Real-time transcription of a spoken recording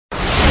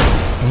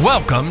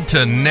Welcome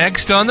to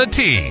Next on the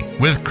Tee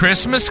with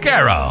Chris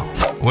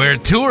Mascaro, where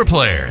tour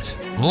players,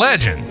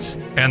 legends,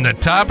 and the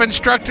top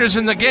instructors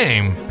in the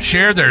game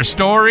share their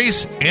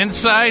stories,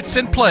 insights,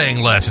 and playing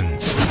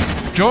lessons.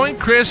 Join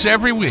Chris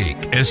every week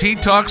as he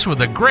talks with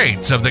the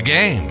greats of the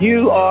game.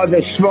 You are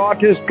the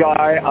smartest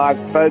guy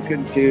I've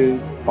spoken to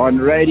on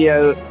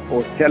radio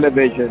or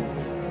television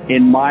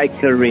in my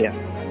career.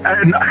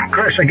 And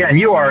Chris, again,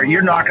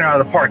 you're knocking out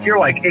of the park. You're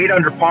like 8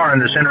 under par in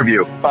this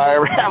interview. If I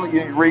ever have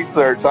any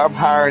research, I'm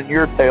hiring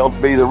your tail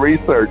to be the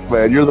research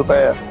man. You're the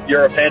best.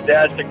 You're a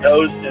fantastic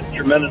host and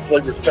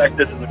tremendously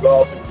respected in the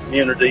golf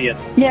community.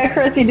 Yeah,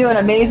 Chris, you do an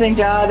amazing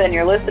job, and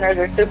your listeners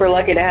are super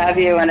lucky to have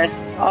you, and it's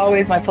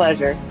always my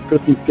pleasure.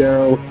 Chris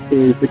Mascaro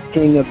is the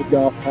king of the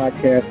golf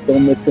podcast.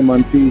 Don't miss him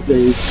on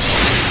Tuesdays.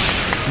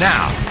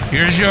 Now,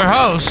 here's your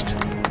host,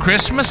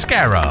 Chris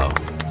Mascaro.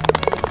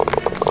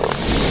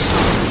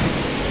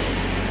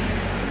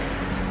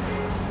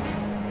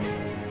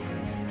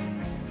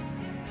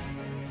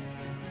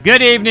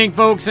 Good evening,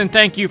 folks, and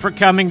thank you for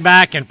coming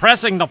back and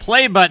pressing the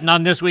play button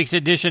on this week's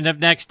edition of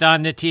Next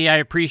on the Tee. I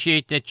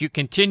appreciate that you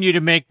continue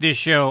to make this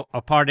show a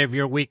part of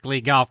your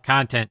weekly golf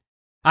content.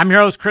 I'm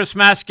your host, Chris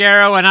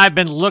Mascaro, and I've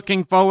been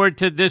looking forward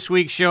to this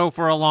week's show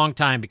for a long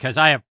time because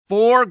I have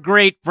 4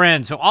 great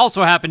friends who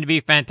also happen to be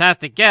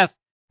fantastic guests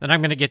that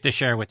I'm going to get to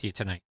share with you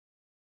tonight.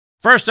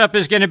 First up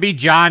is going to be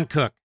John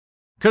Cook.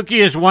 Cookie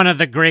is one of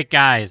the great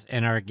guys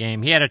in our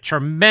game. He had a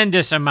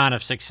tremendous amount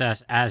of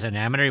success as an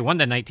amateur. He won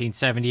the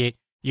 1978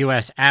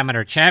 U.S.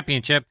 Amateur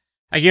Championship.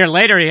 A year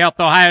later, he helped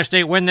Ohio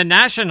State win the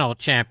National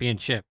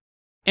Championship.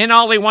 In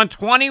all, he won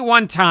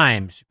 21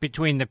 times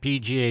between the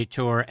PGA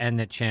Tour and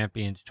the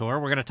Champions Tour.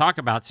 We're going to talk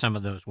about some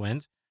of those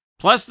wins,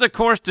 plus the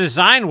course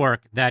design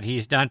work that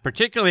he's done,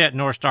 particularly at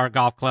North Star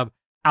Golf Club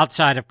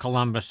outside of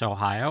Columbus,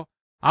 Ohio.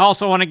 I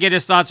also want to get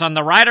his thoughts on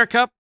the Ryder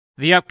Cup,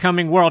 the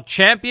upcoming World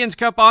Champions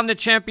Cup on the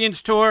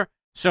Champions Tour.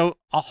 So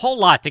a whole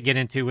lot to get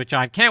into, which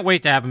I can't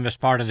wait to have him as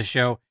part of the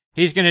show.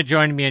 He's going to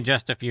join me in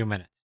just a few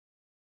minutes.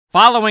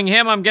 Following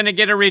him, I'm going to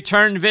get a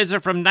return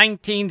visit from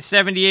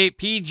 1978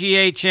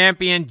 PGA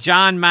champion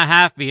John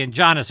Mahaffey. And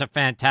John is a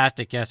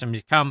fantastic guest and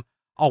become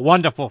a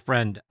wonderful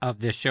friend of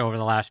this show over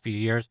the last few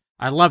years.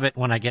 I love it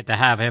when I get to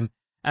have him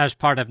as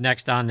part of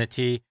Next on the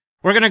Tee.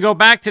 We're going to go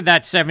back to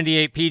that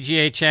 78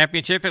 PGA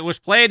championship. It was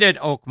played at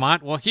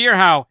Oakmont. We'll hear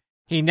how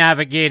he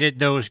navigated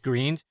those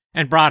greens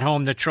and brought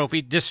home the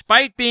trophy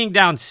despite being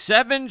down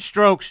 7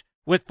 strokes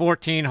with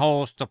 14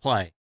 holes to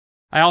play.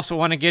 I also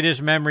want to get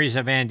his memories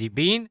of Andy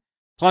Bean,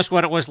 plus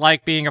what it was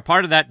like being a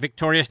part of that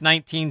victorious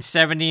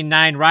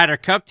 1979 Ryder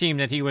Cup team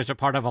that he was a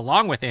part of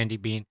along with Andy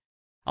Bean.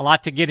 A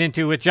lot to get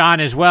into with John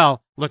as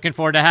well. Looking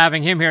forward to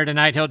having him here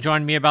tonight. He'll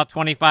join me about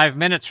 25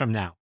 minutes from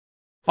now.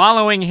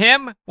 Following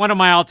him, one of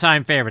my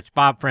all-time favorites,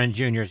 Bob Friend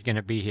Jr. is going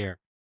to be here.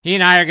 He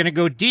and I are going to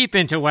go deep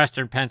into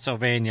Western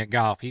Pennsylvania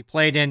golf. He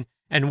played in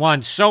and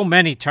won so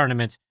many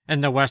tournaments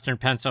in the Western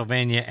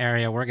Pennsylvania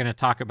area. We're going to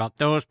talk about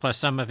those, plus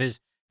some of his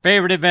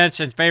favorite events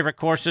and favorite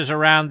courses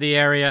around the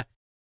area.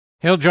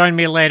 He'll join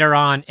me later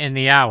on in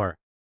the hour.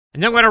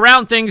 And then we're going to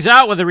round things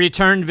out with a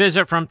return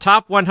visit from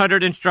Top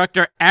 100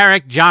 instructor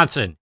Eric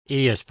Johnson.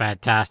 He is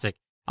fantastic.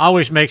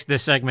 Always makes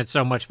this segment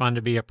so much fun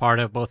to be a part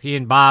of. Both he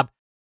and Bob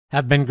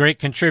have been great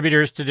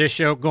contributors to this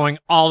show going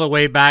all the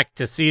way back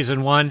to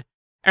season 1.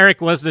 Eric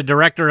was the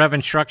director of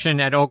instruction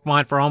at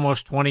Oakmont for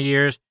almost 20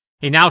 years.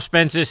 He now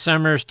spends his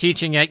summers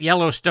teaching at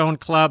Yellowstone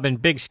Club in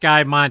Big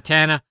Sky,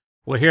 Montana.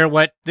 We'll hear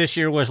what this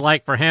year was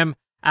like for him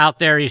out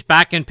there. He's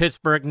back in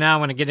Pittsburgh now.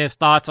 I'm going to get his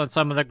thoughts on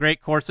some of the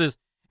great courses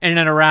in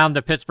and around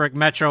the Pittsburgh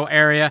metro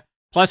area.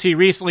 Plus, he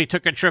recently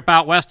took a trip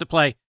out west to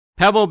play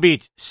Pebble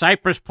Beach,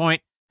 Cypress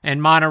Point,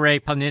 and Monterey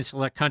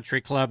Peninsula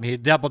Country Club. He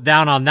doubled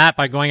down on that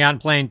by going out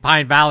and playing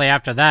Pine Valley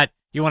after that.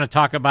 You want to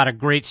talk about a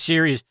great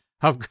series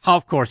of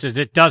golf courses.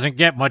 It doesn't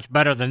get much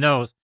better than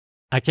those.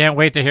 I can't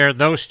wait to hear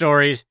those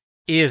stories.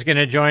 He is going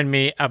to join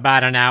me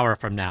about an hour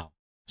from now.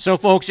 So,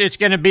 folks, it's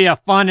going to be a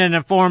fun and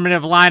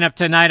informative lineup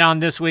tonight on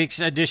this week's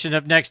edition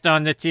of Next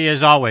on the Tee,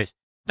 as always.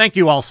 Thank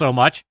you all so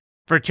much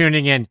for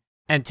tuning in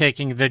and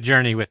taking the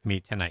journey with me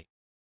tonight.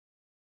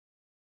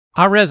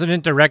 Our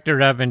resident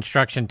director of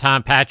instruction,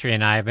 Tom Patry,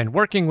 and I have been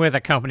working with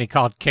a company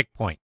called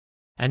Kickpoint,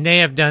 and they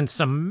have done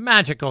some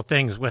magical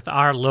things with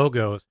our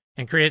logos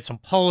and created some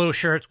polo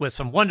shirts with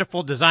some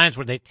wonderful designs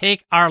where they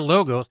take our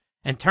logos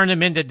and turn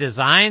them into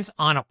designs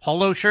on a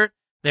polo shirt.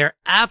 They're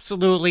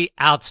absolutely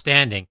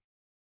outstanding.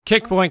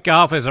 Kickpoint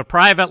Golf is a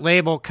private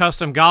label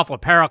custom golf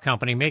apparel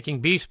company making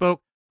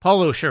bespoke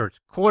polo shirts,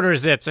 quarter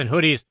zips, and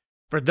hoodies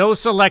for those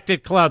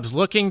selected clubs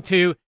looking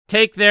to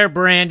take their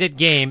branded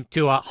game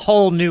to a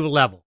whole new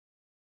level.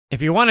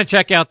 If you want to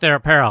check out their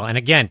apparel, and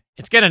again,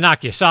 it's going to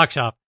knock your socks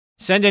off,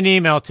 send an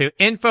email to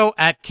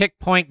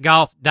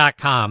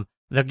info@kickpointgolf.com.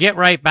 They'll get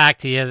right back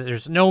to you.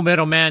 There's no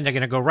middleman. They're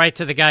going to go right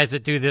to the guys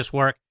that do this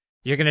work.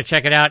 You're going to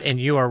check it out, and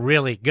you are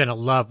really going to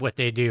love what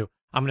they do.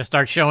 I'm going to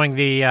start showing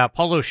the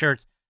polo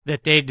shirts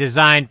that they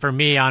designed for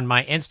me on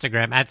my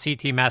Instagram at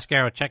CT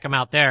Mascaro. Check them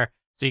out there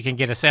so you can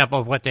get a sample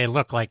of what they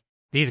look like.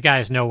 These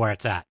guys know where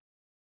it's at.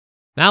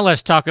 Now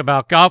let's talk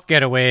about golf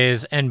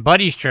getaways and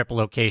buddies trip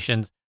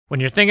locations.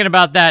 When you're thinking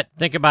about that,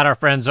 think about our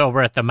friends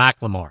over at the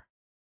Macklemore,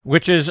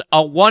 which is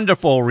a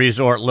wonderful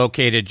resort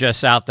located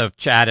just south of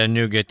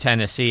Chattanooga,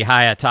 Tennessee,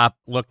 high atop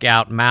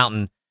Lookout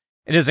Mountain.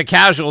 It is a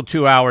casual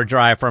 2-hour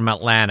drive from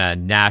Atlanta,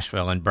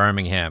 Nashville, and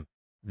Birmingham.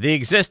 The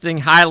existing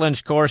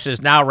Highlands course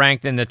is now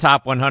ranked in the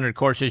top 100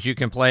 courses you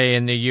can play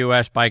in the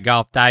U.S. by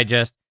Golf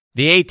Digest.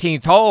 The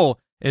 18th hole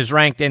is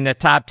ranked in the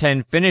top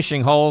 10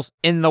 finishing holes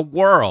in the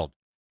world.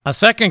 A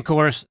second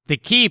course, The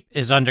Keep,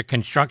 is under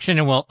construction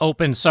and will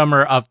open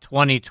summer of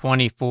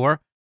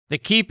 2024. The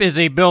Keep is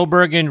a Bill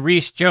Bergen,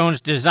 Reese Jones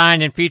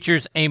design and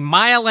features 1.5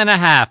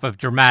 miles of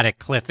dramatic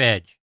cliff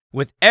edge,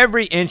 with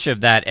every inch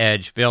of that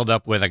edge filled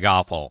up with a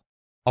golf hole.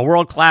 A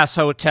world-class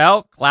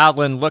hotel,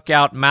 Cloudland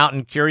Lookout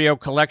Mountain Curio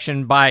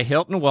Collection by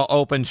Hilton, will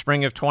open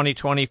spring of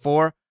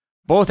 2024.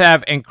 Both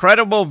have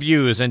incredible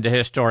views into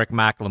historic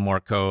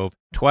Macklemore Cove,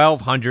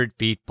 1,200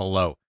 feet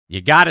below.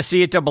 You got to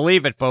see it to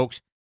believe it,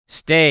 folks.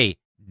 Stay,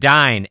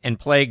 dine, and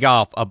play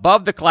golf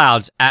above the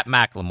clouds at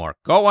Macklemore.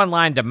 Go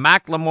online to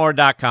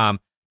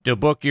macklemore.com to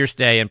book your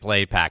stay and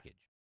play package.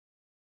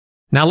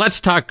 Now let's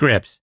talk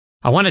grips.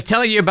 I want to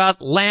tell you about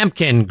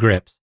Lambkin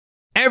grips.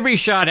 Every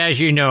shot, as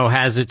you know,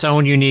 has its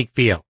own unique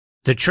feel.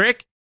 The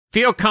trick?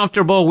 Feel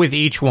comfortable with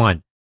each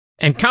one.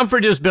 And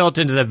comfort is built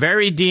into the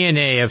very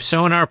DNA of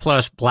Sonar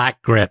Plus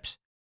Black grips.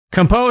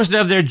 Composed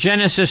of their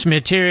Genesis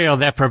material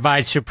that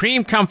provides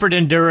supreme comfort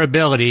and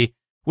durability,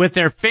 with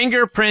their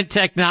fingerprint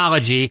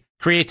technology,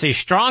 creates a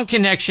strong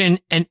connection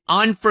and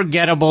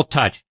unforgettable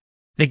touch.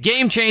 The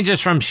game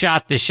changes from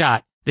shot to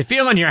shot. The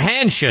feel in your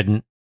hand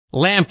shouldn't.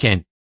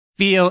 Lambkin.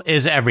 Feel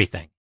is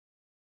everything.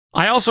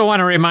 I also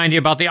want to remind you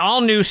about the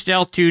all-new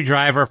Stealth 2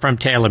 driver from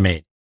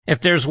TaylorMade. If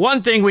there's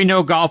one thing we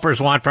know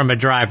golfers want from a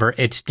driver,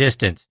 it's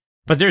distance.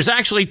 But there's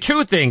actually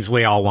two things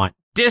we all want.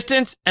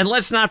 Distance, and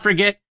let's not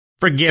forget,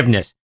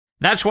 forgiveness.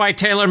 That's why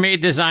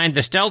TaylorMade designed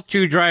the Stealth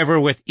 2 driver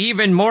with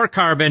even more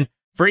carbon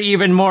for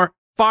even more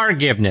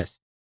forgiveness.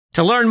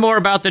 To learn more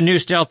about the new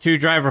Stealth 2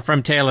 driver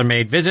from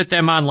TaylorMade, visit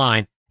them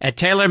online at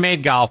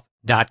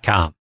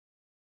TaylorMadeGolf.com.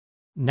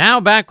 Now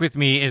back with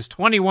me is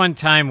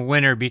 21-time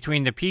winner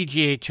between the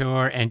PGA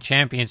Tour and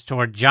Champions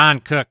Tour, John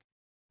Cook.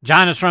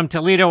 John is from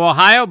Toledo,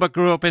 Ohio, but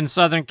grew up in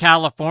Southern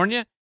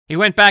California. He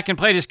went back and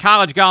played his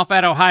college golf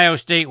at Ohio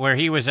State, where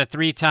he was a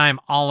 3-time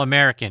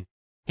All-American.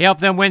 He helped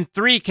them win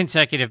 3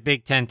 consecutive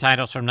Big Ten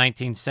titles from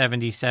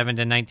 1977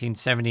 to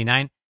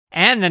 1979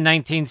 and the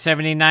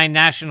 1979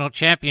 National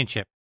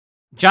Championship.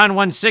 John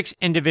won 6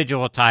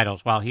 individual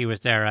titles while he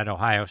was there at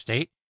Ohio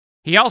State.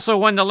 He also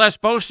won the Les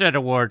Bostad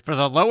Award for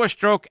the lowest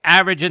stroke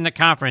average in the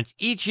conference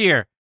each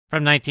year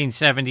from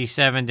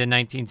 1977 to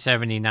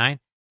 1979,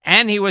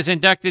 and he was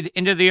inducted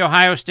into the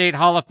Ohio State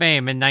Hall of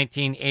Fame in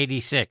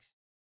 1986.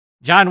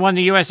 John won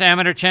the U.S.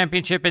 Amateur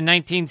Championship in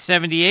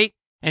 1978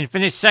 and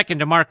finished second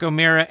to Marco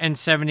Mira in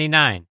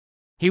 79.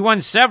 He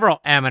won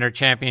several amateur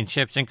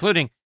championships,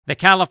 including the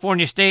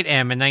California State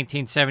Am in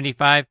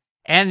 1975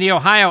 and the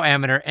Ohio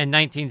Amateur in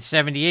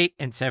 1978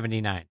 and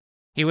 79.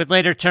 He would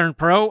later turn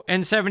pro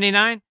in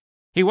 79.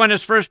 He won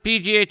his first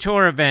PGA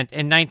Tour event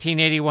in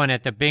 1981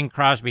 at the Bing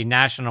Crosby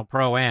National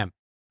Pro-Am.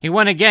 He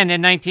won again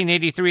in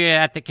 1983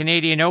 at the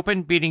Canadian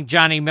Open, beating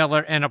Johnny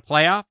Miller in a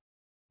playoff.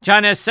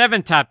 John has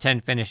 7 top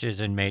 10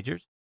 finishes in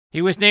majors.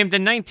 He was named the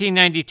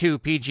 1992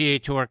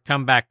 PGA Tour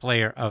Comeback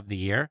Player of the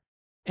Year.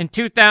 In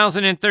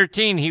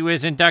 2013, he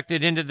was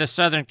inducted into the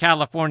Southern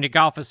California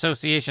Golf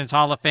Association's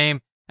Hall of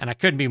Fame, and I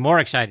couldn't be more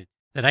excited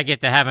that I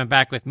get to have him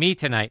back with me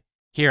tonight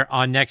here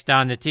on Next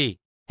on the Tee.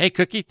 Hey,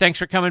 Cookie, thanks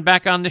for coming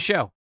back on the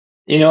show.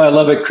 You know, I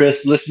love it,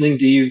 Chris, listening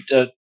to you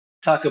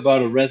talk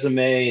about a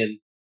resume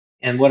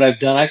and what I've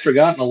done. I've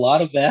forgotten a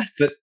lot of that,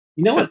 but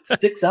you know what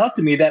sticks out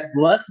to me? That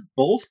Les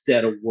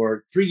Bostad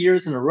Award 3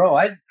 years in a row.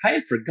 I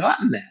had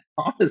forgotten that,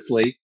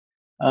 honestly,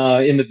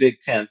 in the Big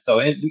Ten. So,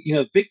 and you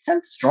know, Big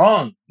Ten's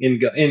strong in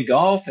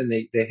golf, and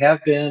they have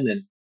been,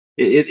 and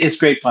it's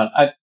great fun.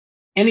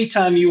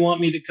 Anytime you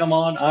want me to come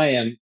on, I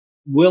am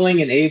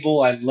willing and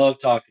able. I love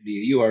talking to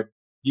you.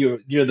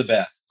 You're the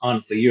best.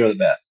 Honestly, you're the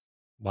best.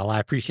 Well,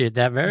 I appreciate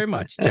that very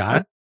much,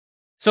 John.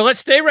 So let's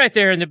stay right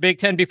there in the Big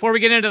Ten. Before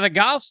we get into the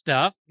golf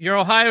stuff, your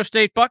Ohio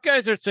State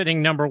Buckeyes are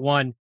sitting number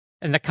 1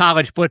 in the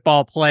college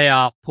football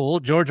playoff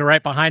pool. Georgia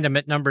right behind them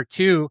at number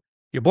 2.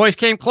 Your boys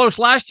came close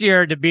last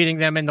year to beating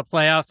them in the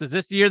playoffs. Is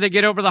this the year they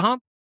get over the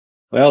hump?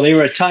 Well, they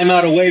were a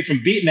timeout away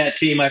from beating that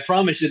team. I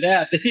promise you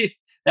that.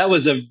 That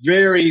was a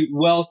very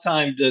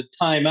well-timed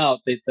timeout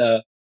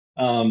that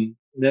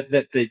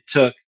they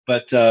took.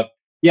 But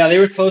yeah, they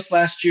were close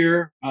last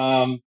year.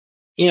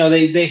 You know,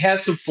 they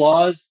had some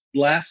flaws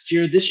last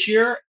year. This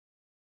year,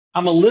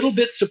 I'm a little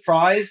bit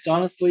surprised,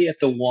 honestly, at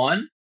the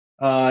one.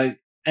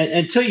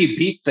 Until you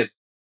beat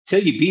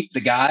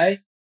the guy,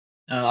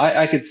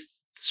 I could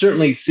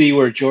certainly see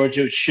where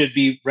Georgia should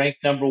be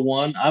ranked number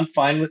 1. I'm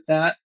fine with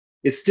that.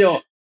 It's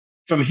still,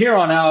 from here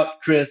on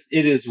out, Chris,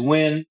 it is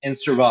win and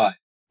survive.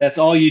 That's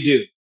all you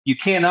do. You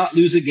cannot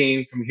lose a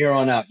game from here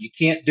on out. You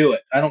can't do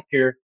it. I don't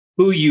care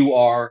who you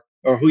are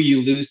or who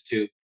you lose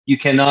to. You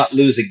cannot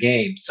lose a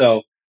game.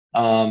 So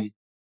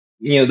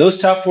Those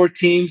top four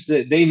teams,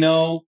 that they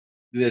know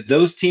that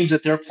those teams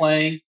that they're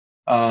playing,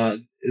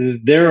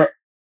 they're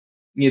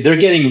they're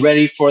getting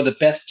ready for the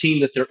best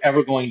team that they're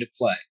ever going to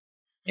play.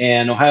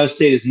 And Ohio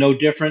State is no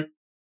different.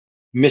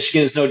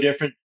 Michigan is no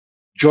different.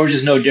 Georgia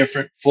is no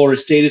different. Florida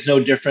State is no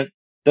different.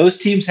 Those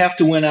teams have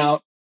to win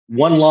out.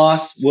 One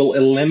loss will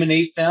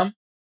eliminate them.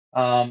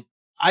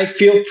 I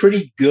feel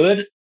pretty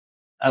good.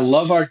 I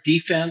love our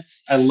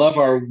defense. I love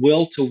our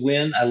will to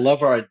win. I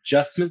love our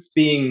adjustments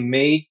being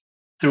made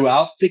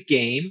throughout the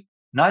game,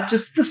 not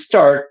just the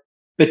start,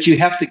 but you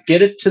have to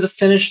get it to the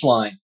finish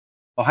line.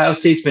 Ohio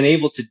State's been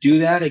able to do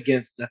that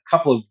against a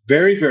couple of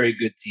very, very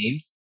good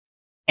teams,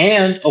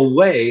 and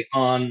away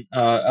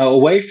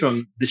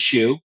from the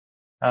shoe.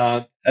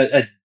 A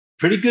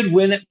pretty good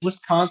win at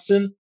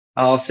Wisconsin.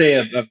 I'll say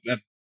a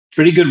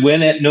pretty good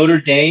win at Notre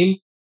Dame.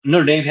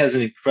 Notre Dame has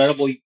an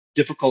incredibly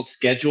difficult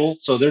schedule,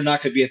 so they're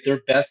not going to be at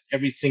their best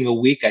every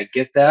single week. I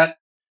get that.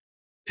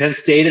 Penn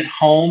State at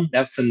home,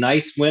 that's a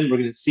nice win. We're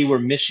going to see where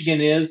Michigan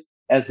is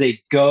as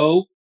they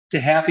go to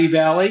Happy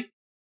Valley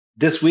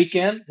this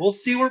weekend. We'll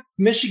see where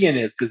Michigan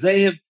is because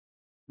they have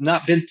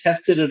not been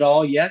tested at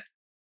all yet.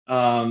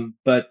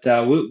 But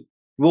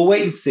we'll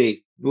wait and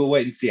see. We'll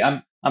wait and see.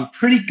 I'm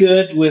pretty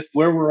good with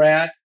where we're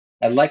at.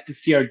 I'd like to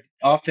see our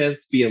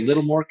offense be a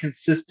little more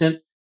consistent,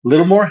 a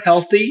little more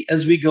healthy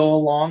as we go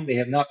along. They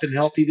have not been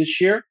healthy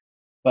this year,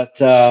 but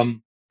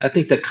I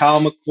think that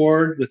Kyle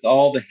McCord, with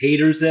all the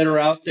haters that are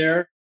out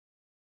there,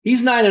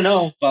 he's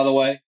 9-0. By the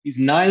way, he's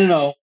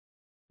 9-0.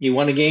 He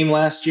won a game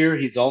last year.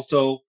 He's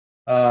also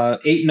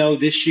 8-0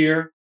 this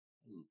year.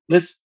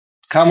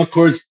 Kyle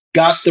McCord's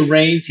got the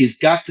reins. He's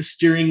got the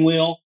steering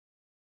wheel.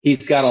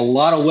 He's got a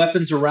lot of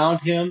weapons around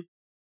him.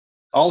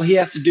 All he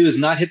has to do is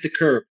not hit the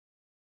curb.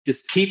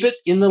 Just keep it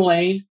in the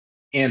lane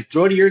and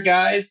throw to your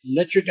guys.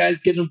 Let your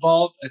guys get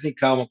involved. I think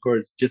Kyle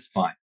McCord is just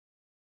fine.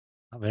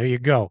 Well, there you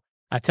go.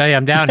 I tell you,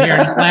 I'm down here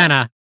in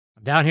Atlanta.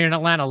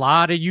 A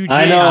lot of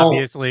UJ,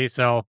 obviously.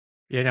 So,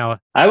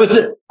 I was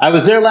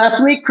there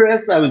last week,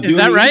 Chris. I was doing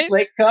the right? East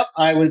Lake Cup.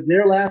 I was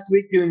there last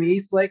week doing the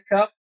East Lake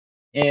Cup.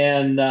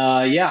 And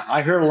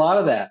I heard a lot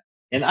of that.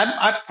 And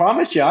I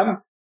promise you,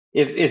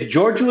 if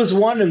Georgia was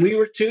 1 and we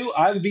were 2,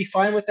 I would be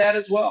fine with that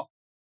as well.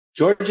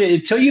 Georgia,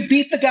 until you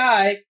beat the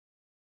guy,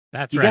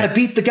 you got to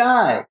beat the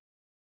guy.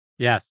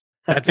 Yes,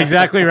 that's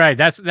exactly right.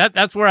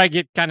 That's where I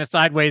get kind of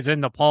sideways in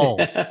the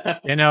polls.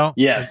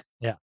 Yes,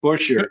 yeah, for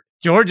sure.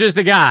 Georgia's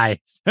the guy,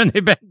 and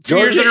they've been 2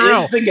 years in a row.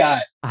 Georgia is the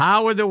guy.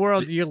 How in the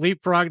world do you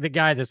leapfrog the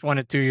guy that's won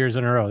it 2 years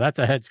in a row? That's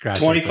a head scratcher.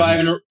 25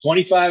 in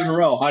a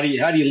row. How do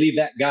you leave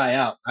that guy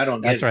out? I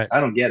don't get it. Right. I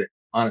don't get it,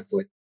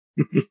 honestly.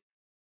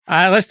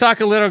 Let's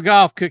talk a little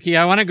golf, Cookie.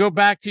 I want to go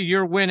back to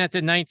your win at the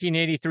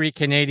 1983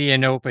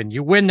 Canadian Open.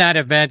 You win that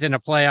event in a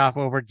playoff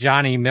over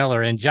Johnny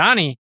Miller, and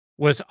Johnny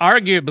was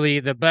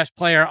arguably the best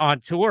player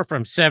on tour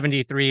from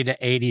 73 to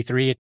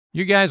 83.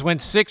 You guys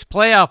went 6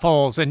 playoff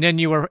holes, and then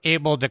you were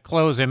able to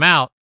close him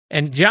out.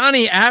 And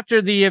Johnny,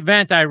 after the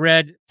event, I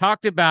read,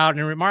 talked about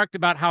and remarked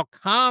about how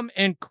calm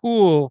and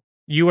cool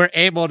you were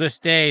able to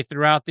stay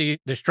throughout the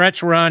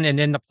stretch run and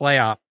in the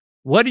playoff.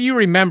 What do you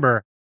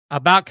remember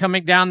about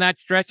coming down that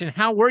stretch, and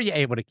how were you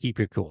able to keep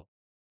your cool?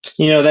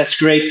 That's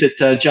great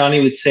that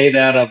Johnny would say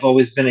that. I've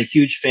always been a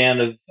huge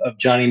fan of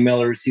Johnny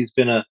Miller's. He's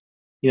been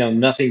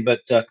nothing but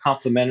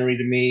complimentary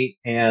to me.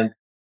 And,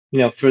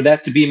 for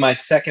that to be my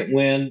second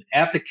win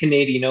at the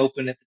Canadian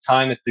Open at the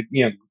time at the,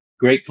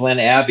 Great Glen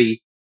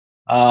Abbey,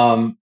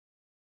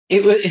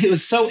 it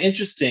was so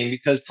interesting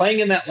because playing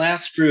in that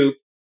last group,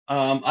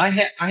 I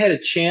had a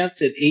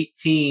chance at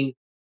 18.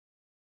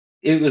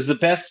 It was the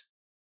best,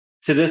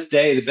 to this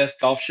day, the best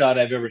golf shot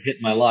I've ever hit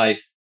in my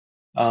life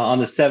on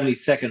the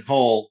 72nd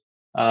hole.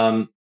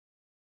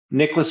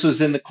 Nicholas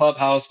was in the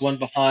clubhouse, one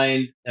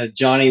behind.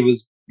 Johnny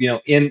was,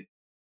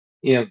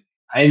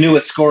 I knew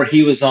what score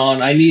he was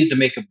on. I needed to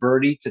make a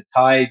birdie to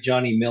tie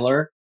Johnny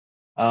Miller.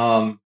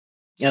 And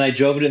I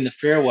drove it in the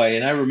fairway.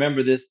 And I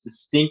remember this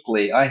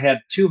distinctly. I had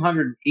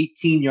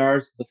 218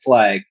 yards to the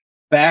flag,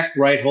 back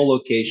right hole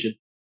location.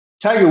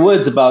 Tiger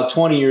Woods, about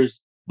 30 years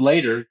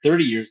later,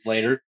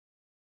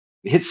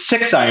 hit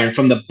 6-iron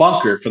from the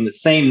bunker from the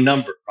same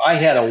number. I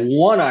had a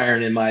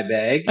 1-iron in my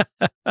bag,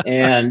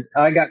 and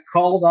I got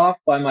called off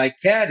by my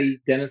caddy,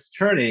 Dennis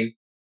Turning.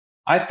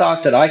 I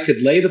thought that I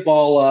could lay the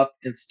ball up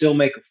and still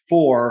make a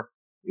 4,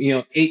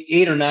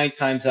 8 or 9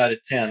 times out of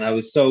 10. I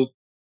was so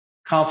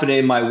confident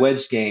in my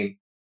wedge game.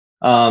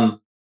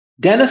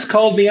 Dennis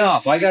called me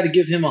off. I got to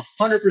give him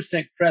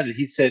 100% credit.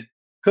 He said,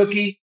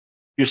 "Cookie,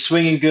 you're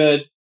swinging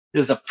good.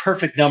 This is a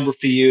perfect number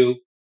for you.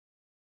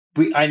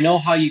 I know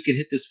how you can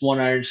hit this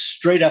 1-iron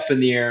straight up in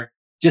the air.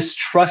 Just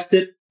trust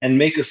it and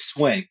make a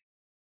swing."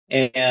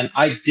 And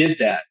I did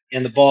that.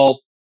 And the ball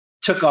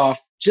took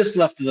off just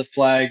left of the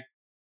flag,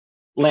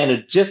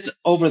 landed just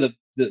over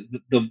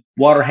the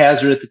water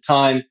hazard at the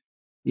time.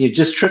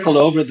 Just trickled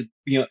over the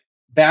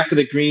back of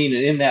the green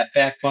and in that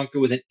back bunker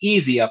with an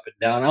easy up and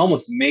down. I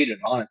almost made it,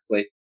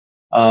 honestly.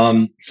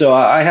 So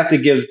I have to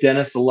give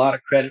Dennis a lot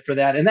of credit for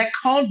that. And that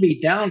calmed me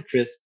down,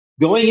 Chris,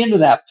 going into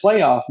that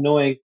playoff,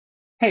 knowing,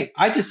 hey,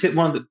 I just hit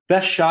one of the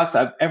best shots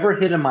I've ever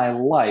hit in my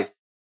life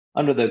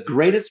under the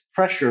greatest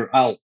pressure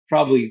I'll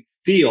probably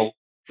feel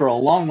for a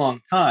long, long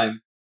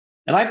time.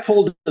 And I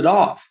pulled it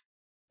off.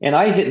 And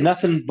I hit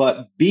nothing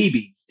but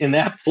BBs in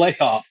that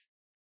playoff.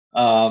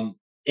 And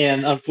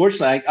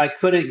unfortunately, I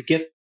couldn't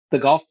get the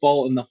golf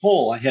ball in the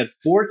hole. I had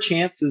 4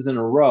 chances in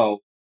a row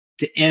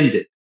to end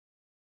it.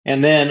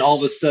 And then all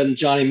of a sudden,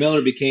 Johnny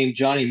Miller became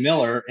Johnny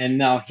Miller. And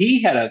now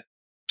he had a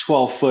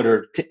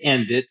 12-footer to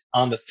end it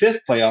on the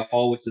 5th playoff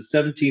hole, which is the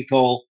 17th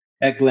hole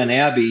at Glen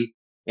Abbey.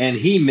 And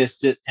he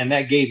missed it. And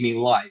that gave me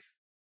life.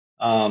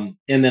 And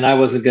then I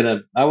wasn't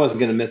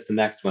gonna miss the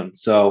next one.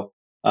 So,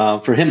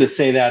 for him to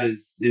say that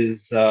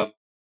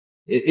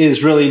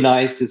is really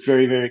nice. It's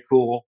very, very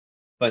cool.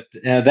 But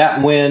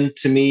that win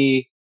to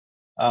me,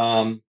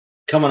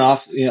 coming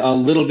off a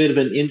little bit of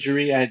an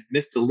injury, I had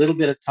missed a little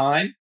bit of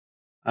time,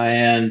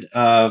 and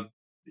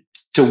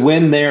to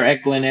win there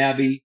at Glen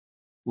Abbey,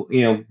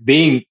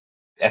 being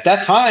at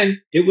that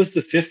time, it was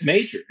the 5th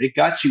major. It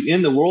got you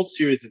in the World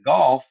Series of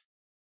Golf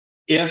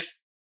if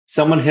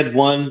someone had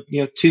won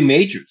 2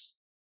 majors.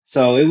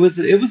 So it was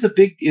a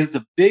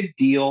big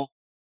deal.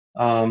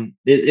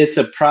 It's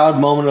a proud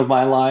moment of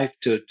my life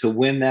to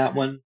win that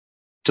one,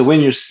 to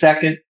win your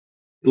second.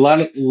 A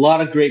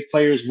lot of great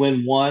players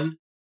win one.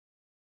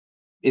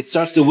 It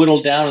starts to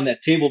whittle down, and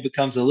that table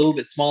becomes a little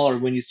bit smaller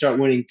when you start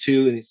winning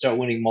 2 and you start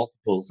winning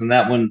multiples. And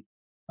that one,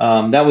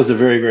 that was a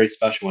very, very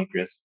special one,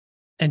 Chris.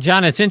 And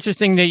John, it's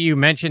interesting that you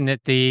mentioned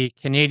that the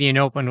Canadian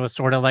Open was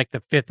sort of like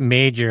the 5th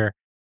major.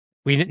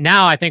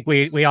 I think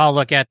we all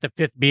look at the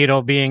 5th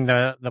Beatle being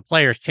the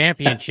Players'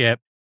 Championship,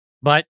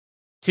 but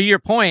to your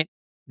point,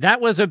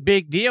 that was a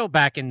big deal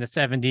back in the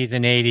 70s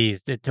and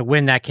 80s to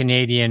win that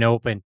Canadian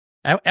Open.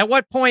 At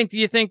what point do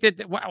you think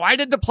why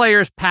did the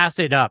players pass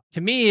it up?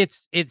 To me,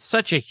 it's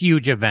such a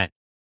huge event.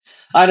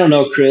 I don't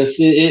know, Chris.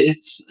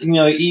 It's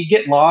you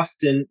get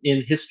lost in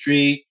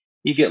history,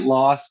 you get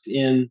lost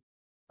in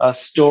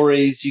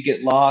stories, you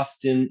get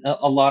lost in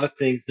a lot of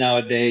things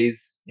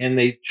nowadays, and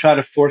they try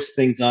to force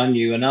things on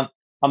you. And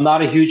I'm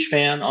not a huge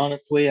fan,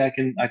 honestly. I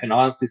can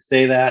honestly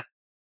say that.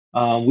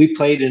 We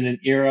played in an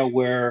era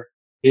where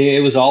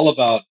it was all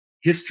about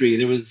history.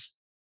 There was,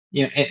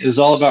 it was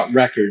all about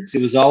records.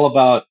 It was all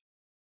about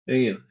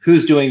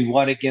who's doing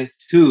what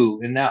against who.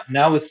 And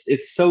now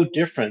it's so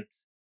different.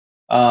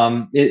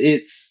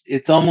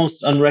 It's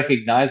almost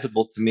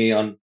unrecognizable to me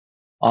on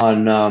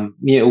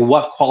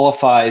what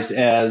qualifies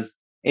as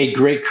a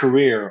great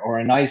career or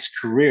a nice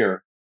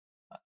career.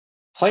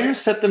 Players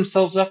set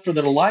themselves up for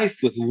their life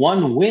with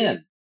 1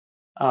 win,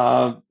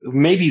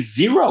 maybe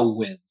 0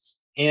 wins,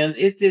 and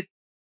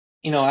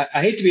I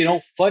hate to be an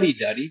old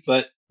fuddy-duddy,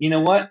 but you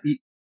know what?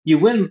 You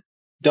win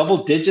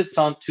double digits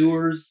on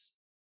tours,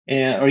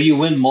 or you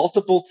win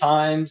multiple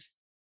times,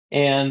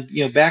 and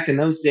back in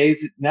those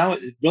days, now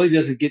it really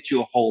doesn't get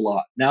you a whole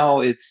lot.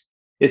 Now it's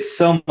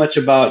so much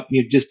about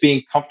just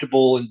being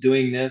comfortable and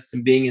doing this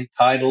and being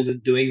entitled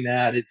and doing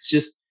that. It's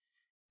just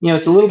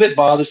it's a little bit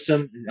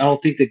bothersome. I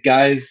don't think that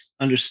guys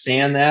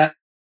understand that.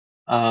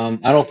 I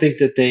don't think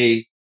that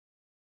they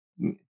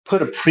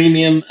put a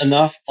premium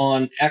enough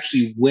on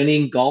actually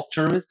winning golf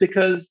tournaments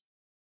because,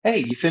 hey,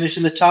 you finish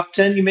in the top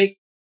 10, you make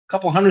a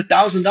couple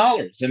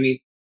 $100,000. I mean,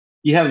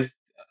 you have,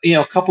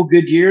 a couple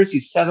good years, you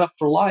set up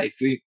for life.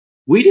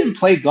 We didn't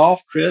play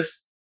golf,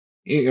 Chris,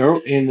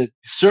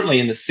 certainly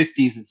in the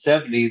 60s and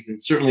 70s and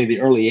certainly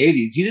the early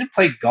 80s. You didn't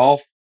play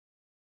golf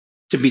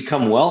to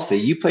become wealthy.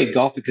 You played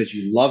golf because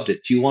you loved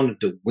it. You wanted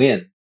to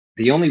win.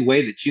 The only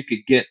way that you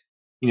could get,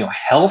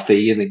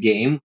 healthy in the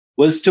game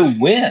was to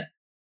win.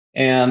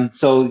 And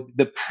so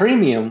the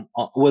premium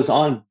was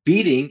on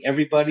beating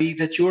everybody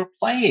that you were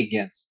playing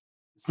against.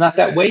 It's not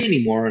that way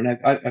anymore, and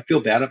I feel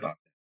bad about that.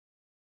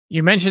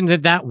 You mentioned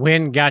that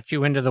win got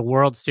you into the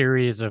World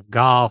Series of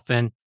Golf,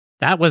 and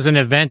that was an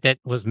event that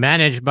was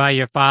managed by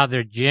your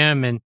father,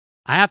 Jim. And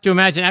I have to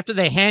imagine after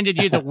they handed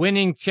you the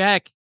winning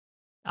check,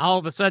 all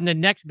of a sudden the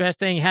next best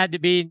thing had to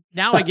be,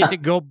 now I get to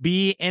go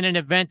be in an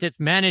event that's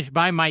managed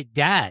by my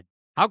dad.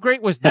 How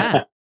great was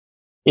that?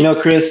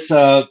 Chris,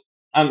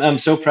 I'm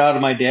so proud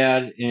of my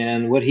dad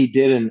and what he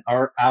did in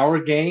our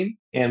game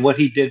and what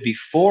he did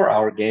before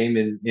our game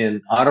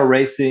in auto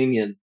racing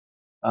and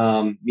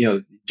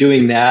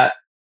doing that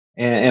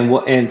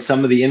and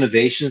some of the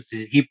innovations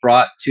that he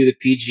brought to the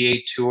PGA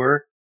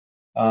Tour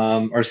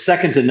are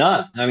second to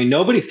none. I mean,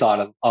 nobody thought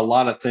of a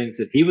lot of things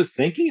that he was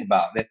thinking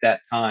about at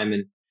that time.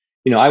 And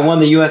I won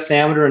the U.S.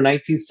 Amateur in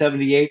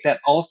 1978. That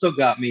also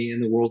got me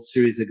in the World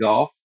Series of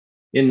Golf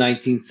in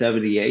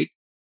 1978.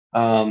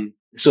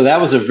 So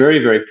that was a very,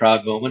 very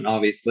proud moment,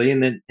 obviously.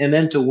 And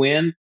then to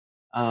win,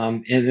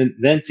 and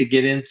then to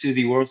get into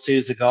the World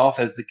Series of Golf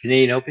as the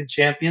Canadian Open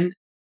champion,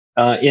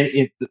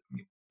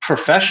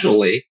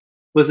 professionally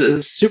was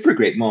a super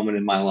great moment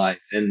in my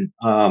life. And,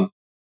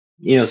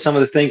 some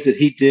of the things that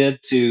he did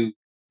to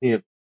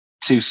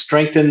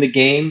strengthen the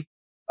game,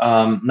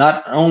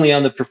 not only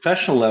on the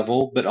professional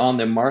level, but on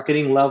the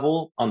marketing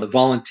level, on the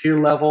volunteer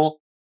level,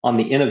 on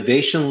the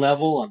innovation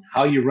level, on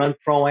how you run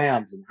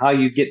pro-ams and how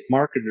you get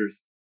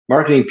marketers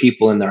marketing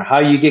people in there, how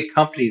you get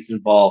companies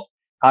involved,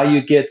 how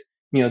you get,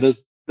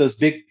 those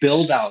big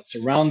build outs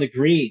around the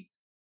greens.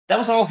 That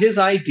was all his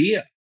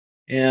idea.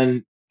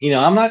 And,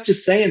 I'm not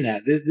just saying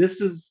that.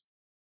 This is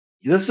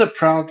a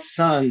proud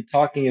son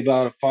talking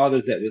about a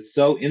father that was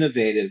so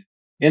innovative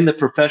in the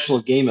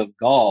professional game of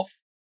golf.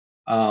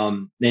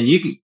 And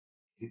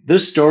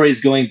there's stories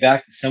going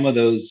back to some of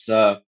those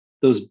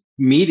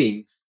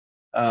meetings,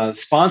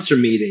 sponsor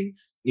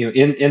meetings,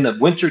 in the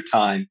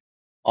wintertime,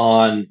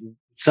 on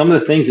some of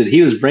the things that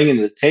he was bringing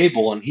to the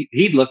table. And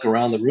he'd look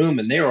around the room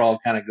and they were all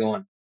kind of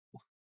going,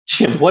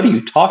 Jim, what are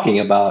you talking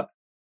about?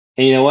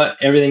 And you know what?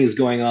 Everything is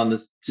going on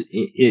this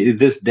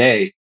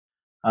day.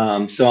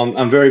 So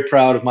I'm very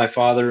proud of my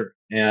father,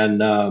 and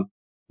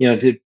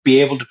to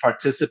be able to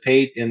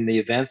participate in the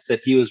events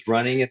that he was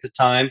running at the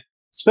time,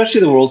 especially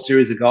the World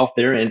Series of Golf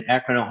there in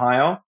Akron,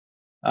 Ohio.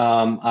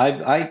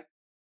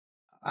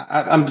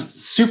 I'm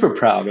super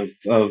proud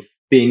of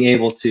being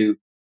able to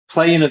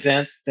play in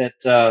events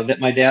that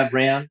my dad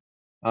ran.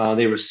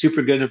 They were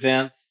super good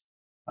events,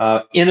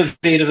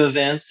 innovative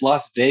events.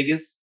 Las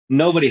Vegas,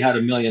 nobody had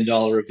 $1 million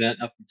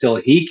event up until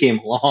he came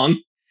along.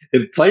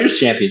 The Players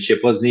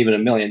Championship wasn't even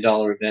 $1 million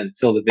event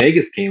until the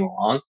Vegas came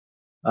along.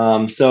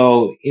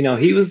 So he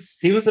was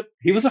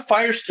a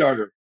fire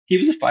starter. He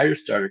was a fire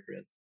starter,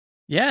 Chris.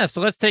 Yeah,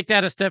 so let's take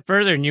that a step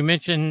further. And you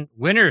mentioned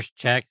winner's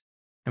check.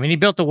 I mean, he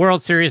built the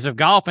World Series of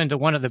Golf into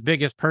one of the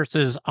biggest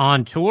purses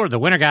on tour. The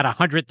winner got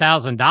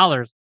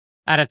 $100,000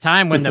 at a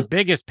time when the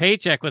biggest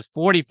paycheck was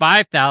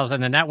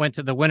 $45,000, and that went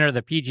to the winner of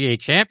the PGA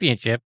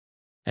Championship.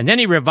 And then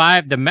he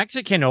revived the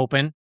Mexican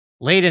Open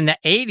late in the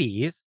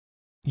 80s.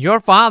 Your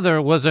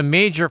father was a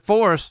major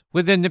force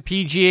within the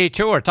PGA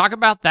Tour. Talk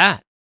about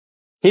that.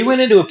 He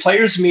went into a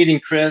players meeting,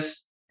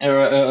 Chris,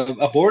 or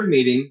a board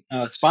meeting,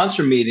 a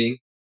sponsor meeting,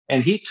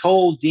 and he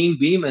told Dean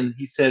Beeman,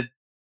 he said,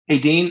 "Hey,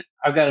 Dean,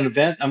 I've got an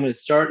event. I'm going to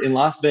start in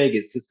Las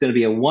Vegas. It's going to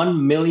be a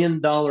 $1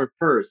 million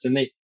purse."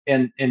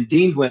 And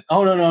Dean went,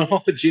 "Oh,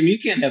 no, Jim, you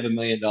can't have $1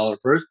 million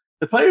purse.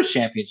 The Players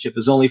Championship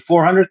is only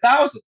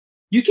 $400,000.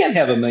 You can't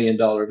have $1 million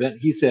event."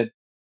 He said,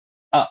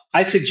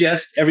 "I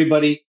suggest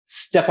everybody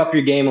step up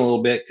your game a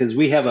little bit, because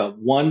we have a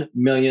 $1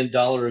 million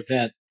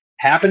event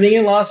happening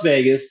in Las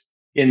Vegas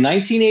in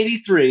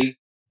 1983,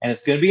 and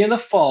it's going to be in the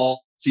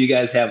fall. So you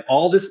guys have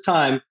all this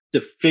time to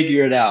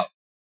figure it out."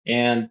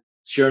 And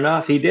sure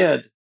enough, he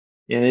did.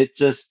 And it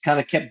just kind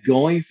of kept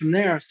going from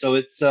there. So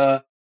it's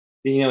like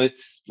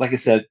I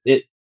said,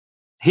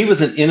 he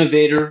was an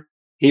innovator.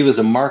 He was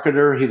a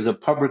marketer. He was a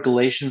public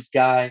relations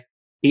guy.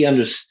 He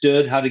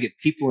understood how to get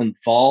people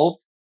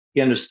involved.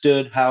 He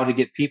understood how to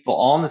get people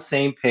on the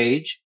same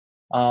page.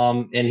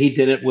 And he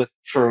did it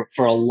for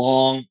a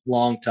long,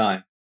 long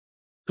time.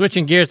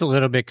 Switching gears a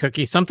little bit,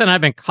 Cookie, something I've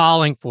been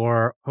calling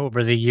for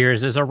over the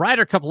years is a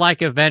Ryder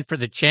Cup-like event for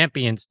the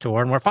Champions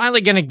Tour, and we're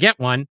finally going to get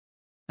one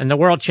in the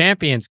World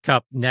Champions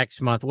Cup next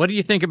month. What do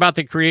you think about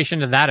the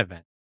creation of that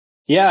event?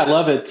 Yeah, I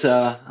love it.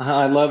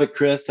 I love it,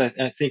 Chris.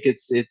 I think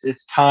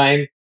it's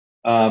time.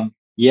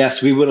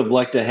 Yes, we would have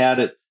liked to had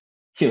it,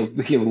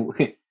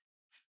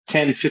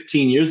 10,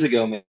 15 years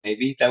ago,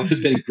 maybe. That would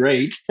have been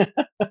great.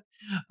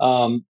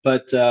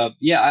 But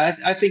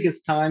I think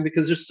it's time,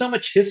 because there's so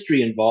much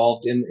history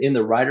involved in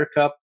the Ryder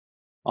Cup,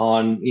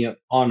 on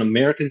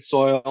American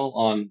soil,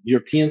 on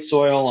European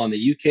soil, on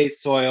the UK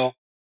soil,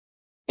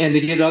 and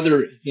to get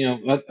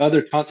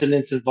other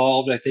continents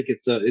involved. I think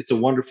it's a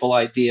wonderful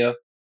idea.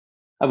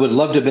 I would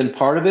love to have been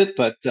part of it,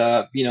 but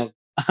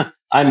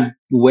I'm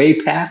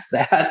way past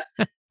that.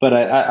 But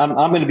I'm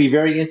going to be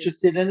very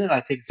interested in it. I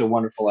think it's a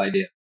wonderful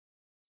idea.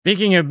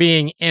 Speaking of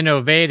being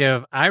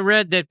innovative, I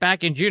read that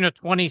back in June of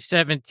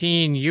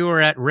 2017, you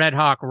were at Red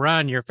Hawk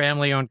Run, your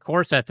family-owned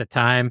course at the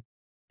time,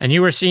 and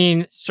you were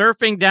seen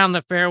surfing down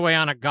the fairway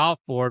on a golf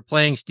board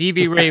playing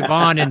Stevie Ray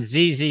Vaughan and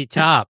ZZ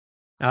Top.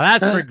 Now,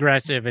 that's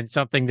progressive and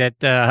something that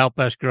helped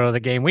us grow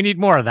the game. We need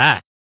more of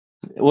that.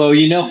 Well,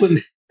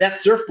 when that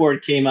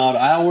surfboard came out,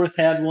 Isleworth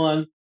had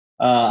one.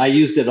 I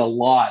used it a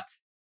lot.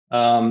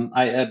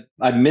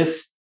 I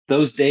miss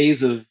those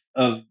days of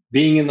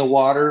being in the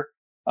water.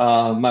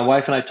 My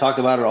wife and I talk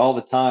about it all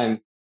the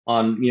time.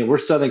 We're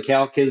Southern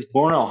Cal kids,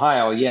 born in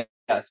Ohio, yes,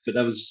 but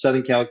I was a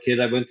Southern Cal kid.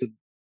 I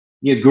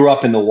grew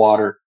up in the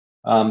water.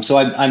 So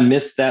I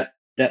miss that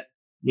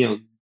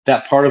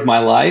part of my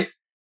life.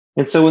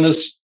 And so when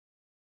those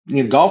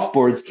golf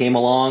boards came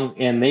along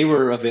and they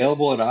were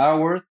available at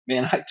Isleworth,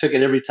 man, I took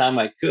it every time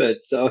I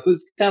could. So it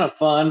was kind of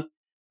fun.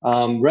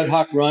 Red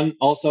Hawk Run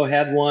also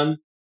had one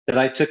that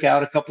I took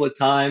out a couple of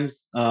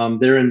times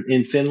there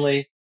in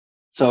Findlay.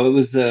 So it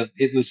was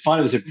fun.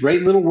 It was a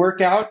great little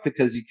workout,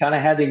 because you kind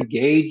of had to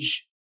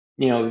engage,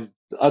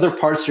 other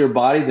parts of your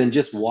body than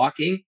just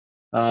walking.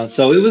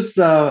 So it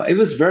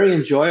was very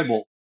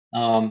enjoyable.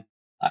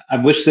 I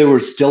wish they were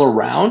still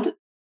around,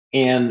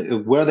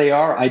 and where they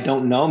are, I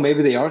don't know.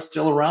 Maybe they are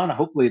still around.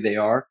 Hopefully they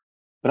are,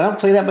 but I don't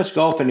play that much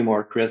golf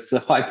anymore, Chris.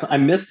 So I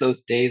miss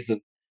those days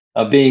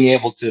of being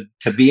able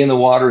to be in the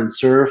water and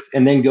surf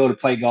and then go to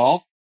play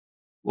golf.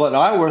 Well, at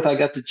Isleworth, I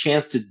got the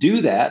chance to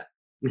do that,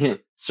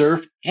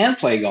 surf and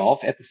play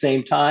golf at the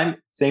same time.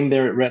 Same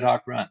there at Red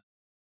Hawk Run.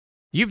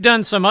 You've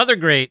done some other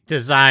great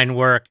design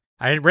work.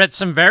 I read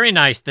some very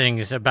nice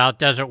things about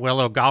Desert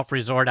Willow Golf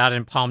Resort out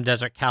in Palm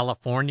Desert,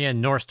 California, and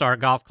North Star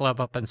Golf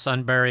Club up in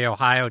Sunbury,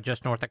 Ohio,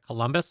 just north of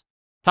Columbus.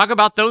 Talk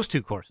about those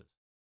two courses.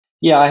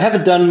 Yeah, I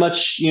haven't done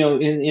much,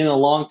 in a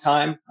long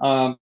time,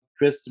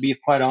 Chris, to be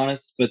quite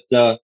honest. But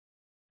the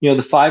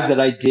 5 that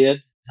I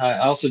did, I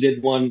also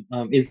did one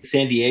in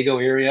San Diego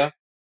area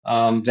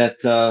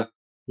that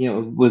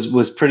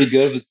was pretty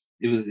good.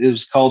 It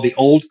was called the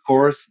Old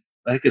Course.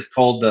 I think it's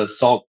called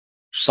Salt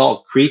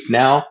Creek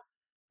now.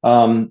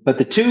 But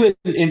the 2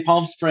 in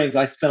Palm Springs,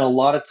 I spent a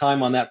lot of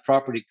time on that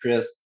property,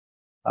 Chris.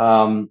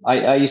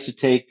 I used to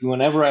take,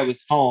 whenever I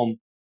was home,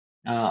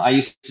 I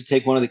used to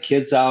take one of the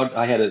kids out.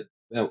 I had a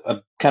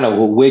kind of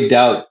a wigged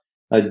out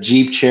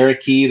Jeep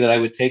Cherokee that I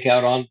would take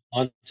out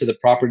onto the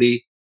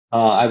property.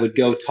 I would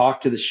go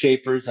talk to the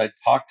shapers. I'd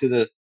talk to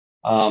the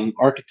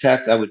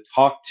architects. I would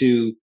talk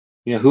to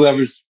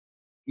whoever's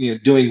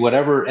doing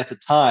whatever at the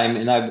time.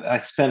 And I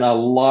spent a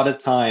lot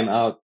of time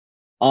out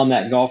on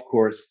that golf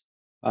course,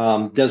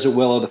 Desert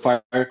Willow, the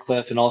Fire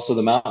Cliff, and also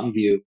the Mountain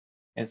View.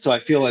 And so I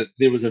feel like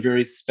there was a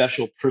very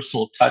special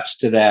personal touch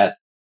to that.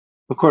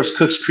 Of course,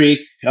 Cooks Creek,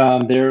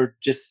 they're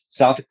just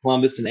south of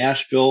Columbus in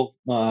Asheville.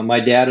 My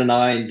dad and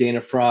I and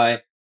Dana Fry,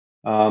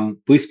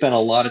 we spent a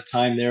lot of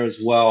time there as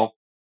well.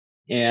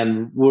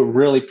 And we're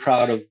really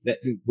proud of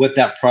what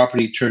that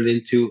property turned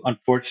into.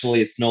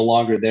 Unfortunately, it's no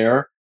longer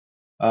there.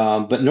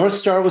 But North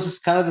Star was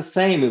just kind of the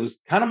same. It was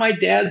kind of my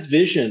dad's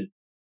vision.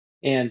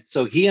 And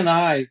so he and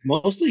I,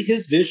 mostly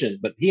his vision,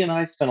 but he and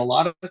I spent a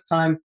lot of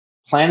time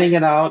planning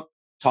it out,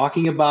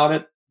 talking about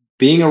it,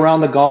 being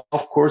around the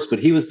golf course, but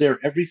he was there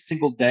every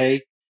single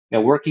day,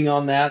 working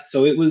on that.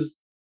 So it was,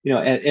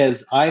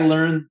 as I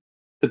learned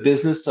the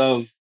business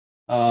of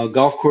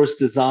golf course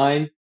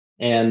design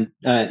and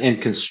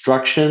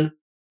construction,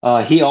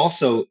 he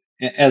also,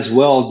 as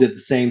well, did the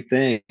same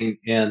thing.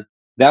 And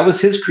that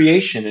was his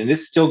creation, and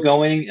it's still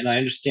going. And I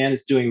understand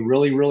it's doing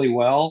really, really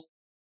well.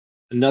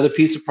 Another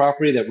piece of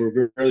property that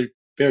we're very,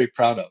 very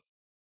proud of.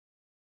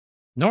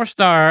 North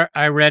Star,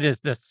 I read,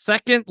 is the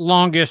second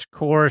longest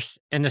course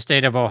in the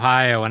state of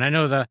Ohio. And I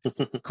know the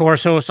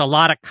course hosts a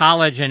lot of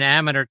college and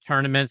amateur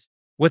tournaments.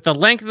 With the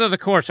length of the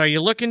course, are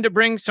you looking to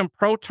bring some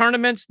pro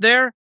tournaments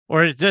there?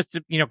 Or is this,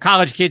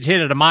 college kids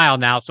hit it a mile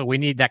now, so we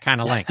need that kind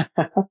of length?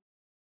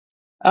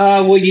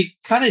 Well, you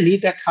kind of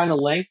need that kind of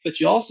length, but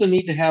you also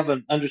need to have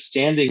an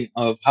understanding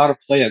of how to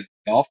play a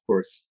golf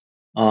course,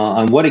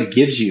 on what it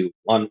gives you,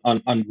 on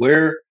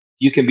where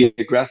you can be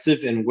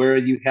aggressive and where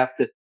you have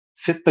to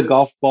fit the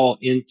golf ball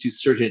into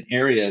certain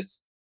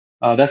areas.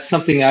 That's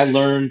something I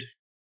learned,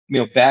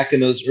 back in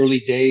those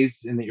early days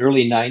in the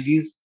early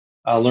 90s,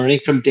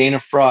 learning from Dana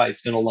Fry.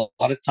 Spent a lot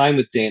of time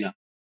with Dana.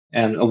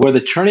 And where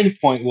the turning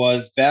point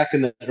was back in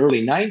the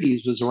early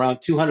 90s was around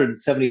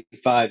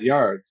 275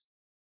 yards.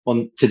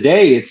 Well,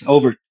 today it's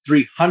over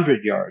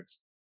 300 yards.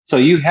 So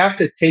you have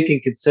to take in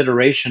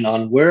consideration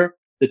on where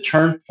the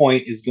turn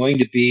point is going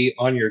to be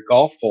on your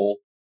golf hole,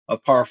 a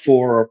par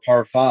 4 or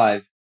par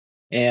 5,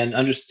 and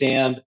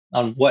understand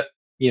on what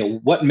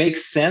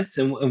makes sense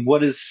and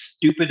what is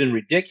stupid and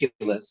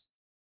ridiculous,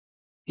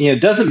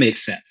 doesn't make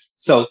sense.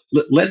 So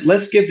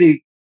let's give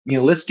the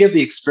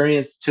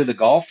experience to the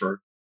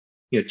golfer,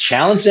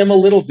 challenge them a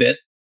little bit,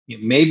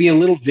 maybe a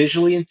little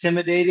visually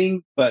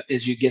intimidating, but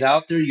as you get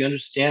out there, you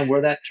understand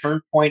where that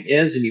turn point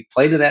is and you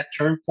play to that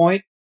turn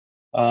point.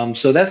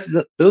 So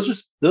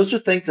those are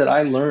things that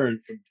I learned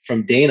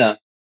from Dana,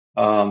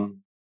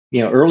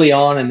 early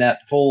on in that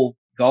whole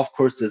golf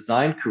course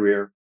design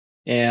career,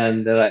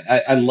 and that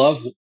I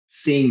love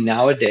seeing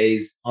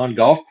nowadays on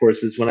golf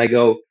courses when I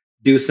go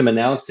do some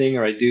announcing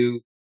or I do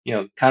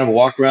kind of a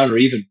walk around or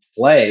even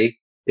play,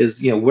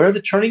 is where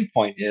the turning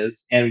point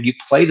is, and you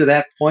play to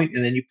that point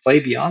and then you play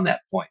beyond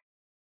that point.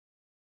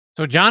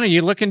 So, John, are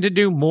you looking to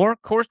do more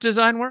course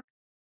design work?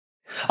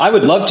 I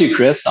would love to,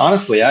 Chris.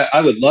 Honestly,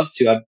 I would love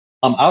to.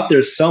 I'm out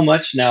there so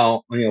much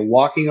now,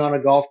 walking on a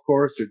golf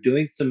course or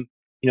doing some,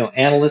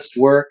 analyst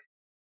work.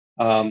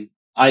 I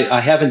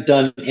haven't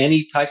done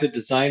any type of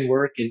design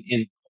work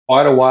in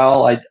quite a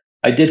while.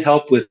 I did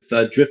help with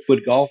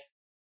Driftwood Golf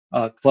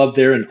Club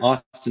there in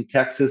Austin,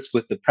 Texas,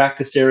 with the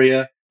practice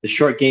area, the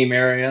short game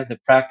area, the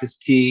practice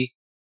tee.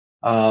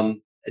 I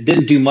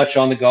didn't do much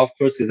on the golf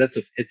course because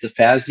it's a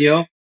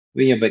Fazio.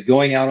 But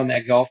going out on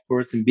that golf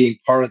course and being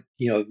part of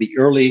the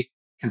early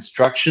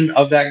construction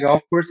of that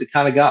golf course, it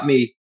kind of got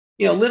me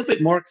a little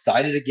bit more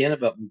excited again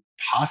about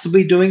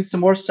possibly doing some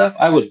more stuff.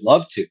 I would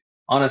love to,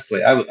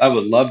 honestly. I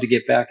would love to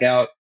get back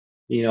out,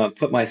 and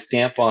put my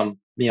stamp on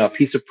a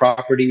piece of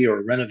property or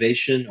a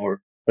renovation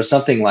or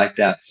something like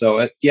that.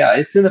 So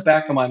it's in the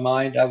back of my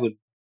mind. I would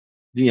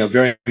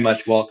very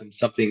much welcome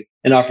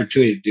an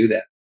opportunity to do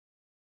that.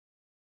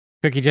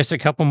 Cookie, just a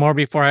couple more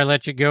before I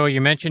let you go.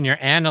 You mentioned your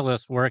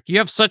analyst work. You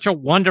have such a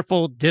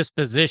wonderful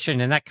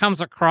disposition, and that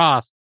comes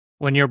across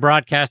when you're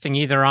broadcasting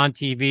either on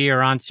TV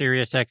or on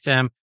Sirius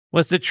XM.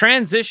 Was the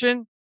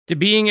transition to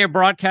being a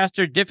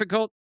broadcaster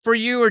difficult for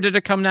you, or did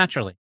it come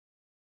naturally?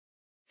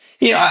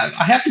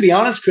 I have to be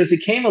honest, Chris.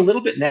 It came a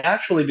little bit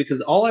naturally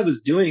because all I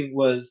was doing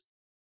was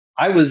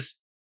I was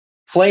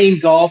playing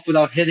golf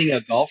without hitting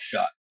a golf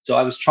shot. So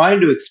I was trying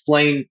to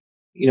explain,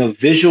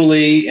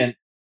 visually and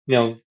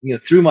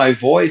through my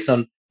voice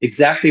on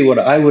exactly what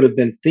I would have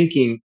been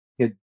thinking,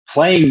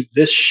 playing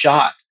this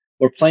shot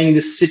or playing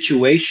this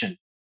situation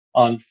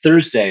on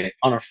Thursday,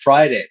 on a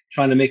Friday,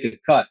 trying to make a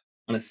cut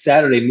on a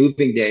Saturday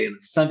moving day, and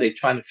a Sunday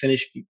trying to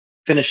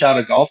finish out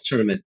a golf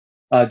tournament,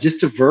 just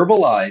to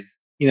verbalize,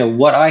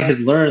 what I had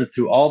learned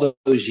through all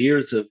those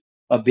years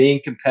of being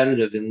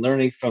competitive and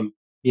learning from,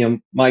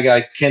 my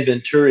guy Ken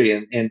Venturi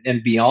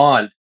and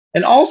beyond,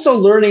 and also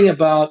learning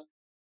about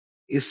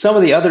some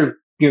of the other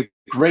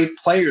great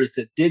players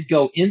that did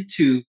go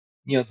into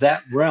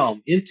that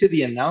realm, into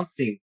the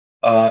announcing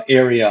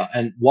area,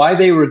 and why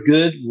they were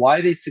good, why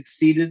they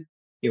succeeded,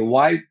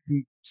 why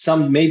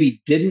some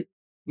maybe didn't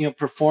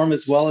perform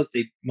as well as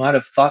they might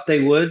have thought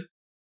they would.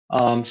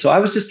 So I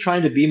was just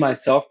trying to be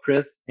myself,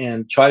 Chris,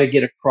 and try to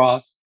get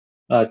across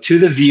to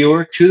the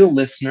viewer, to the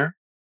listener,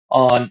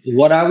 on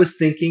what I was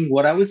thinking,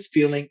 what I was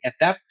feeling at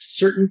that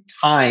certain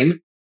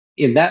time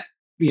in that,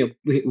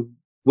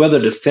 whether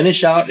to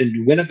finish out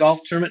and win a golf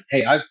tournament.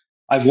 Hey,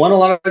 I've won a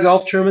lot of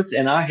golf tournaments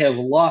and I have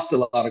lost a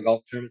lot of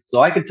golf tournaments,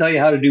 so I can tell you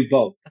how to do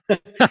both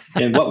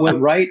and what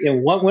went right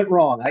and what went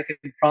wrong. I can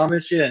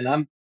promise you.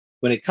 And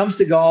when it comes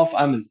to golf,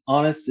 I'm as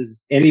honest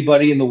as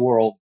anybody in the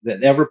world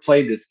that ever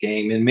played this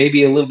game, and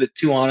maybe a little bit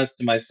too honest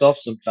to myself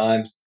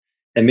sometimes,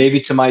 and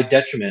maybe to my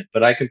detriment.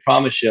 But I can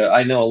promise you,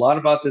 I know a lot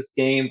about this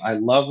game. I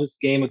love this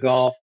game of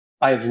golf.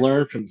 I have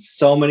learned from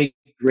so many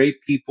great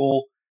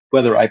people,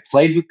 whether I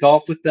played with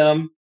golf with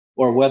them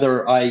or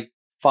whether I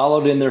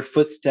followed in their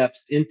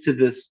footsteps into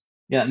this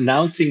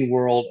announcing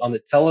world on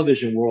the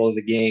television world of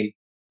the game.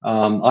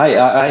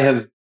 I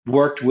have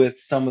worked with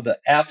some of the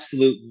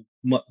absolute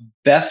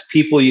best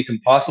people you can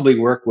possibly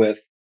work with,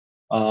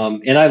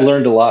 and I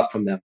learned a lot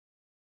from them.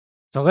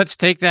 So let's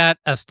take that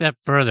a step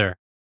further.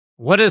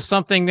 What is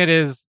something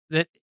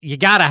that you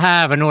got to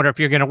have in order, if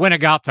you're going to win a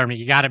golf tournament,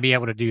 you got to be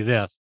able to do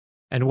this?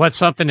 And what's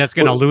something that's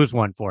going to lose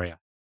one for you?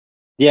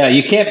 Yeah,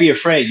 you can't be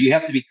afraid. You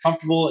have to be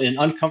comfortable in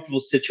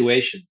uncomfortable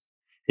situations.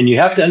 And you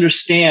have to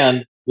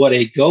understand what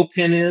a go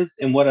pin is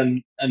and what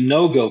a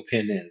no-go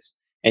pin is.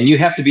 And you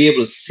have to be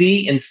able to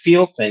see and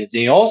feel things.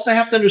 And you also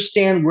have to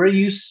understand where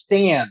you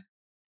stand.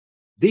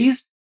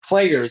 These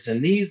players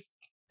and these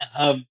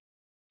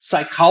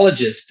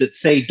psychologists that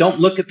say, don't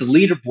look at the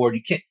leaderboard.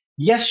 You can't.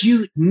 Yes,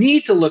 you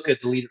need to look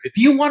at the leader. If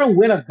you want to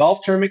win a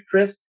golf tournament,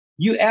 Chris,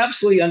 you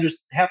absolutely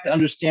have to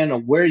understand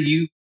on where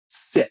you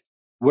sit,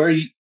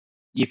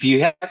 if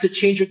you have to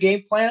change your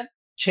game plan,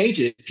 change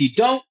it. If you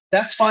don't,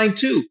 that's fine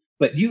too.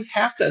 But you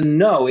have to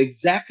know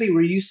exactly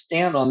where you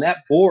stand on that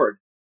board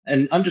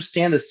and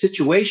understand the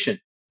situation.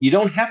 You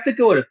don't have to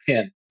go at a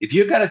pin. If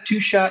you've got a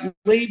 2-shot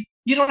lead,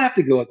 you don't have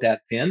to go at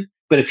that pin.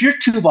 But if you're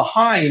 2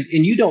 behind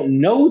and you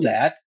don't know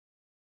that,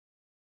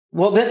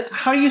 well, then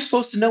how are you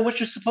supposed to know what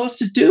you're supposed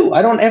to do?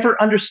 I don't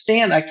ever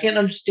understand. I can't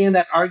understand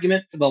that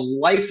argument for the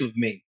life of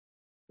me.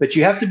 But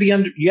you have to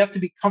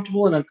be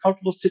comfortable in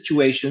uncomfortable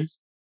situations.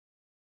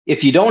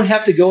 If you don't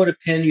have to go at a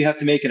pin, you have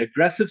to make an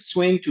aggressive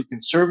swing to a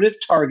conservative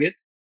target.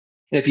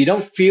 And if you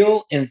don't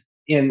feel and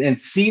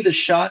see the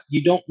shot,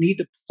 you don't need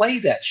to play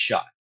that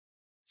shot.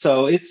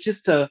 So it's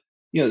just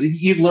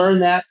you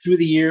learn that through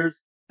the years.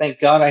 Thank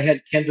God I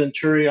had Ken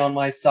Venturi on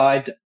my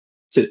side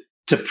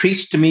to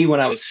preach to me when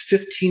I was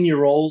 15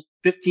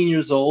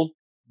 years old,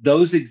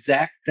 those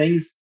exact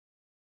things.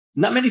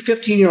 Not many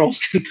 15-year-olds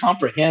can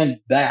comprehend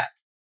that.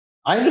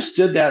 I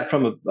understood that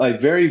from a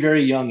very,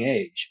 very young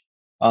age.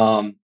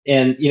 And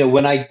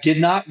when I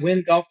did not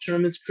win golf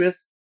tournaments, Chris,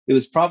 it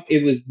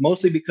was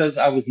mostly because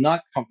I was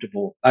not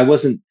comfortable. I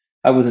wasn't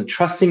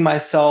trusting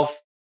myself.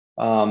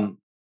 The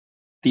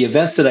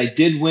events that I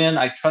did win,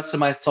 I trusted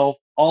myself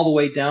all the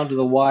way down to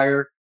the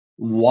wire.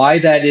 Why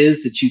that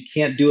is that you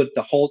can't do it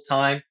the whole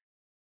time.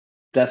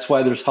 That's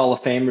why there's Hall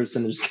of Famers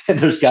and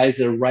there's guys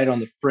that are right on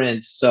the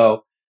fringe.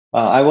 So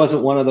I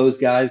wasn't one of those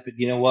guys, but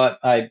you know what?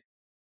 I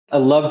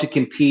love to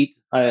compete.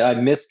 I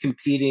miss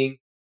competing.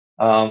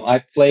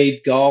 I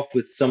played golf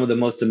with some of the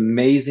most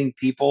amazing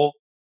people.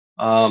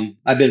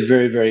 I've been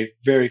very, very,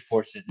 very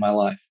fortunate in my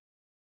life.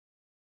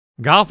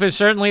 Golf is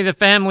certainly the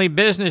family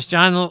business,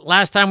 John.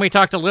 Last time we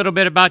talked a little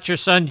bit about your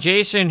son,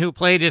 Jason, who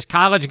played his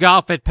college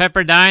golf at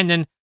Pepperdine,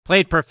 then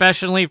played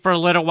professionally for a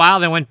little while,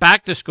 then went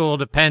back to school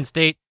to Penn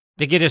State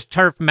to get his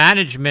turf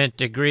management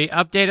degree.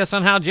 Update us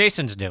on how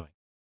Jason's doing.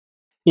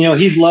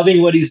 He's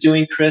loving what he's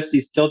doing, Chris.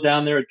 He's still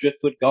down there at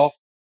Driftwood Golf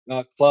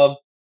Club,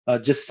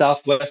 just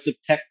southwest of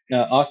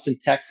Austin,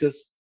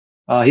 Texas.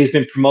 He's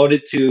been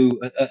promoted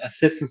to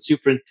assistant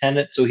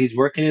superintendent, so he's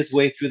working his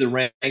way through the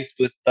ranks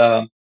with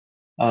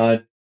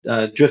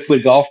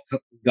Driftwood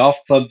Golf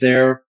Club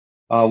there.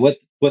 What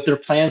their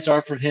plans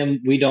are for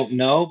him, we don't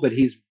know, but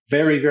he's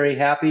very, very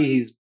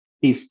happy.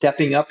 He's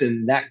stepping up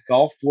in that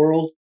golf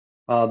world.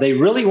 They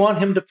really want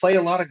him to play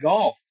a lot of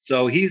golf,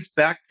 so he's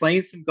back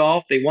playing some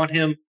golf. They want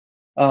him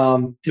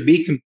to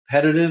be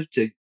competitive,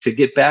 to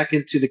get back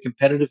into the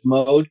competitive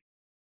mode.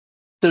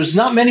 there's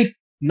not many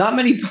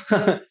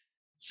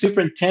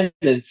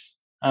superintendents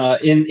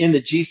in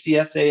the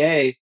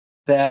GCSAA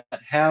that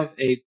have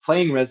a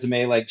playing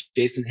resume like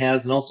Jason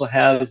has, and also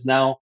has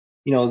now,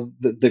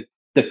 the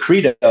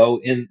credo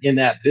in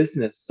that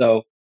business.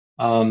 So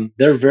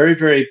they're very,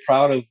 very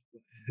proud of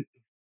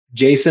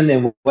Jason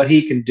and what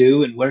he can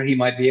do and where he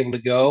might be able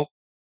to go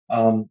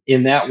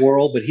in that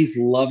world. But he's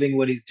loving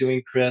what he's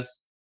doing,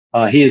 Chris.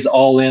 He is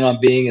all in on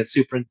being a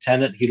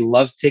superintendent. He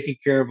loves taking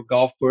care of a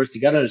golf course.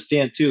 You got to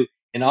understand too,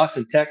 in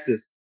Austin,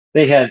 Texas,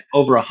 they had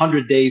over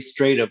 100 days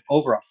straight of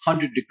over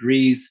 100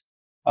 degrees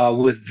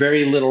with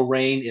very little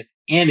rain, if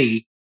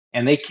any,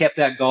 and they kept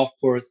that golf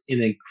course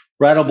in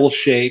incredible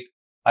shape.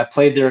 I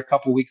played there a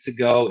couple weeks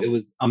ago. It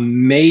was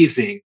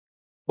amazing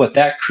what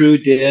that crew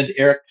did.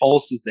 Eric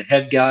Pulse is the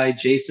head guy.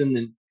 Jason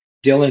and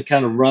Dylan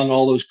kind of run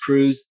all those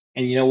crews.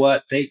 And you know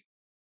what?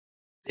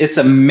 It's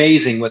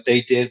amazing what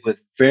they did with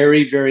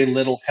very, very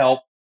little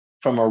help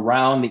from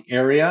around the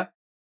area.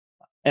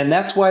 And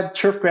that's why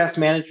turf grass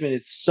management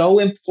is so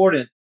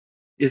important,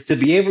 is to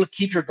be able to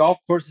keep your golf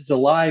courses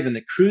alive, and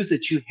the crews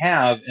that you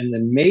have and the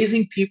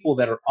amazing people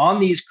that are on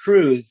these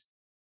crews.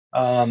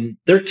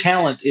 Their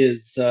talent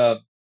is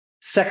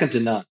second to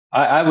none.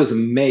 I was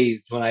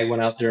amazed when I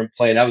went out there and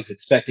played. I was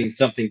expecting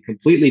something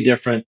completely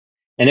different,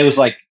 and it was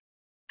like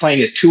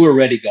playing a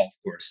tour-ready golf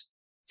course.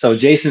 So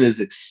Jason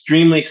is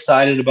extremely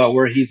excited about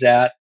where he's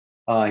at.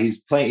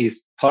 He's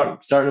starting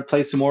to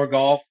play some more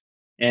golf,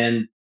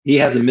 and he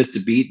hasn't missed a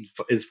beat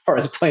as far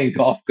as playing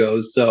golf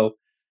goes. So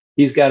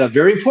he's got a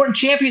very important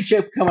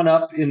championship coming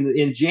up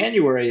in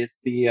January. It's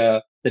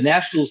the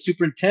National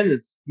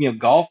Superintendent's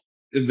golf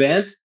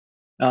event.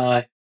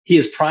 He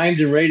is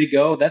primed and ready to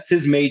go. That's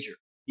his major.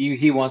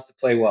 He wants to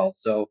play well,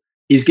 so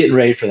he's getting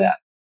ready for that.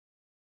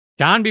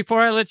 John,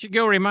 before I let you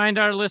go, remind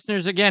our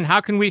listeners again, how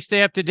can we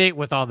stay up to date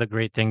with all the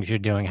great things you're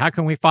doing? How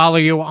can we follow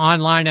you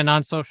online and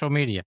on social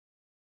media?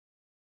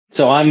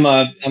 So I'm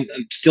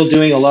still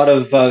doing a lot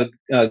of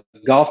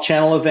Golf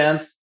Channel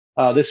events.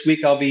 This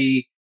week I'll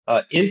be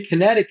in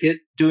Connecticut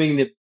doing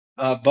the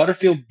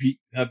Butterfield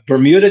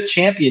Bermuda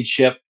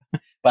Championship,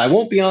 but I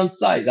won't be on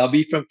site. I'll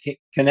be from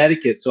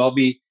Connecticut, so I'll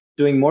be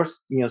doing more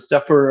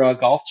stuff for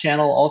Golf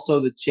Channel.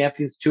 Also the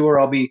Champions Tour,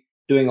 I'll be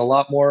doing a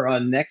lot more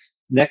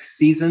next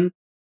season.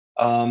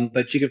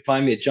 But you can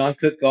find me at John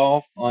Cook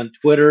Golf on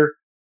Twitter,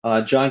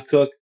 John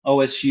Cook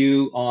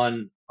OSU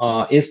on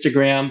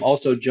Instagram,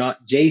 also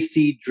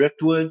JC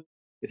Driftwood.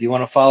 If you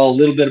want to follow a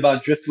little bit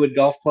about Driftwood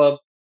Golf Club,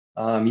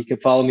 you can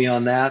follow me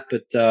on that.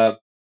 But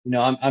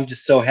I'm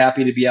just so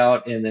happy to be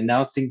out and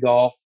announcing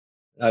golf.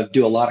 I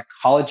do a lot of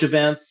college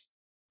events.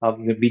 I'm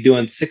going to be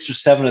doing 6 or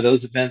 7 of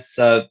those events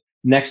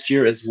next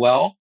year as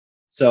well.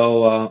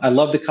 So I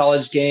love the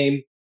college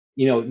game.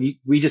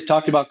 We just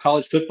talked about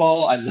college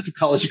football. I love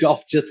college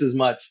golf just as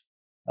much.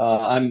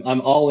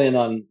 I'm all in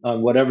on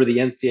whatever the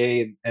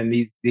NCAA and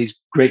these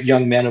great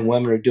young men and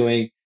women are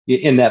doing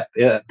in that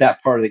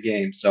part of the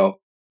game. So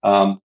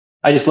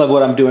I just love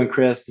what I'm doing,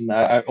 Chris, and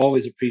I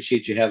always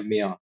appreciate you having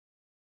me on.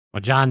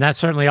 Well, John, that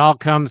certainly all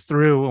comes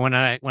through when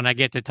I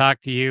get to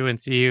talk to you and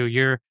see you.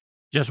 You're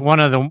just one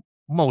of the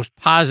most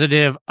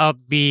positive,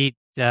 upbeat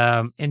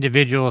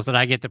individuals that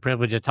I get the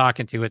privilege of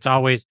talking to. It's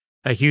always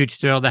a huge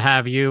thrill to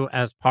have you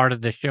as part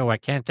of the show. I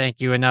can't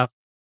thank you enough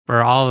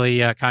for all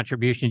the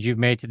contributions you've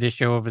made to this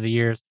show over the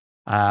years.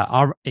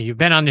 You've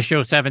been on the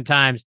show 7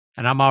 times,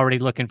 and I'm already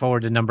looking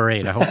forward to number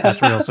 8. I hope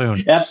that's real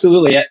soon.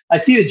 Absolutely. I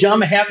see that John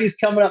Mahaffey's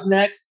coming up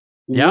next.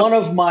 Yep. One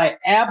of my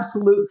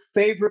absolute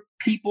favorite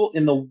people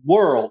in the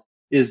world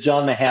is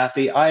John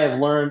Mahaffey. I have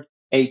learned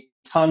a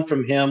ton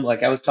from him.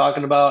 Like I was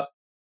talking about,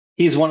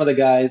 he's one of the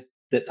guys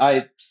that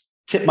I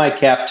tip my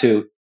cap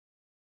to.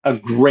 A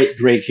great,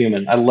 great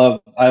human. I love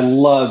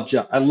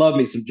John. I love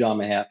me some John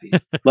Mahaffey.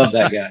 Love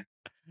that guy.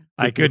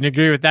 I couldn't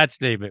agree with that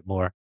statement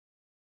more.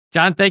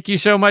 John, thank you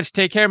so much.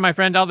 Take care, my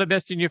friend. All the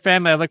best in your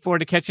family. I look forward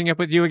to catching up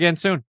with you again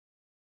soon.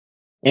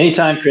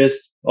 Anytime,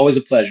 Chris. Always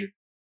a pleasure.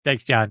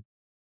 Thanks, John.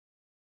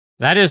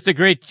 That is the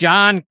great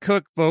John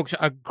Cook, folks.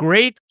 A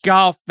great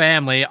golf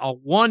family, a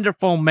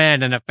wonderful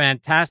man, and a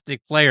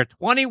fantastic player.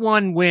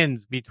 21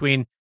 wins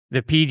between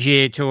the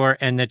PGA Tour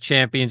and the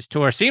Champions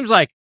Tour. Seems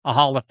like a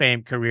Hall of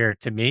Fame career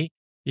to me.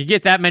 You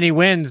get that many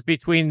wins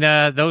between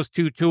those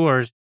 2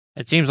 tours,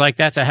 it seems like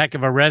that's a heck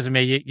of a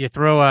resume. You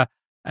throw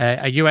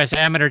a U.S.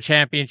 Amateur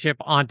Championship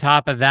on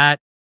top of that,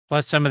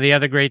 plus some of the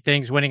other great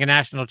things, winning a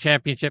national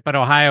championship at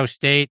Ohio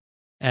State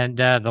and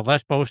the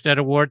Les Bostad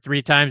Award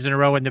 3 times in a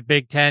row in the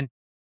Big Ten.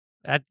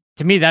 That,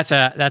 to me, that's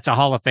a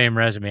Hall of Fame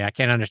resume. I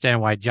can't understand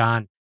why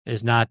John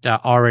is not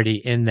already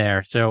in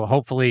there. So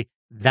hopefully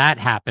that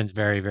happens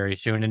very, very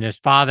soon. And his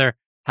father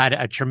had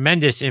a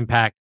tremendous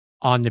impact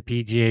on the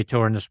PGA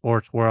Tour and the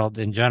sports world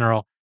in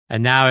general.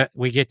 And now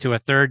we get to a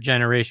 3rd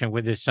generation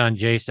with his son,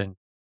 Jason.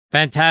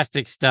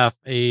 Fantastic stuff.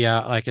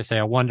 Like I say,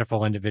 a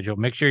wonderful individual.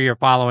 Make sure you're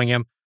following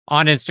him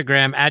on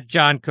Instagram at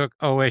John Cook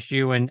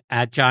OSU and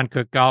at John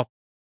Cook Golf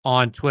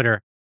on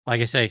Twitter.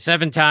 Like I say,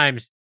 7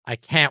 times. I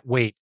can't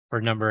wait for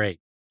number 8.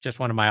 Just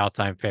one of my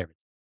all-time favorites.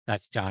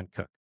 That's John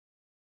Cook.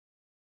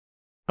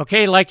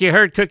 Okay, like you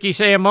heard Cookie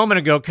say a moment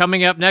ago,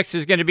 coming up next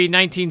is going to be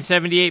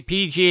 1978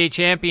 PGA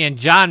champion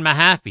John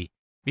Mahaffey.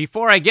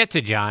 Before I get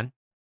to John,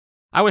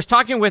 I was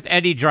talking with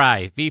Eddie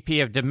Dry,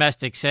 VP of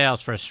Domestic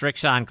Sales for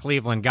Strixon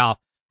Cleveland Golf,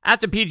 at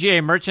the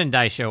PGA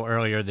Merchandise Show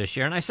earlier this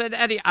year, and I said,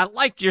 Eddie, I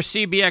like your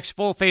CBX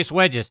full-face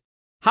wedges.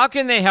 How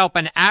can they help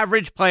an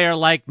average player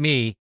like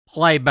me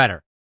play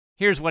better?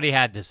 Here's what he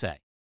had to say.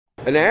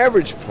 An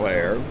average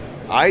player,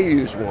 I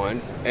use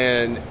one,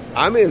 and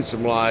I'm in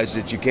some lies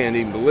that you can't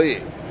even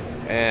believe.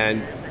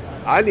 And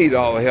I need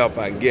all the help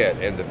I can get.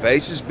 And the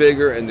face is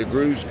bigger, and the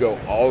grooves go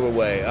all the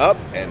way up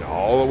and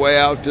all the way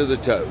out to the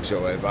toe.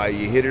 So if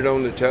you hit it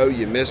on the toe,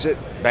 you miss it,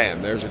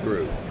 bam, there's a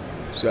groove.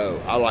 So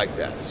I like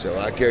that. So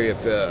I carry a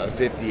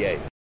 58.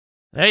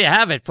 There you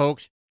have it,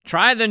 folks.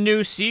 Try the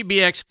new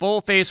CBX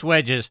full-face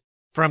wedges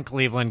from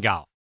Cleveland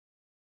Golf.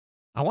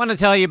 I want to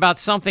tell you about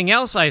something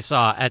else I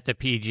saw at the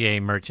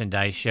PGA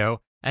Merchandise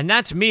Show, and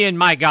that's me and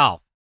my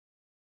golf.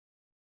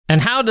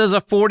 And how does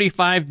a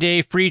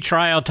 45-day free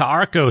trial to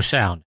Arco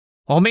sound?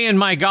 Well, me and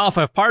my golf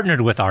have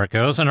partnered with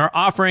Arcos and are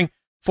offering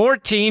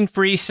 14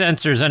 free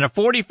sensors and a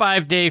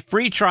 45-day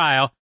free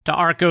trial to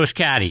Arcos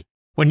Caddy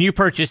when you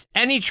purchase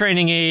any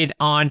training aid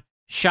on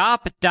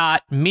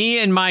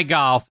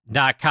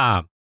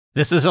shop.meandmygolf.com.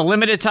 This is a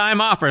limited time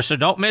offer, so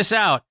don't miss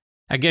out.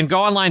 Again,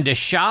 go online to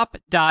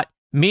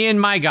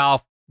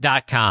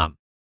shop.meandmygolf.com.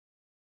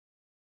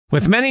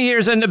 With many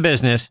years in the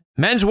business,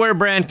 menswear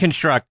brand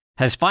Construct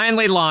has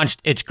finally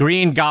launched its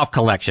green golf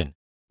collection,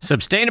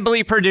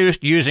 sustainably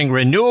produced using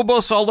renewable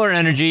solar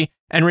energy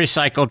and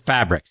recycled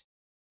fabrics.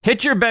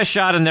 Hit your best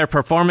shot in their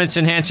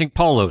performance-enhancing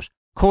polos,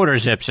 quarter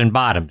zips, and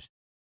bottoms.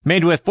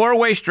 Made with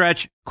 4-way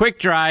stretch, quick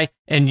dry,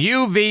 and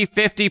UV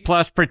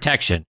 50+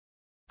 protection.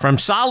 From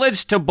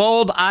solids to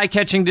bold,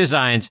 eye-catching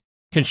designs,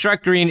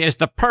 Construct Green is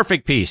the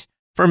perfect piece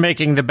for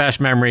making the best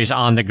memories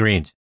on the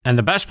greens. And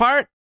the best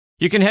part?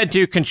 You can head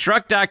to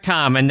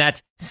construct.com, and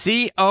that's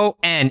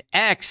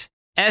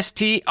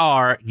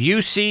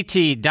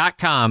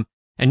CONXSTRUCT.com,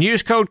 and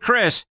use code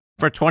Chris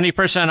for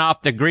 20%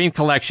 off the green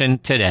collection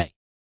today.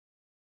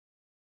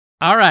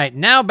 All right,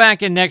 now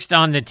back in Next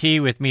on the Tee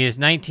with me is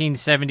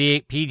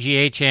 1978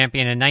 PGA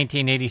champion and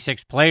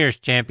 1986 Players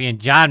champion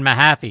John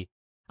Mahaffey.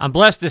 I'm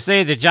blessed to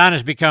say that John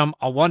has become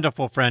a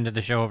wonderful friend of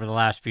the show over the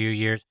last few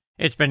years.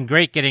 It's been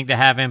great getting to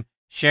have him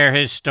share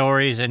his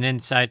stories and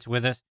insights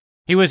with us.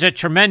 He was a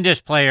tremendous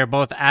player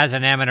both as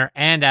an amateur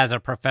and as a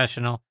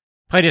professional.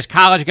 Played his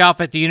college golf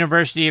at the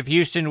University of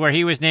Houston, where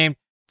he was named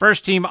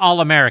first-team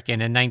All-American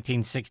in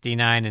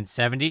 1969 and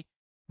 70.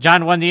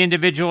 John won the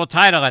individual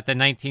title at the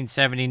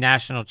 1970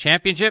 National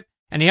Championship,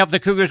 and he helped the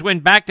Cougars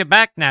win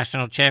back-to-back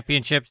national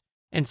championships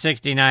in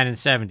 69 and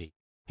 70.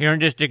 He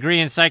earned his degree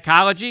in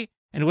psychology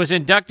and was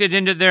inducted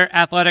into their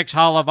Athletics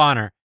Hall of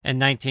Honor in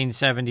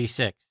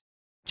 1976.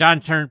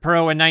 John turned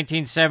pro in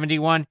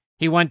 1971.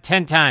 He won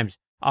 10 times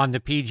on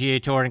the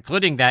PGA Tour,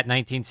 including that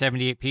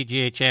 1978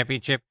 PGA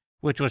Championship,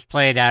 which was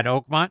played at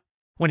Oakmont,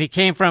 when he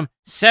came from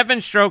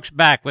 7 strokes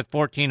back with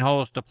 14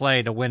 holes to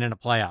play to win in a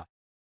playoff.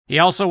 He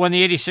also won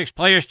the 86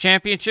 Players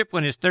Championship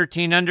when his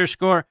 13-under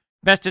score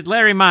bested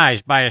Larry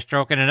Mize by a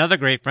stroke and another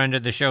great friend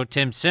of the show,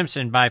 Tim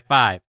Simpson, by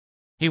 5.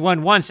 He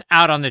won once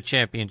out on the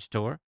Champions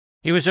Tour.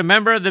 He was a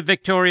member of the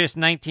victorious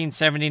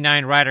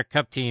 1979 Ryder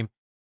Cup team.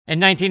 In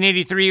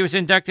 1983, he was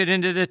inducted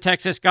into the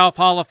Texas Golf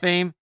Hall of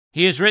Fame.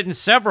 He has written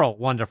several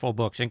wonderful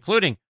books,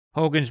 including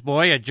Hogan's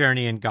Boy, A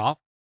Journey in Golf,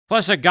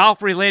 plus a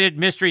golf-related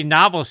mystery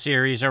novel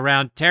series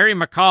around Terry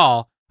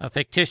McCall, a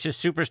fictitious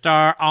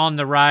superstar on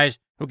the rise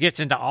who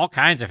gets into all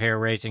kinds of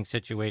hair-raising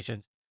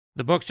situations.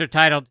 The books are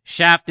titled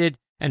Shafted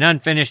and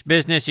Unfinished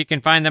Business. You can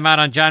find them out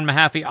on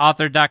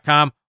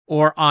johnmahaffeyauthor.com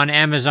or on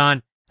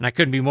Amazon. And I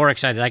couldn't be more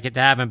excited I get to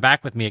have him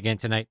back with me again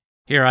tonight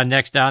here on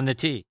Next on the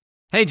Tee.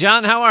 Hey,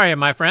 John, how are you,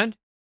 my friend?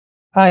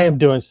 I am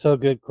doing so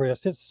good,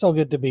 Chris. It's so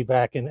good to be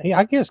back. And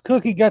I guess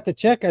Cookie got the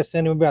check I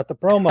sent him about the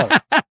promo.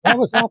 That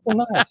was awful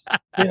nice.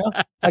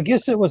 I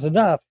guess it was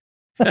enough.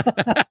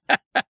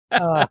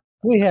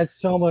 We had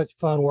so much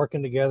fun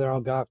working together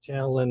on Golf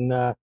Channel, and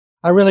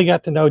I really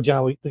got to know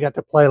John. We got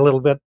to play a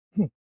little bit,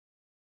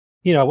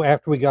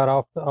 after we got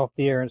off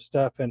the air and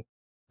stuff. And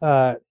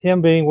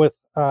him being with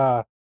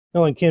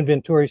knowing Ken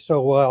Venturi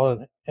so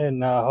well,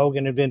 and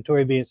Hogan and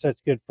Venturi being such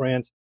good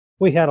friends,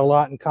 we had a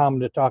lot in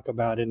common to talk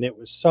about, and it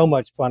was so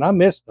much fun. I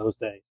missed those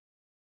days.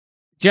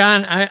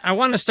 John, I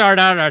want to start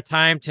out our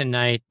time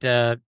tonight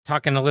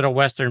talking a little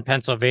Western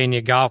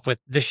Pennsylvania golf, with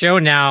the show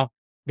now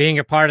being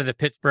a part of the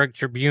Pittsburgh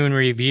Tribune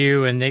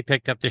Review, and they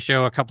picked up the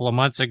show a couple of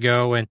months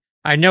ago. And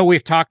I know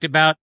we've talked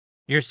about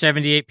your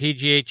 78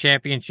 PGA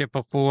championship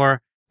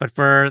before, but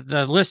for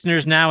the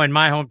listeners now in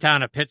my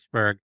hometown of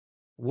Pittsburgh,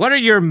 what are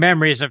your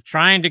memories of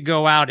trying to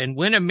go out and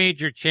win a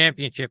major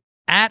championship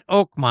at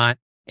Oakmont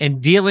and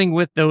dealing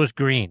with those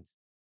greens?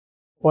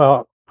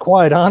 Well,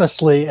 quite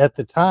honestly, at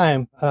the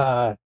time,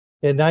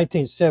 in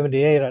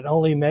 1978, I'd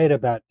only made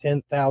about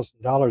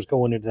 $10,000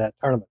 going into that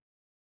tournament.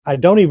 I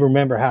don't even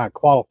remember how I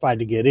qualified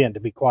to get in, to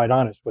be quite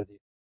honest with you.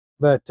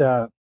 But,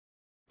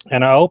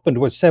 and I opened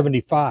with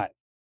 75.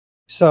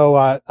 So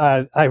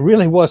I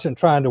really wasn't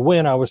trying to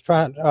win. I was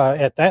trying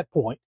at that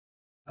point.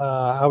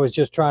 I was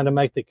just trying to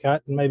make the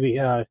cut and maybe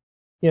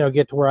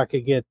get to where I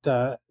could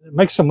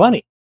make some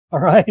money. All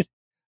right.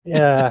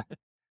 Yeah.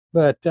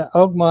 But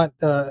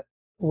Oakmont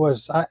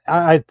was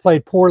I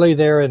played poorly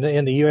there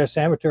in the U.S.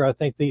 Amateur. I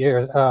think the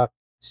year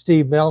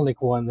Steve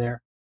Melnick won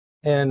there,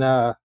 and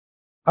I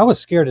was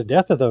scared to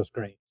death of those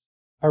greens.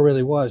 I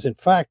really was. In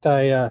fact,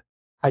 I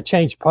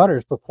changed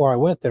putters before I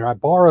went there. I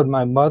borrowed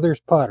my mother's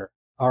putter.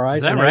 All right,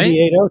 is that an right?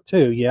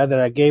 8802, yeah, that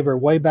I gave her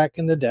way back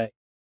in the day,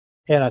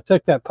 and I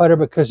took that putter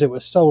because it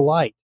was so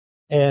light,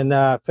 and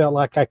felt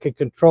like I could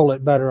control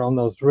it better on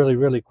those really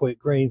really quick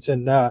greens.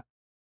 And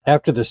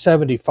after the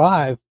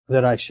 75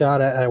 that I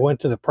shot, I went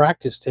to the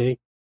practice tee,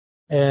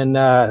 and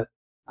I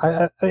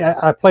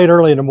played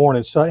early in the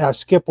morning, so I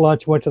skipped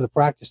lunch, went to the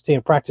practice tee,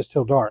 and practiced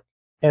till dark.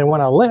 And when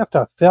I left,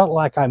 I felt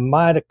like I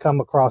might have come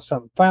across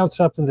found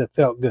something that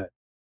felt good.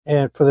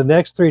 And for the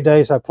next 3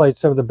 days, I played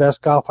some of the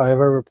best golf I've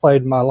ever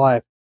played in my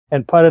life,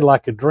 and putted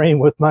like a dream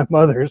with my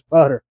mother's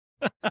putter.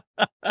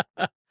 Do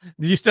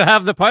you still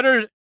have the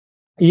putter?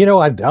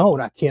 I don't.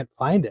 I can't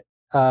find it.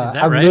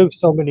 I've right? moved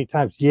so many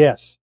times.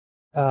 Yes.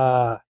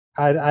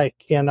 I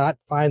cannot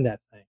find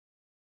that thing.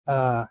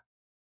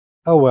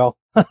 Oh well.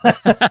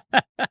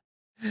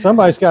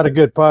 Somebody's got a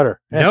good putter.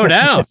 No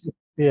doubt.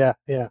 Yeah.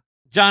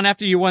 John,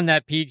 after you won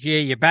that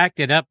PGA, you backed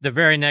it up the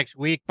very next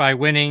week by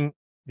winning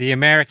the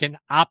American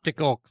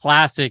Optical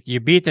Classic.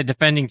 You beat the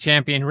defending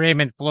champion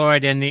Raymond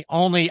Floyd and the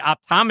only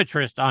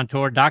optometrist on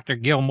tour, Dr.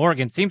 Gil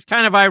Morgan. Seems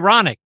kind of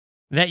ironic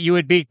that you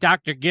would beat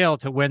Dr. Gil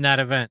to win that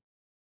event.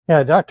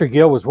 Yeah, Dr.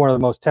 Gil was one of the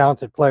most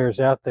talented players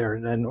out there.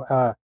 And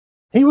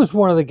he was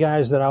one of the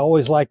guys that I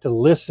always liked to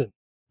listen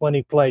when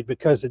he played,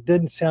 because it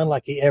didn't sound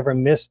like he ever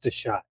missed a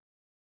shot.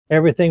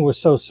 Everything was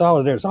so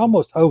solid. It was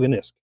almost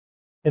Hogan-esque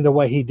in the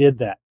way he did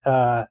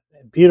that.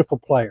 Beautiful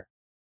player.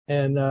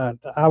 And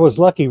I was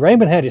lucky.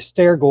 Raymond had his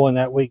stare going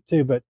that week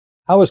too, but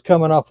I was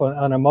coming off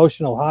an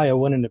emotional high of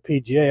winning the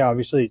PGA.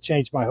 Obviously, it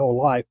changed my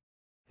whole life.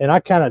 And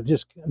I kind of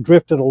just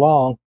drifted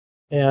along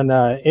and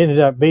ended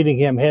up beating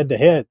him head to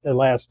head the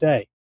last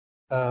day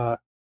up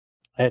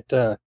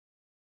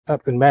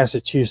in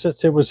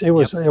Massachusetts. It was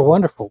a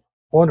wonderful,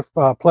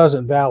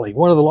 Pleasant Valley,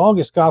 one of the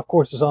longest golf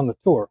courses on the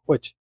tour,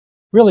 which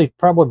really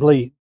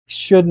probably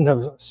shouldn't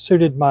have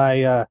suited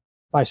my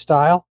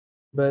style.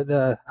 But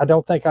I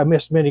don't think I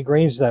missed many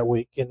greens that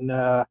week. And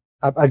I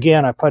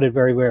putted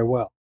very, very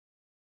well.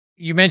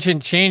 You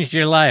mentioned changed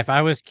your life.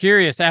 I was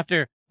curious,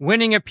 after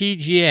winning a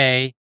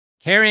PGA,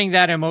 carrying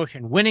that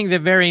emotion, winning the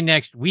very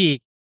next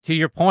week, to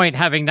your point,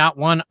 having not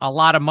won a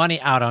lot of money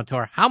out on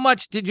tour, how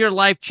much did your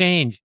life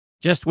change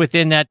just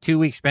within that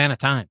 2-week span of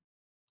time?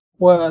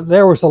 Well,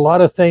 there was a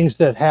lot of things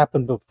that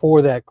happened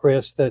before that,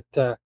 Chris,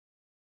 that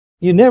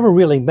you never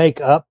really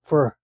make up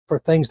for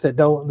things that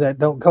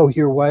don't go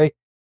your way.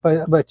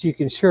 But you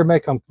can sure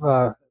make them,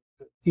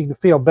 you can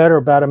feel better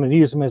about them and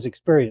use them as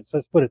experience.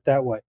 Let's put it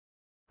that way.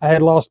 I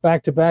had lost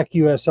back-to-back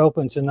U.S.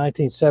 Opens in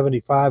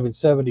 1975 and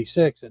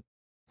 76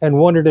 and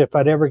wondered if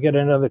I'd ever get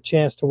another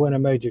chance to win a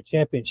major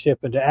championship,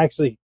 and to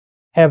actually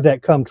have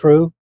that come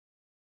true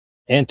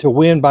and to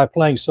win by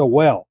playing so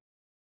well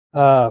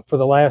for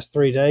the last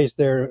 3 days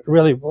there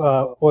really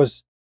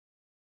was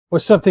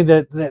something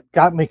that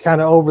got me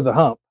kind of over the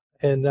hump.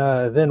 And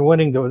then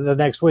winning the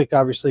next week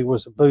obviously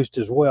was a boost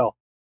as well.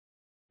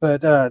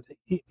 But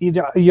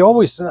you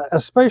always,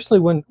 especially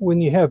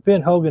when you have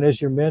Ben Hogan as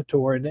your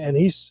mentor, and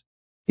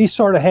he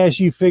sort of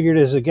has you figured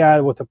as a guy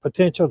with the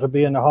potential to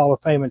be in the Hall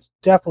of Fame. It's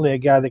definitely a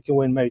guy that can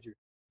win major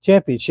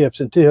championships,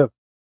 and to have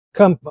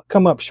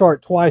come up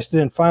short twice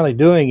and then finally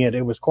doing it,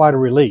 it was quite a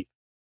relief.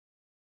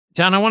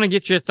 John, I want to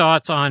get your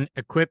thoughts on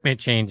equipment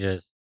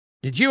changes.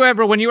 Did you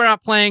ever, when you were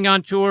out playing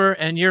on tour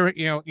and you're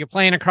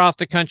playing across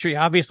the country,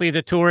 obviously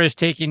the tour is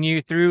taking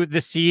you through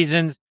the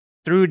seasons,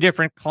 through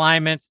different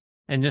climates,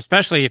 and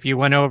especially if you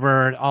went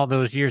over all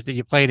those years that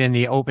you played in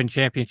the Open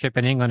Championship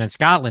in England and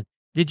Scotland,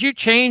 did you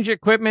change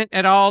equipment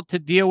at all to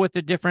deal with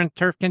the different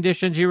turf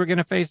conditions you were going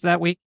to face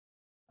that week?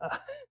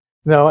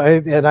 No,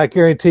 and I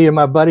guarantee you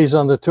my buddies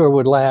on the tour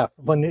would laugh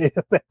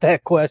at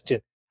that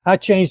question. I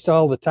changed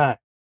all the time.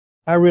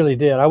 I really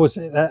did.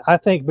 I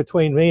think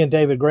between me and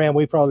David Graham,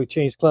 we probably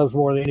changed clubs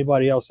more than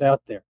anybody else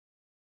out there.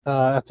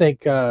 I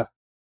think, I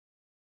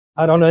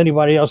don't know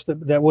anybody else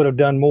that would have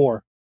done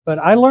more, but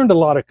I learned a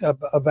lot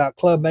about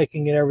club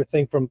making and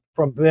everything from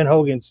Ben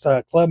Hogan's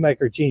club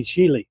maker, Gene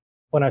Sheely,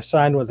 when I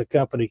signed with the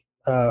company,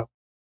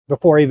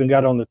 before I even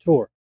got on the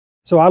tour.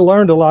 So I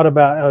learned a lot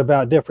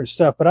about different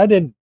stuff, but I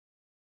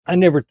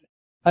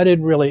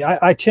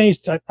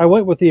changed. I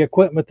went with the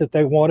equipment that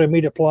they wanted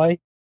me to play,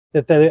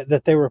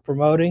 that they were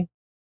promoting.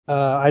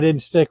 I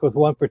didn't stick with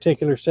one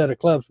particular set of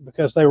clubs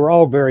because they were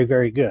all very,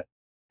 very good.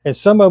 And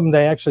some of them,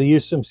 they actually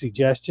used some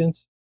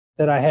suggestions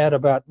that I had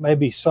about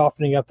maybe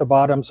softening up the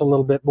bottoms a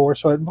little bit more.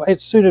 So it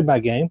suited my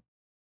game.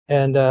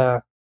 And,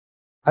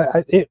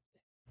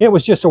 it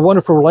was just a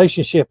wonderful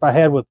relationship I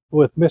had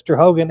with Mr.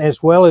 Hogan,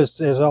 as well as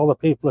all the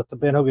people at the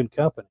Ben Hogan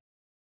Company.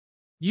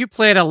 You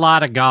played a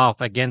lot of golf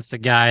against the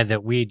guy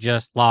that we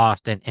just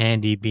lost, and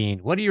Andy Bean.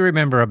 What do you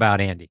remember about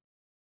Andy?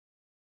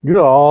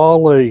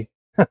 Golly.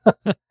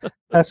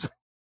 That's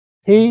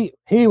he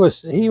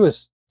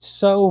was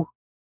so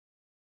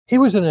he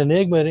was an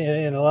enigma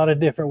in a lot of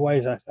different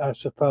ways, I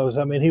suppose.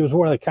 I mean, he was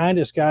one of the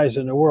kindest guys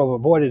in the world,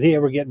 but boy, did he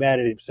ever get mad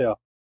at himself.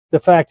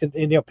 The fact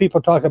that,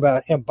 people talk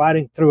about him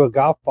biting through a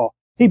golf ball.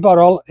 He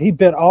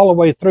bit all the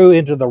way through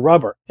into the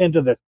rubber,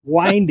 into the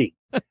winding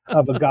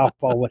of a golf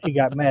ball when he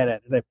got mad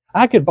at it.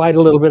 I could bite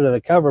a little bit of the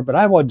cover, but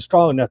I wasn't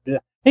strong enough to.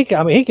 He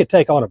could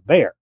take on a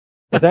bear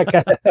with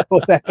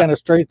that kind of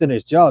strength in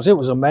his jaws. It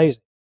was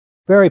amazing.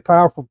 Very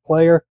powerful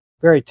player,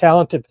 very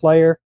talented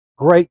player,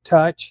 great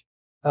touch.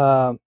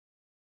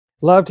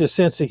 Loved his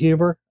sense of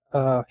humor.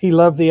 He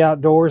loved the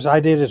outdoors. I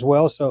did as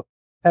well. So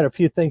had a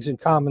few things in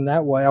common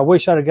that way. I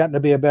wish I'd have gotten to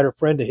be a better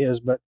friend of his,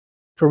 but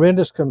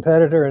tremendous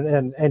competitor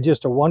and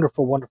just a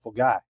wonderful, wonderful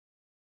guy.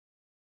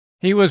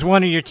 He was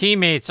one of your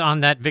teammates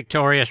on that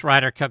victorious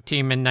Ryder Cup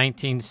team in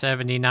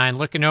 1979.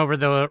 Looking over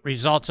the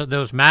results of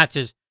those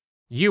matches,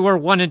 you were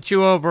 1-2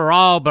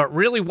 overall, but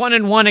really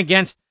 1-1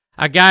 against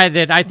a guy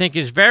that I think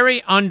is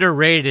very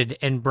underrated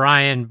in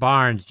Brian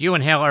Barnes. You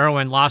and Hale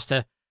Irwin lost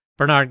to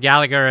Bernard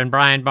Gallagher and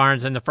Brian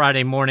Barnes in the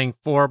Friday morning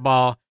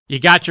 4-ball. You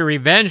got your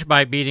revenge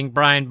by beating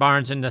Brian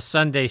Barnes in the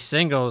Sunday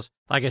singles.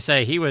 Like I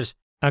say, he was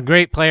a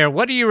great player.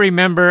 What do you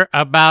remember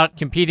about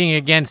competing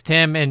against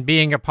him and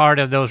being a part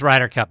of those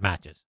Ryder Cup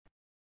matches?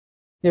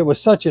 It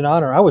was such an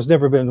honor. I was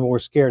never been more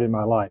scared in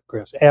my life,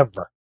 Chris,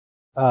 ever.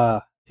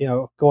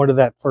 Going to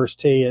that first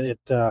tee,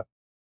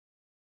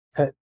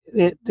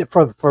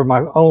 for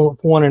my own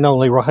one and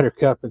only Ryder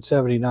Cup in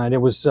 '79,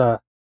 it was, I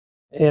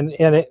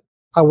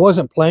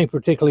wasn't playing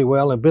particularly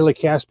well, and Billy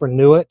Casper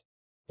knew it,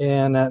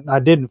 and I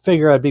didn't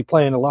figure I'd be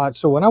playing a lot.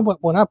 So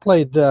when I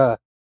played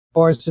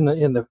Barnes in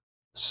the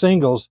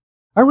singles,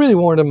 I really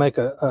wanted to make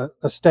a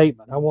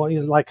statement. I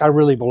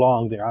really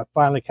belonged there. I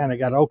finally kind of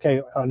got,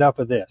 okay, enough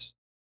of this.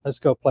 Let's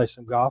go play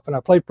some golf. And I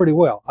played pretty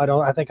well.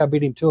 I think I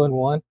beat him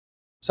 2-1,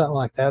 something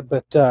like that.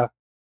 But,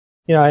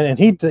 and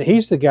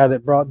he's the guy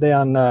that brought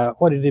down,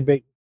 what did he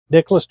beat?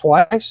 Nicklaus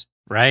twice?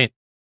 Right.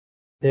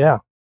 Yeah.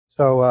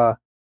 So,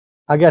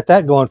 I got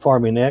that going for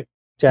me, Nick.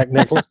 Jack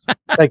Nicklaus.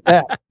 Take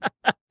that.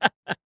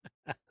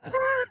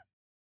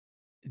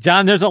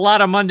 John, there's a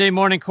lot of Monday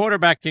morning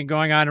quarterbacking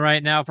going on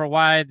right now for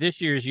why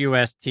this year's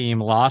U.S. team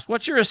lost.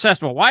 What's your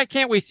assessment? Why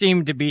can't we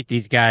seem to beat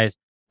these guys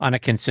on a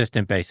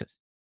consistent basis?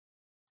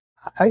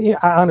 I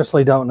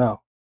honestly don't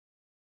know.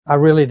 I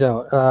really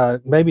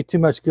don't. Maybe too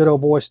much good old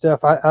boy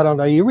stuff. I don't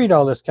know. You read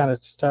all this kind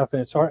of stuff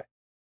and it's hard.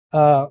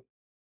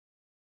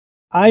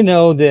 I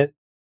know that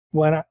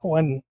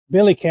when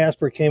Billy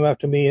Casper came up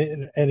to me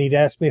and he'd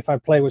asked me if I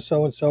played with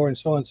so-and-so and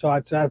so-and-so,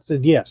 I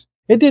said yes.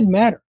 It didn't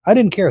matter. I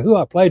didn't care who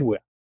I played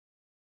with.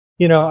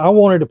 I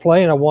wanted to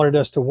play and I wanted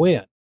us to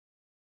win.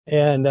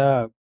 And,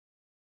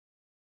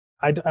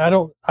 I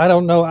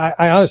don't know.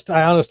 I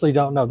honestly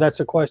don't know. That's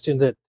a question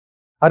that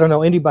I don't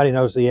know anybody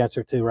knows the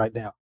answer to right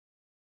now.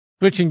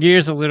 Switching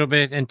gears a little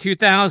bit, in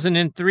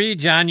 2003,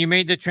 John, you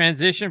made the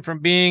transition from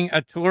being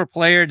a tour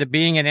player to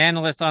being an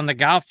analyst on the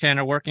Golf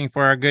Channel, working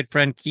for our good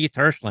friend Keith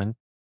Hirschland.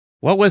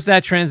 What was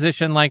that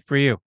transition like for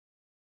you?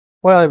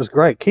 Well, it was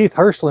great. Keith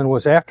Hirschland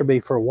was after me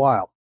for a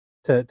while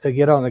to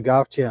get on the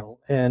Golf Channel,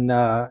 and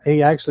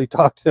he actually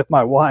talked to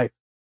my wife,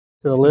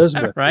 to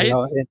Elizabeth, right?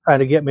 And trying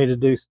to get me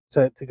to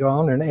go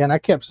on, and I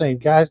kept saying,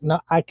 guys, no,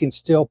 I can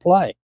still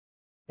play.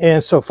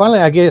 And so finally,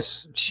 I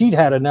guess she'd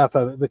had enough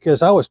of it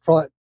because I was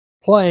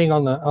playing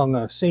on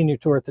the senior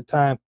tour at the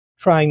time,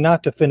 trying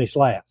not to finish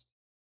last.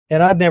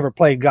 And I'd never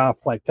played golf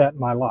like that in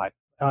my life.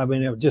 I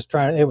mean,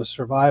 it was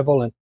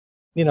survival. And,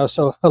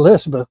 so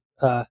Elizabeth,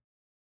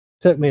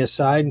 took me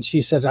aside and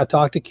she said, I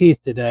talked to Keith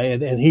today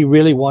and he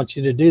really wants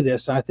you to do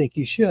this. And I think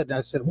you should. And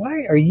I said,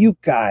 why are you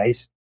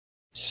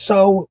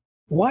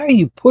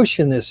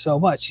pushing this so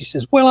much? She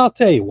says, well, I'll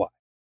tell you what.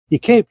 You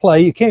can't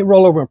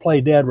roll over and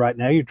play dead right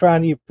now. You're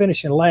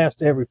finishing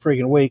last every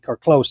freaking week or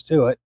close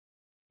to it.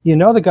 You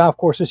know the golf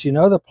courses, you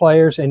know the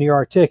players, and you're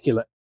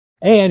articulate.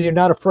 And you're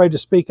not afraid to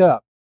speak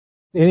up.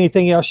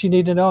 Anything else you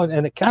need to know?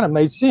 And it kind of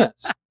made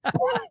sense.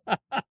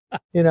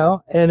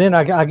 And then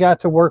I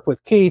got to work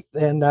with Keith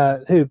and,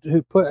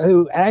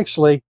 who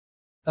actually,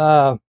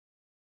 when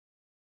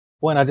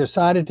I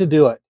decided to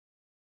do it,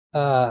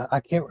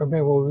 I can't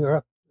remember when we were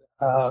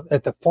up,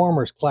 at the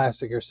Farmers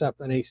Classic or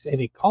something.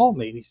 And he called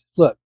me and he said,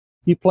 look,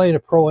 you play the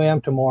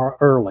Pro-Am tomorrow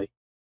early.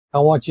 I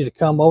want you to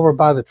come over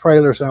by the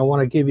trailers and I want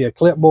to give you a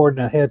clipboard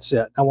and a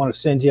headset. I want to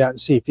send you out and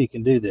see if you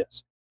can do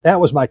this. That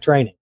was my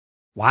training.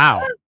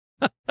 Wow.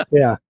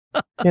 Yeah.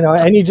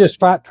 And you just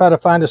try to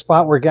find a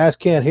spot where guys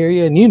can't hear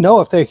you. And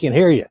if they can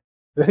hear you,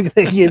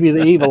 they give you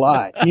the evil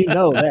eye.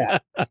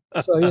 That.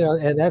 So,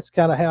 and that's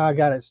kind of how I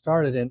got it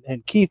started.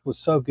 And Keith was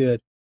so good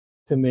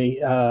to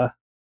me.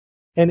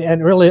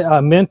 And really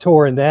a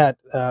mentor in that,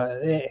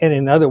 and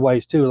in other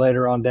ways too,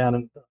 later on down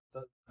in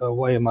the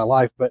way of my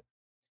life. But,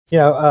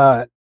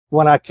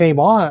 when I came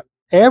on,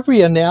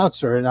 every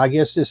announcer, and I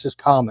guess this is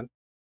common,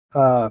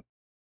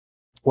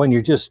 when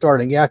you're just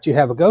starting out, you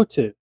have a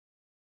go-to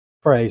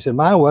phrase. And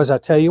mine was, I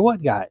tell you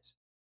what, guys.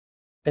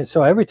 And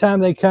so every time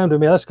they come to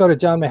me, let's go to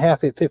John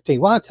Mahaffey at 15.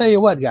 Well, I'll tell you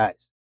what,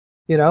 guys,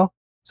 you know?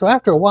 So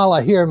after a while,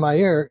 I hear in my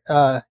ear,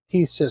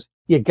 he says,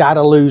 you got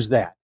to lose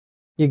that.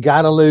 You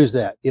got to lose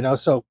that, you know?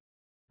 So,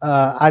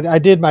 I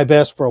did my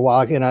best for a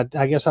while, and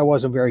I guess I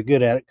wasn't very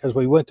good at it because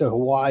we went to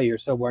Hawaii or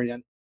somewhere,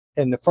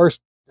 and the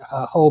first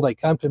hole they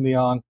come to me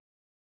on,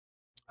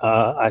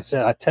 I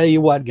said, I tell you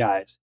what,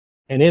 guys.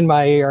 And in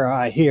my ear,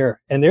 I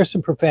hear, and there's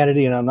some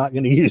profanity, and I'm not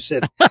going to use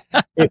it.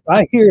 If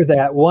I hear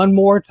that one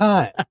more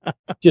time,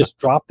 just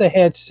drop the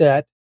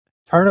headset,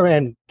 turn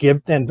around,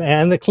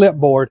 and the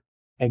clipboard,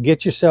 and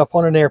get yourself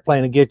on an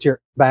airplane and get your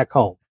back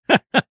home.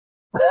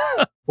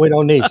 We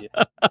don't need you.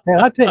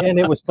 And I tell you, and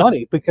it was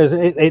funny because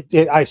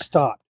I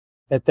stopped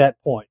at that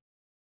point.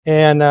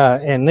 And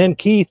then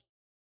Keith,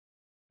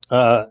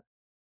 I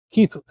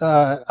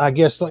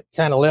guess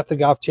kind of left the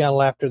Golf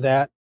Channel after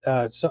that,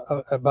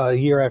 about a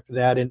year after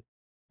that.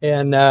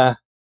 And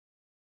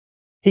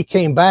he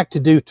came back to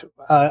do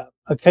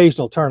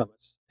occasional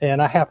tournaments. And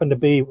I happened to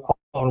be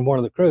on one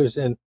of the crews.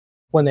 And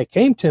when they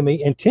came to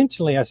me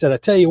intentionally, I said, I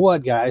tell you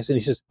what, guys. And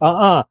he says,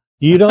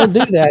 you don't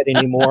do that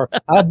anymore.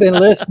 I've been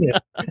listening.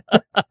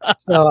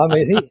 So, I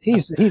mean,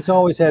 he's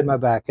always had my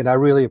back, and I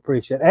really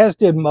appreciate it, as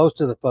did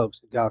most of the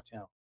folks at Golf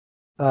Channel.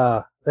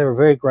 They were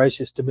very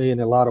gracious to me in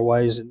a lot of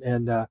ways,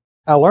 and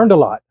I learned a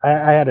lot.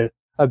 I had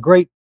a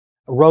great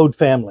road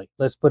family,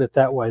 let's put it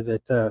that way,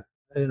 that,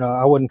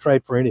 I wouldn't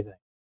trade for anything.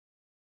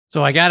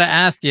 So I got to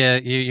ask you,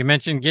 you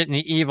mentioned getting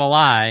the evil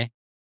eye.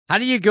 How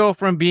do you go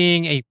from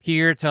being a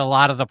peer to a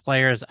lot of the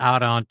players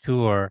out on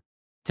tour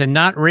to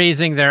not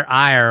raising their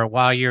ire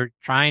while you're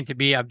trying to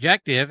be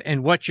objective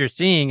in what you're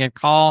seeing and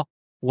call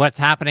what's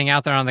happening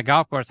out there on the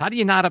golf course? How do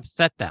you not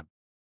upset them?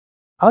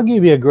 I'll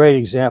give you a great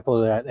example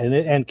of that.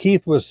 And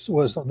Keith was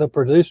the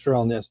producer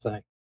on this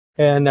thing.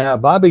 And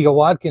Bobby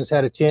Watkins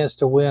had a chance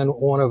to win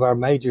one of our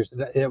majors.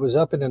 It was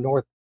up in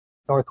the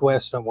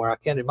northwest somewhere.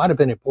 It might have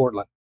been in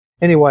Portland.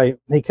 Anyway,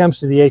 he comes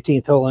to the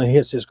 18th hole and he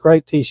hits this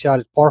great tee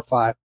shot. It's par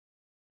 5.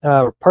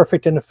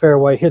 Perfect in the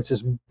fairway, hits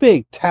this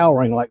big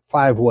towering like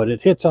 5-wood.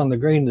 It hits on the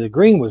green. The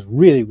green was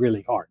really,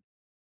 really hard.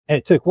 And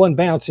it took one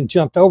bounce and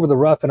jumped over the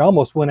rough and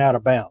almost went out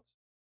of bounds.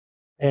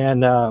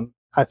 And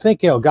I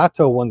think El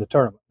Gato won the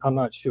tournament. I'm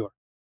not sure.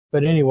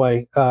 But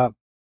anyway,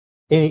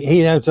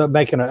 he ends up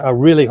making a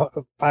really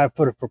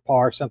 5-footer for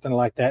par, something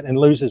like that, and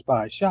loses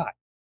by a shot.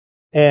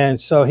 And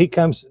so he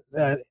comes,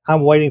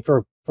 I'm waiting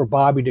for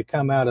Bobby to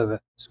come out of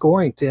the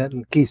scoring tent,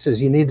 and Keith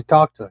says, you need to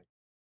talk to him.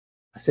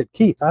 I said,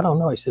 Keith, I don't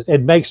know. He says,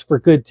 it makes for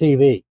good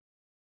TV.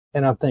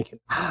 And I'm thinking,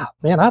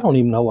 man, I don't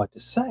even know what to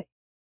say,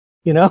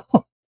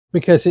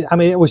 because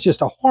it was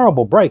just a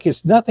horrible break.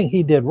 It's nothing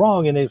he did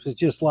wrong. And it was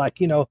just like,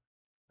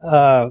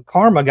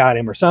 karma got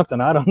him or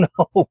something. I don't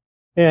know.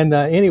 And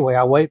anyway,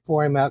 I wait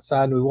for him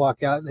outside and we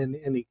walk out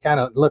and he kind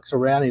of looks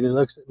around and he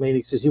looks at me and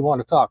he says, you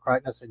want to talk,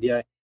 right? And I said,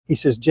 yeah. He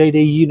says,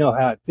 JD, you know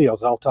how it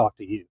feels. I'll talk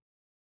to you.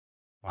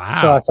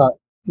 Wow. So I thought,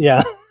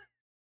 yeah,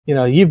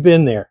 you've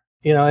been there.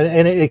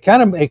 And it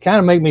kind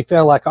of made me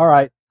feel like, all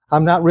right,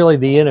 I'm not really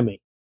the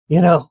enemy,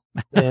 and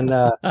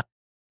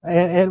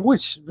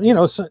which,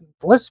 so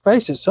let's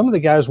face it, some of the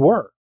guys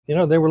were,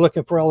 they were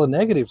looking for all the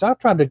negatives. I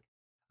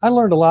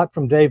learned a lot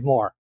from Dave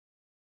Moore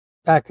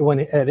back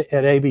when at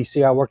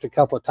ABC. I worked a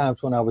couple of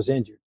times when I was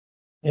injured,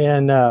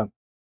 and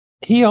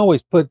he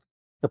always put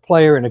the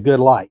player in a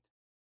good light.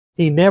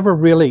 He never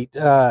really,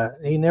 threw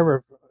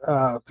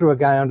a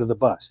guy under the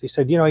bus. He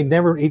said, he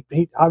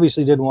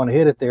obviously didn't want to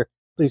hit it there.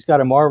 But he's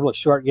got a marvelous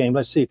short game.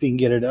 Let's see if he can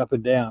get it up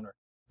and down. Or,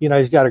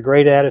 he's got a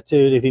great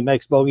attitude. If he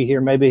makes bogey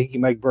here, maybe he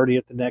can make birdie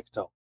at the next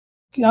hole.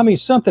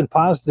 Something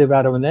positive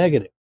out of a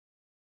negative.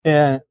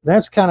 And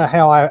that's kind of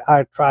how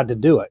I tried to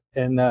do it.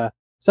 And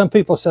some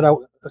people said I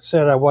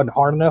wasn't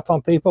hard enough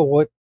on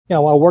people. I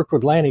worked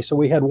with Lanny, so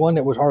we had one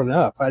that was hard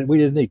enough. We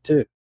didn't need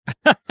two.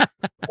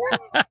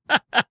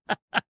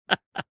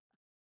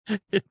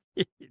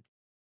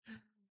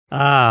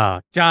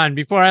 John,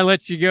 before I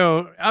let you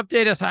go,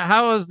 update us.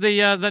 How is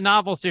the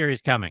novel series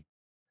coming?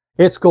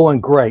 It's going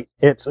great.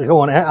 It's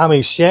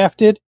going,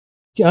 Shafted,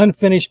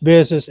 Unfinished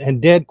Business,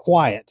 and Dead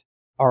Quiet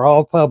are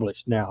all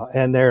published now.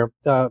 And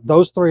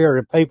those 3 are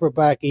in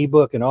paperback,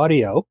 ebook, and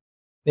audio.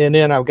 And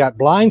then I've got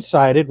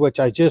Blindsided, which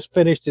I just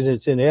finished and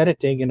it's in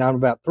editing, and I'm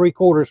about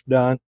 3/4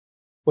 done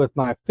with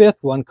my 5th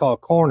one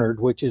called Cornered,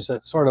 which is a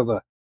sort of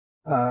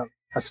a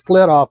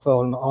split off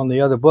on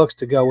the other books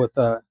to go with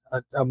a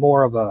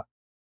more of a,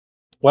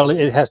 well,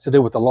 it has to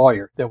do with a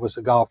lawyer that was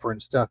a golfer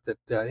and stuff that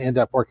ended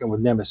up working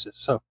with Nemesis.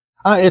 So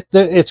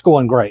it's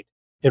going great.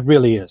 It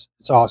really is.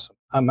 It's awesome.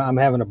 I'm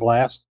having a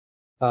blast.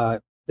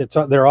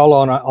 They're all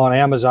on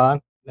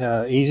Amazon,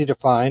 easy to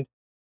find.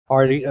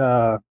 Already,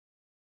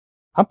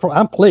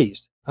 I'm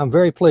pleased. I'm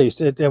very pleased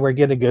that we're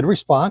getting a good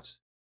response.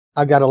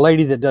 I've got a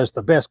lady that does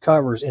the best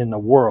covers in the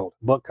world,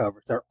 book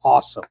covers. They're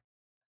awesome.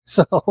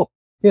 So,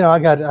 I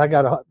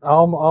got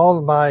all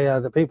of my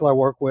the people I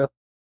work with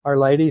are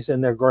ladies,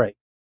 and they're great.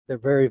 They're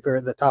very, very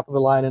at the top of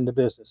the line in the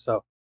business.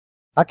 So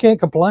I can't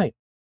complain.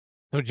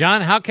 So,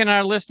 John, how can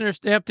our listeners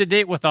stay up to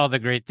date with all the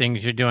great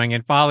things you're doing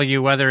and follow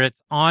you, whether it's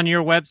on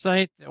your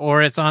website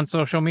or it's on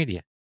social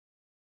media?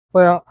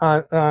 Well,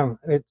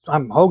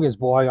 I'm Hogan's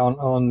Boy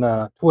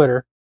on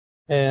Twitter,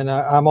 and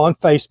I'm on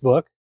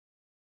Facebook,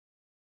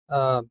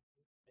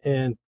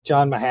 and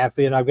John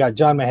Mahaffey, and I've got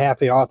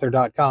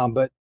johnmahaffeyauthor.com.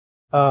 But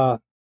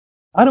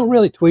I don't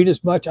really tweet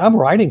as much. I'm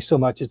writing so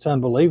much, it's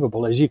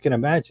unbelievable, as you can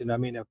imagine. I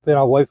mean, I've been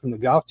away from the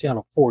Golf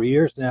Channel 4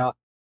 years now,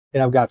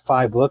 and I've got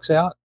 5 books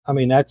out. I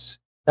mean, that's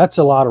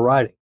a lot of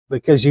writing,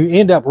 because you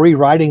end up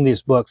rewriting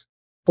these books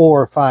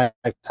 4 or 5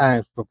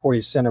 times before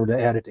you send them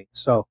to editing.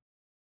 So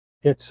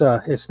it's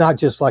not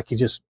just like you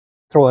just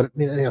throw it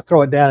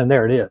down and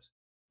there it is.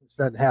 It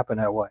doesn't happen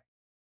that way.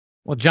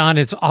 Well, John,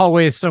 it's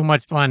always so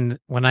much fun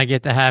when I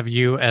get to have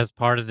you as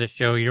part of the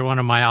show. You're one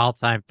of my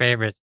all-time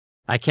favorites.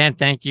 I can't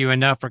thank you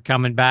enough for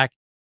coming back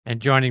and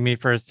joining me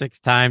for a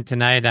 6th time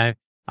tonight. I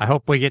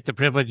hope we get the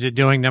privilege of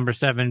doing number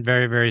 7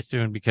 very, very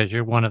soon, because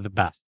you're one of the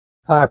best.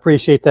 I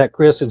appreciate that,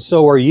 Chris, and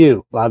so are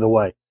you, by the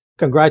way.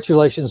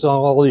 Congratulations on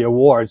all the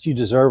awards. You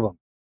deserve them.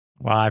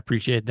 Well, I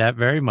appreciate that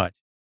very much.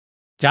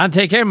 John,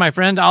 take care, my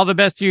friend. All the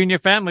best to you and your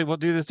family. We'll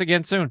do this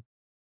again soon.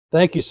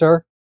 Thank you,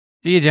 sir.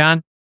 See you,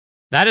 John.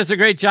 That is the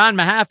great John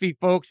Mahaffey,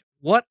 folks.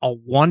 What a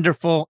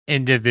wonderful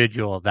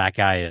individual that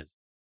guy is.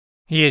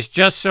 He is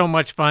just so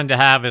much fun to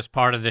have as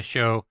part of the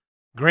show.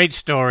 Great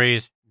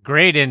stories,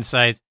 great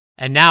insights,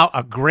 and now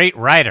a great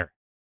writer.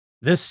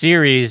 This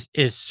series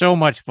is so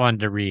much fun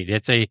to read.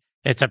 It's a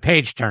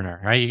page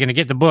turner, right? You're going to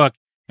get the book,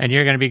 and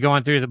you're going to be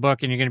going through the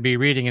book, and you're going to be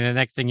reading, and the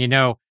next thing you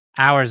know,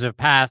 hours have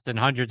passed and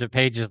hundreds of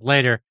pages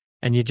later,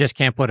 and you just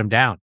can't put him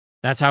down.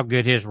 That's how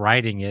good his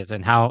writing is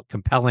and how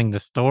compelling the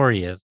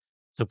story is.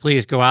 So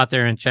please go out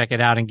there and check it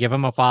out and give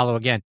him a follow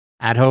again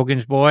at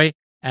Hogan's Boy.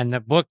 And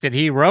the book that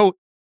he wrote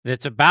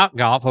that's about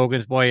golf,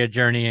 Hogan's Boy, A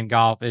Journey in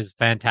Golf, is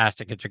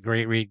fantastic. It's a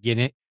great read.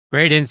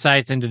 Great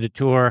insights into the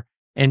tour,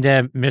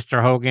 into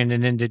Mr. Hogan,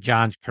 and into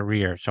John's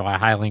career. So I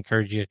highly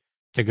encourage you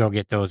to go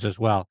get those as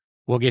well.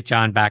 We'll get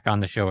John back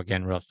on the show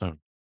again real soon.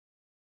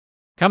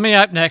 Coming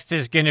up next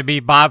is going to be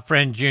Bob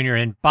Friend Jr.,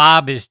 and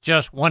Bob is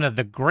just one of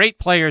the great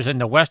players in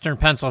the Western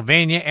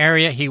Pennsylvania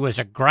area. He was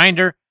a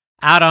grinder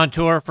out on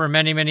tour for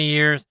many, many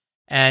years,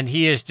 and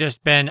he has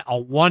just been a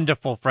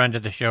wonderful friend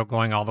of the show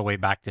going all the way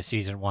back to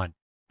season 1.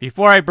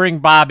 Before I bring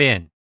Bob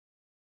in,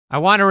 I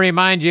want to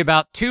remind you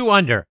about 2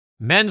 Under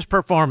men's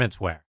performance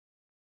wear.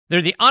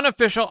 They're the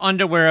unofficial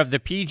underwear of the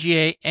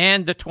PGA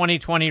and the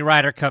 2020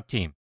 Ryder Cup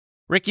team.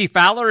 Ricky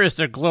Fowler is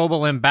their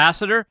global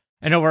ambassador,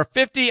 and over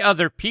 50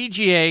 other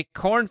PGA,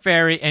 Korn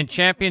Ferry, and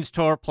Champions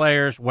Tour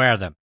players wear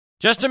them.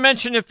 Just to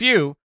mention a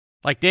few,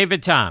 like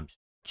David Toms,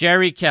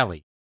 Jerry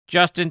Kelly,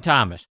 Justin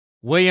Thomas,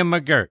 William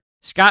McGirt,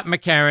 Scott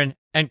McCarron,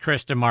 and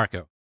Chris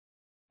DeMarco.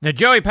 The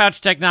Joey Pouch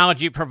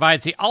technology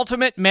provides the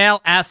ultimate male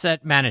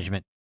asset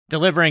management,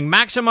 delivering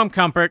maximum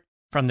comfort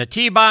from the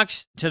tee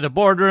box to the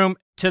boardroom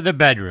to the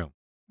bedroom.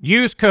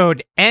 Use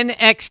code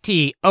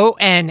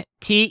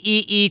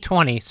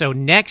NXTONTEE20, so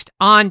next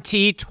on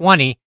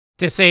T20,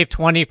 to save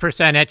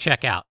 20% at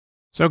checkout.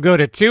 So go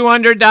to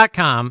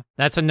 2under.com.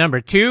 That's a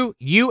number 2,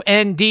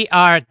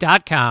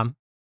 UNDR.com.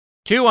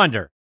 2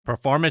 Under,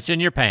 performance in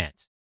your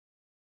pants.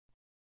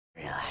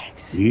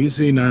 Relax.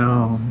 Easy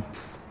now.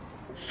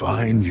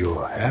 Find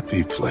your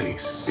happy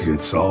place.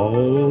 It's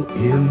all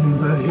in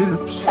the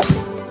hips.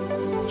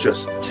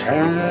 Just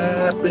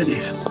tap it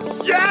in.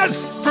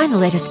 Yes! Find the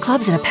latest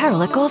clubs and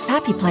apparel at Golf's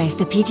Happy Place,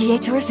 the PGA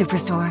Tour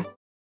Superstore.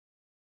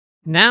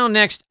 Now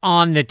next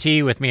on the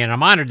tee with me, and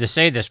I'm honored to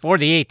say this for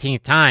the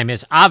 18th time,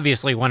 is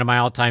obviously one of my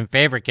all-time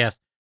favorite guests,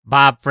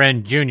 Bob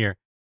Friend Jr.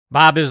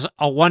 Bob is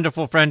a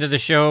wonderful friend of the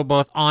show,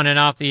 both on and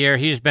off the air.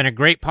 He's been a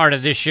great part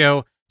of this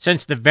show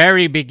since the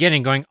very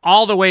beginning, going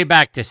all the way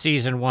back to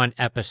Season 1,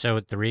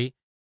 Episode 3.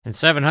 And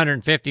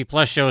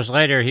 750-plus shows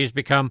later, he's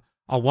become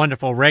a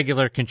wonderful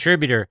regular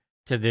contributor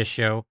to this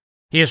show.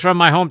 He is from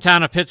my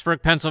hometown of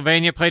Pittsburgh,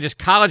 Pennsylvania, played his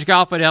college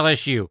golf at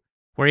LSU,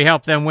 where he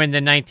helped them win the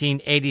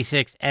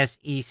 1986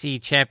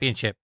 SEC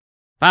Championship.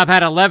 Bob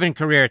had 11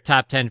 career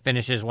top 10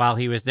 finishes while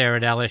he was there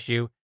at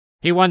LSU.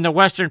 He won the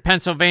Western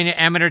Pennsylvania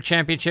Amateur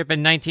Championship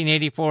in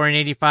 1984 and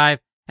 85,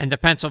 and the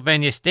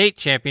Pennsylvania State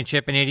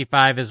Championship in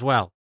 85 as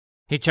well.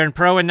 He turned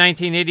pro in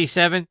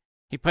 1987.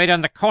 He played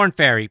on the Korn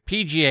Ferry,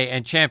 PGA,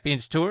 and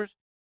Champions Tours.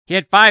 He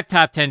had 5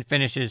 top 10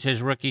 finishes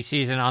his rookie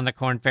season on the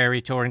Korn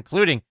Ferry Tour,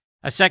 including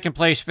a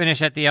second-place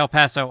finish at the El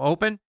Paso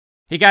Open.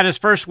 He got his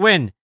first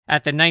win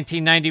at the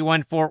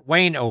 1991 Fort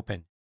Wayne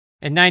Open.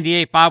 In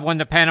 98, Bob won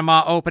the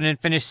Panama Open and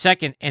finished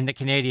second in the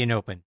Canadian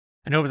Open.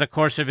 And over the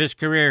course of his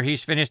career,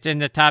 he's finished in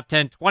the top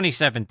 10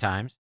 27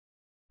 times.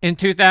 In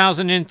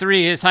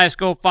 2003, his high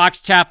school, Fox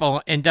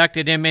Chapel,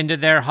 inducted him into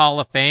their Hall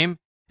of Fame.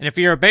 And if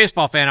you're a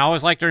baseball fan, I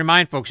always like to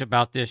remind folks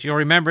about this. You'll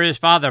remember his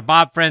father,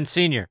 Bob Friend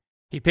Sr.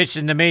 He pitched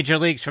in the major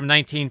leagues from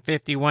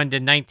 1951 to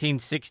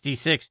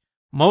 1966,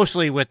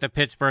 mostly with the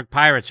Pittsburgh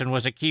Pirates, and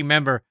was a key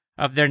member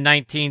of their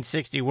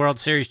 1960 World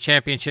Series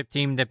championship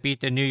team that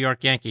beat the New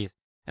York Yankees.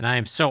 And I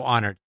am so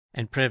honored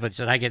and privileged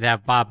that I get to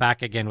have Bob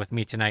back again with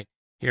me tonight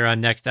here on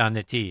Next on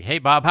the Tee. Hey,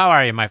 Bob, how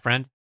are you, my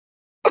friend?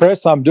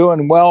 Chris, I'm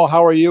doing well.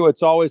 How are you?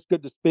 It's always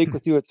good to speak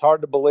with you. It's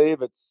hard to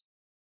believe. It's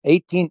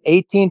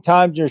 18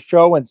 times your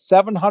show and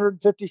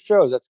 750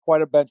 shows. That's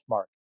quite a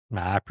benchmark.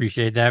 I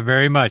appreciate that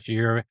very much.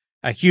 You're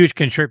a huge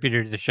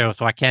contributor to the show,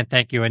 so I can't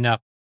thank you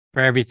enough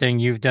for everything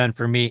you've done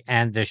for me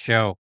and the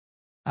show.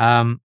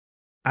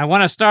 I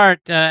want to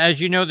start, as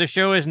you know, the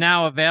show is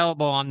now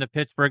available on the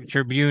Pittsburgh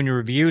Tribune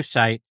Review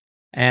site,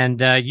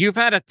 and you've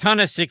had a ton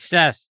of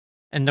success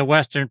in the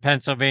Western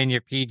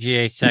Pennsylvania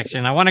PGA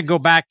section. I want to go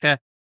back to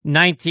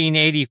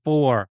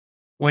 1984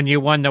 when you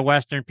won the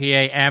Western PA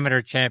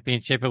Amateur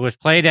Championship. It was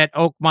played at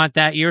Oakmont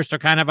that year, so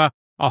kind of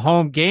a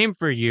home game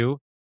for you.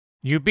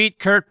 You beat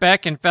Kurt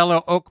Beck and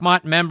fellow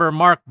Oakmont member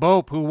Mark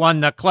Bope, who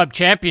won the club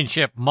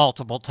championship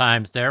multiple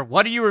times there.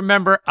 What do you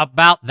remember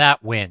about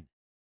that win?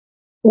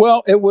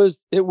 Well, it was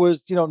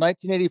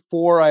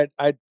 1984.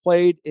 I'd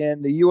played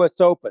in the U.S.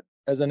 Open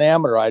as an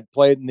amateur. I'd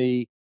played in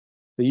the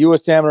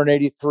U.S. Amateur in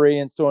 '83,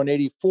 and so in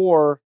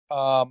 '84,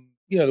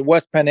 the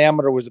West Penn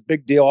Amateur was a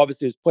big deal.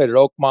 Obviously, it was played at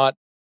Oakmont,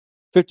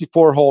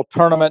 54-hole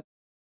tournament,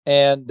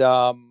 and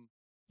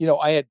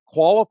I had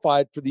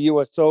qualified for the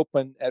U.S.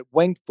 Open at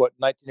Winged Foot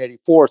in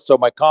 1984, so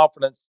my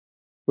confidence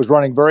was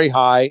running very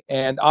high.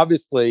 And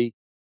obviously,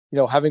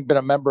 having been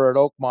a member at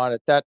Oakmont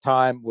at that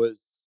time was,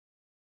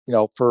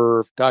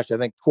 for, I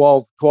think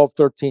 12,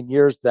 13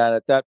 years then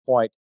at that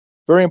point,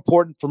 very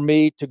important for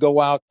me to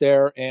go out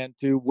there and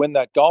to win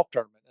that golf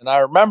tournament. And I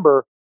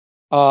remember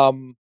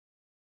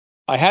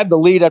I had the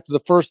lead after the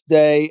first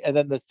day, and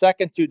then the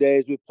second 2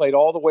 days, we played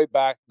all the way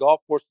back. The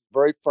golf course was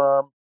very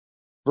firm,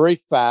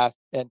 very fast.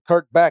 And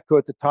Kurt Beck, who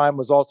at the time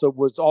was also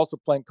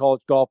playing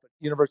college golf at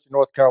University of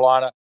North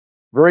Carolina,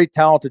 very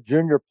talented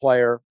junior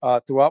player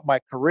throughout my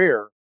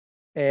career.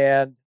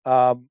 And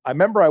I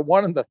remember I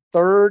won in the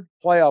third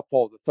playoff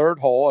hole, the third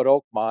hole at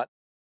Oakmont,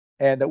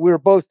 and we were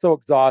both so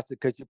exhausted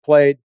because you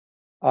played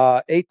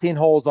 18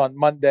 holes on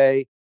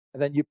Monday,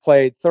 and then you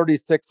played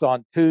 36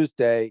 on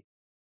Tuesday,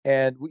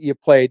 and you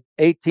played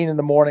 18 in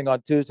the morning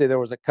on Tuesday. There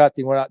was a cut.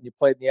 You went out and you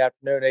played in the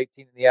afternoon, 18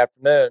 in the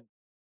afternoon.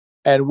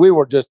 And we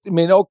were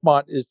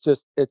Oakmont is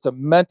it's a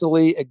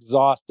mentally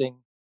exhausting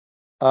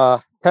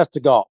test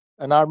of golf.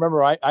 And I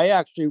remember I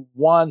actually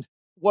won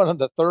on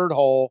the third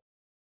hole,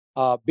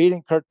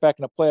 beating Kurt Beck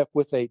in a playoff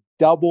with a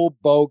double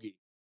bogey.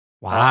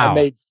 Wow. I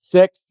made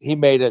 6, he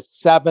made a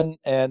 7,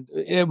 and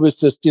it was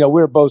just, we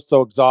were both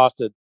so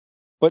exhausted.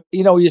 But,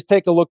 you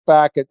take a look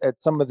back at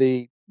some of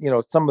the,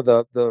 some of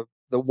the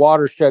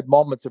watershed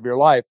moments of your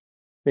life.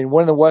 I mean,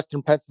 winning the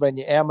Western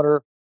Pennsylvania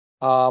Amateur,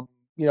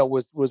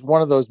 was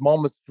one of those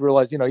moments to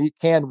realize, you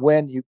can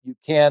win, you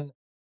can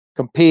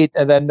compete.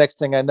 And then next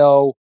thing I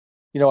know,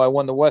 I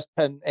won the West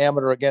Penn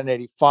Amateur again in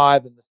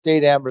 '85, and the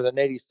State Amateur. Then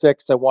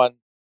 '86, I won,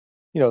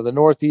 the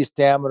Northeast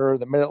Amateur,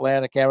 the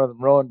Mid-Atlantic Amateur, the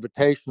Monroe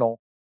Invitational,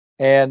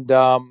 and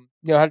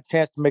had a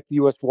chance to make the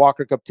U.S.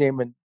 Walker Cup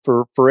team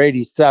for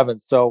 '87.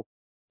 So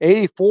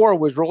 '84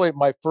 was really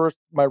my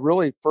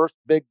really first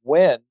big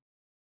win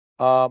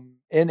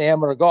in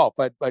amateur golf.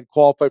 I'd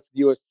qualified for the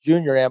U.S.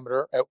 Junior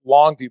Amateur at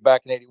Longview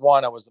back in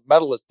 '81. I was a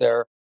medalist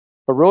there,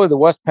 but really the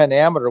West Penn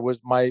Amateur was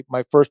my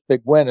first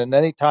big win. And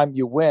anytime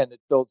you win, it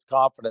builds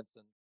confidence.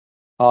 And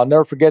I'll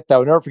never forget that.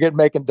 I'll never forget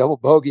making double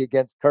bogey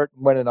against Kurt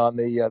and winning on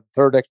the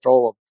third extra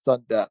hole of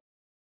sudden death.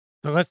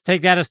 So let's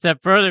take that a step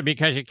further,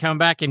 because you come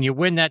back and you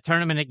win that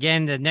tournament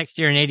again the next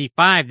year in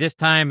 '85, this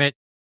time at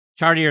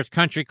Chartier's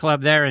Country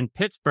Club there in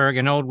Pittsburgh,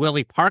 an old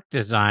Willie Park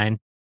design.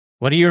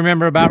 What do you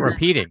remember about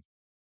repeating?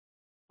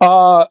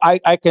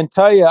 I can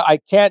tell you, I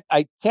can't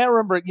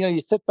remember.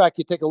 You sit back,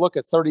 you take a look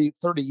at 30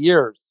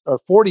 years or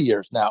 40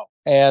 years now.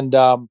 And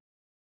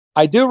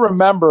I do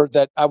remember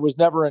that I was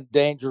never in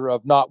danger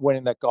of not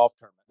winning that golf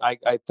tournament.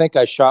 I think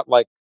I shot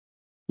like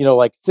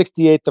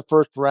 68 the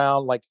first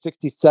round, like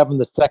 67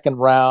 the second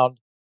round,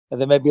 and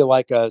then maybe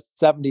like a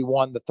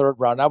 71 the third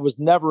round. I was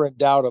never in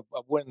doubt of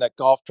winning that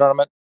golf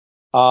tournament.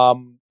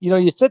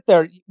 You sit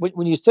there,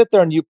 when you sit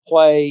there and you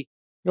play,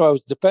 I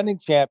was defending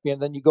champion.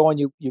 Then you go and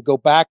you go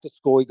back to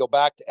school, you go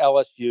back to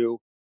LSU,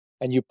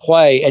 and you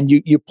play, and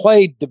you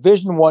play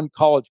Division I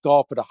college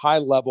golf at a high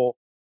level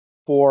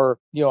for,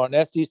 an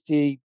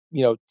SEC,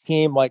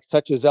 team like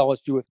such as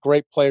LSU with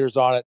great players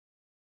on it.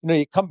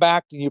 You come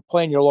back and you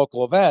play in your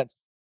local events.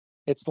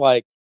 It's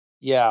like,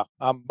 yeah,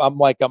 I'm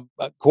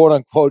quote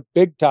unquote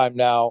big time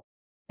now,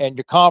 and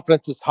your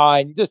confidence is high,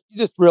 and you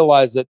just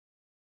realize that,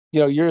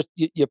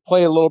 you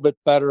play a little bit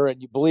better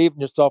and you believe in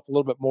yourself a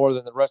little bit more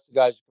than the rest of the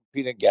guys you're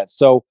competing against.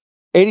 So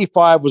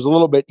 '85 was a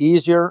little bit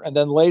easier. And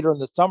then later in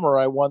the summer,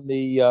 I won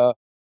the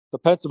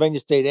Pennsylvania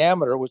State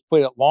Amateur. It was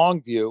played at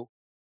Longview,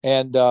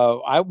 and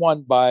I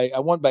won by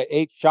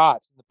 8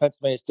 shots in the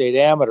Pennsylvania State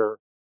Amateur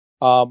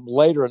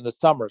later in the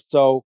summer.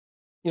 So,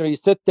 you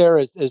sit there,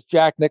 as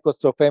Jack Nicklaus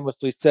so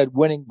famously said,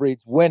 winning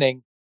breeds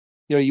winning.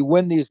 You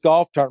win these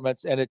golf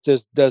tournaments, and it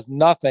just does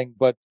nothing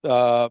but,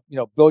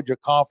 build your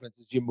confidence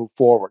as you move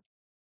forward.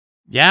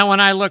 Yeah, when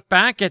I look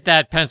back at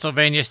that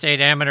Pennsylvania State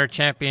Amateur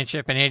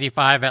Championship in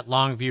 '85 at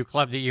Longview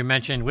Club that you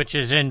mentioned, which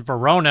is in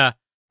Verona,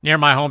 near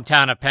my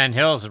hometown of Penn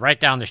Hills, right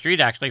down the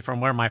street, actually,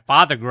 from where my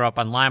father grew up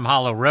on Lime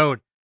Hollow Road.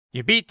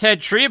 You beat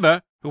Ted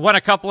Treba, who won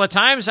a couple of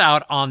times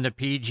out on the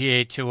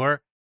PGA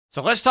Tour.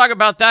 So let's talk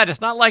about that.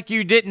 It's not like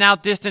you didn't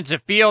outdistance a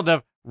field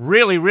of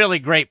really, really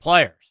great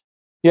players.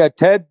 Yeah,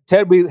 Ted,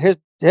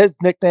 his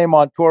nickname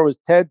on tour was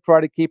Ted. Try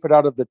to keep it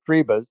out of the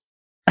Trebas,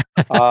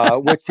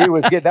 which he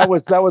was getting. That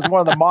was one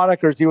of the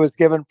monikers he was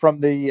given from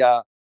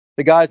the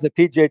guys in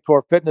the PGA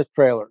Tour fitness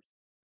trailers.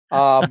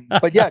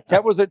 But yeah,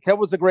 Ted was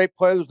a great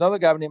player. There was another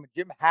guy named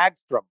Jim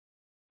Hagstrom,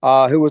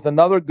 who was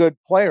another good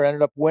player.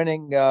 Ended up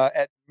winning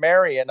at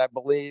Marion, I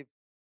believe,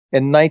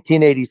 in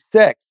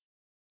 1986.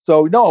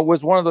 So no, it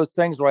was one of those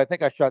things where I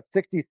think I shot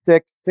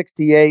 66,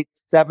 68,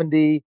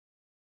 70.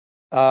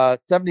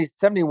 70,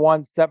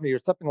 71, 70 or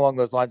something along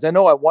those lines. I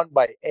know I won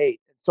by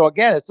 8. So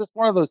again, it's just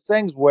one of those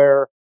things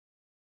where,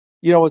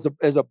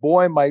 as a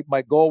boy, my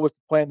goal was to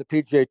play in the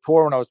PGA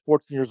Tour. When I was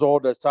 14 years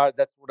old, I decided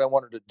that's what I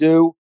wanted to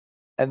do.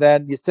 And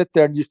then you sit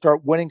there and you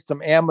start winning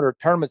some amateur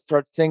tournaments,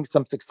 start seeing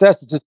some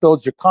success. It just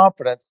builds your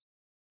confidence.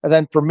 And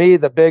then for me,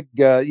 the big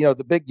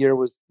year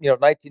was,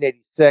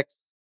 1986,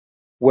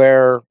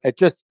 where it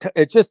just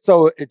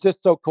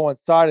so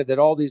coincided that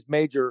all these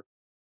major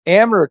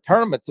amateur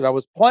tournaments that I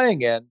was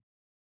playing in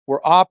were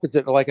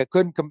opposite. Like I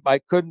couldn't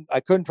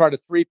try to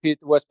three-peat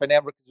the West Pan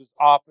Amateur because it was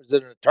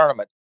opposite in a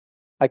tournament.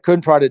 I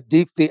couldn't try to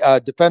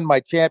defend my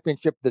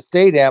championship, the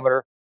state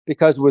amateur,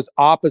 because it was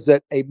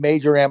opposite a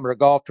major amateur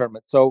golf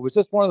tournament. So it was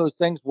just one of those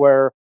things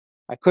where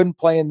I couldn't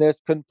play in this,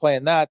 couldn't play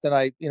in that. Then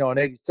in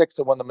 '86,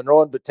 I won the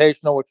Monroe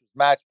Invitational, which was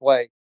match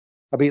play.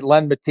 I beat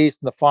Len Matisse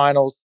in the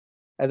finals.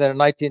 And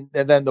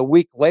then the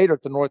week later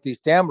at the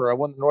Northeast Amateur, I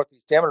won the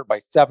Northeast Amateur by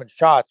 7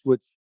 shots,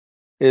 which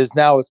is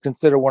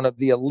considered one of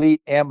the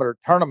elite amateur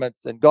tournaments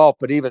in golf.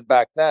 But even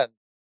back then,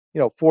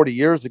 40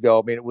 years ago,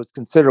 I mean, it was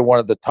considered one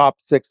of the top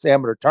 6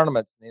 amateur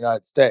tournaments in the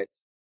United States.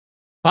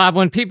 Bob,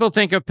 when people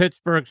think of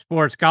Pittsburgh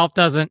sports, golf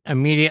doesn't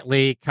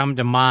immediately come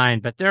to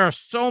mind, but there are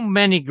so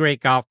many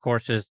great golf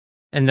courses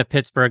in the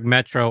Pittsburgh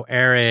metro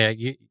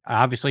area.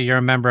 Obviously, you're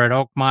a member at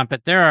Oakmont,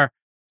 but there are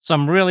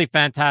some really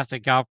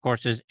fantastic golf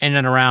courses in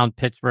and around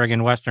Pittsburgh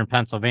and Western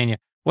Pennsylvania.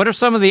 What are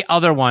some of the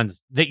other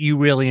ones that you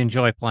really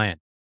enjoy playing?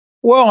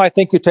 Well, I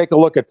think you take a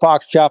look at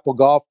Fox Chapel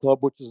Golf Club,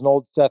 which is an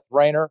old Seth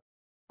Rayner.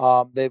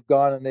 They've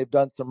gone and they've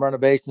done some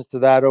renovations to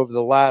that over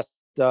the last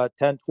 10,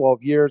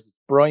 12 years. It's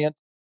brilliant.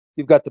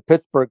 You've got the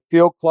Pittsburgh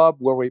Field Club,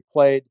 where we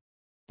played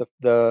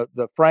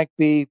the Frank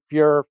B.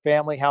 Fuhrer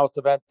Family House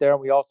event there.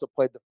 And we also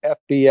played the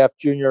FBF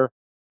Junior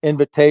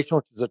Invitation,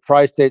 which is a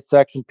tri-state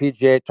section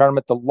PGA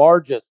tournament, the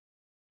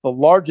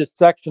largest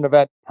section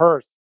event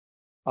purse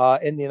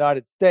in the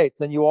United States.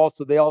 Then they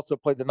also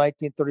played the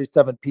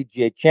 1937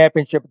 PGA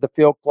Championship at the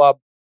Field Club.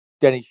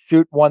 Denny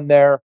Shute won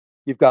there.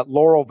 You've got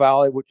Laurel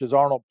Valley, which is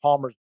Arnold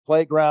Palmer's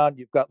playground.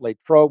 You've got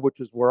Latrobe, which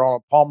is where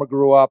Arnold Palmer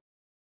grew up.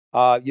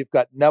 You've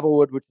got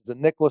Nevillewood, which is a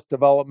Nicholas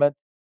development.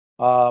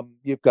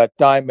 You've got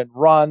Diamond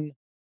Run.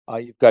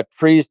 You've got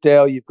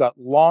Treesdale. You've got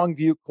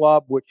Longview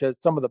Club, which has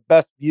some of the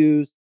best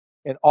views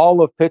in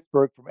all of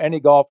Pittsburgh from any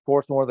golf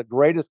course, and one of the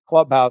greatest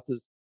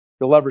clubhouses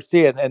you'll ever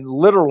see it. And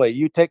literally,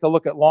 you take a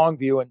look at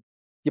Longview and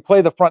you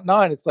play the front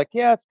 9. It's like,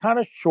 yeah, it's kind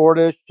of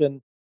shortish,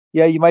 and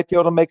yeah, you might be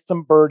able to make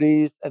some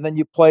birdies. And then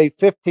you play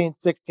 15,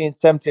 16,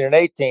 17, and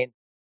 18.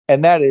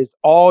 And that is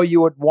all you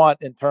would want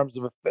in terms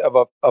of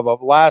a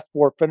last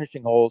 4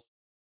 finishing holes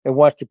in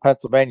Western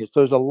Pennsylvania.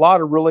 So there's a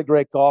lot of really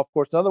great golf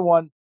courses. Another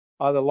one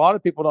that a lot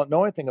of people don't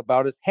know anything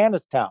about is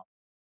Hannistown.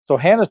 So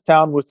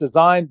Hannistown was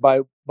designed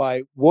by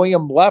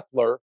William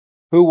Leffler,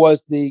 who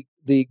was the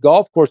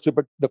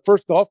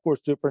first golf course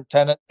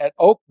superintendent at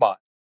Oakmont.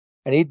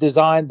 And he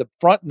designed the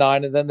front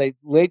 9, and then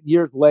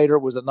years later,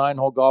 it was a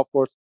 9-hole golf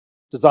course,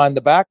 designed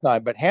the back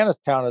 9. But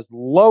Hannistown is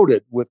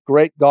loaded with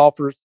great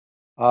golfers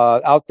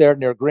out there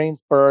near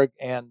Greensburg.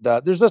 And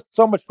there's just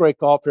so much great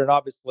golf here. And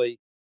obviously,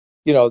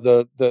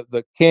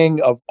 the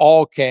king of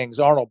all kings,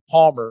 Arnold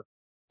Palmer,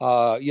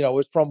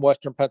 is from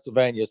Western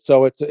Pennsylvania.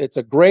 So it's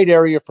a great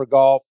area for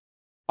golf.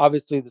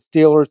 Obviously, the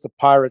Steelers, the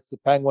Pirates, the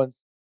Penguins.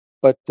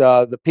 But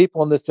the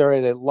people in this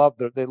area, they love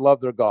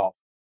their golf.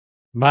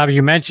 Bob,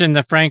 you mentioned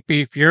the Frank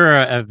B.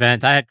 Fuhrer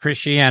event. I had Chris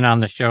Sheehan on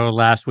the show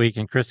last week,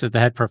 and Chris is the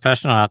head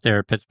professional out there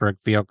at Pittsburgh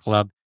Field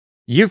Club.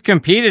 You've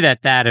competed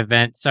at that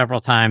event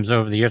several times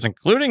over the years,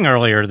 including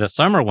earlier this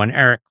summer when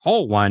Eric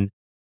Cole won.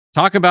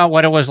 Talk about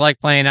what it was like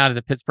playing out at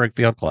the Pittsburgh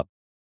Field Club.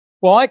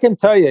 Well, I can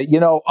tell you,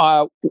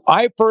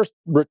 I first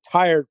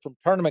retired from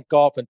tournament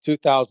golf in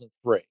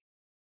 2003.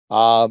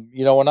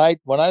 When I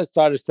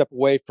decided to step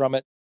away from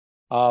it,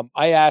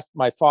 I asked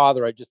my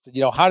father, I just said,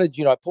 how did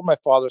I pulled my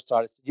father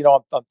aside. I said,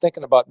 I'm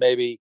thinking about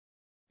maybe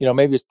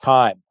it's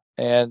time.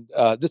 And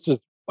I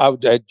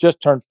had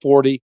just turned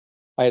 40.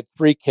 I had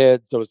 3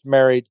 kids. I was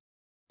married.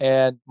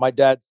 And my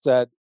dad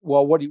said,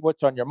 well,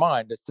 what's on your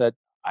mind? I said,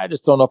 I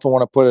just don't know if I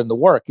want to put in the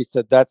work. He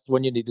said, that's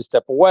when you need to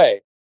step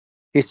away.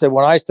 He said,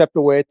 when I stepped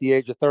away at the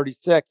age of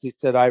 36, he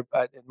said, I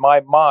in my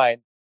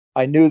mind,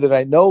 I knew that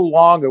I no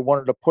longer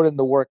wanted to put in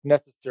the work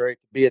necessary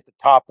to be at the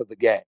top of the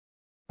game.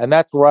 And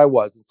that's where I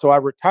was. And so I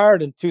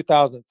retired in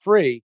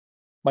 2003.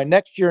 My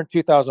next year in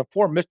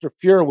 2004, Mr.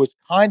 Fuhrer was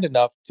kind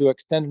enough to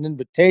extend an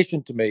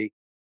invitation to me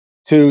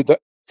to the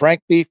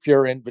Frank B.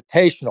 Fuhrer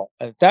Invitational.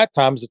 And at that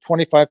time, it was a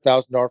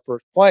 $25,000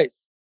 first place.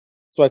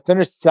 So I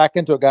finished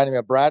second to a guy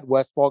named Brad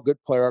Westfall,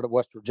 good player out of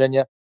West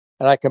Virginia.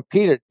 And I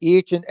competed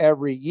each and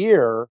every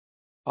year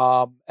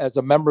as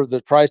a member of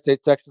the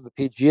tri-state section of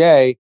the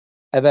PGA.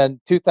 And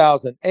then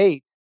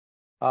 2008,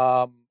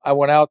 I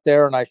went out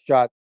there and I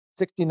shot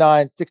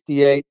 69,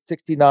 68,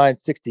 69,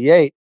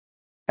 68.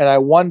 And I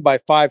won by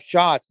 5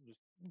 shots,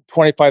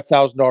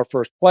 $25,000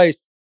 first place.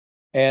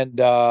 And,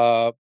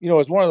 it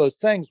was one of those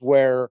things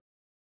where,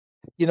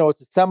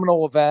 it's a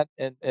seminal event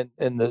in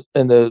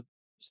the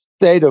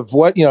state of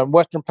in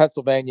Western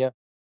Pennsylvania.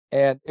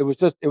 And it was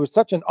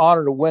such an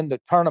honor to win the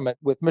tournament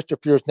with Mr.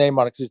 Fuhrer's name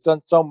on it, because he's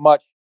done so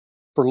much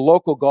for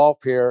local golf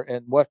here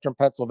in Western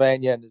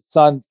Pennsylvania. And his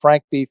son,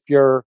 Frank B.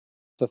 Fuhrer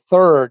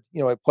III,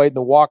 he played in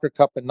the Walker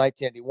Cup in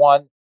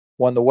 1981,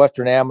 won the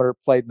Western Amateur,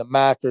 played in the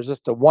Masters,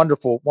 just a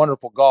wonderful,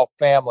 wonderful golf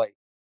family.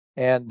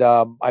 And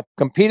I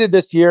competed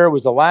this year. It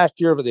was the last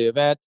year of the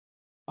event.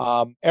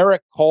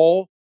 Eric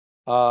Cole,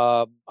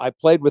 I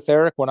played with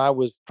Eric when I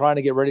was trying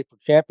to get ready for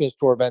Champions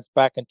Tour events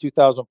back in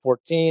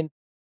 2014.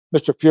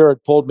 Mr. Fuhrer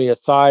had pulled me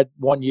aside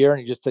one year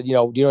and he just said, do you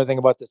know anything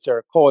about this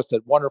Eric Cole? I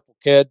said, wonderful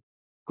kid,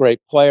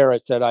 great player. I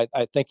said, I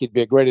think he'd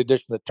be a great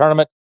addition to the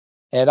tournament.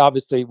 And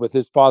obviously with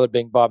his father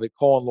being Bobby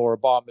Cole and Laura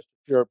Baugh, Mr.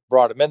 Fuhrer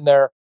brought him in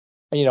there.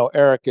 And,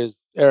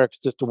 Eric's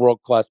just a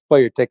world-class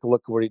player. Take a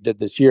look at what he did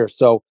this year.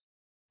 So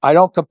I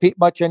don't compete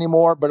much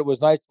anymore, but it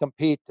was nice to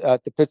compete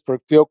at the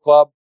Pittsburgh Field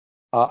Club.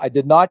 I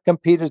did not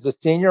compete as a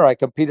senior. I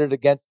competed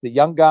against the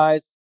young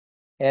guys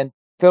and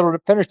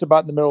finished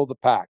about in the middle of the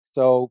pack.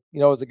 So,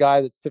 as a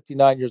guy that's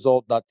 59 years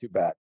old, not too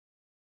bad.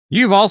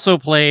 You've also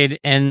played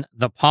in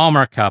the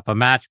Palmer Cup, a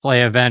match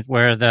play event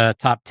where the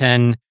top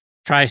 10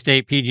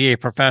 tri-state PGA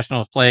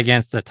professionals play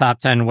against the top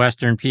 10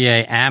 Western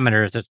PA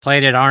amateurs. It's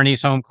played at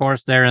Arnie's home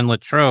course there in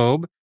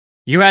Latrobe.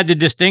 You had the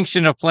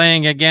distinction of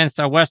playing against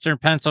a Western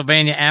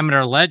Pennsylvania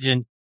amateur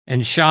legend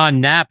and Sean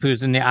Knapp,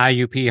 who's in the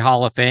IUP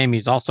Hall of Fame.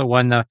 He's also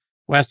won the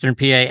Western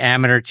PA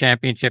Amateur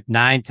Championship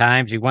 9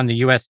 times. He won the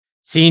U.S.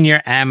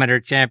 Senior Amateur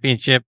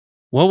Championship.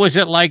 What was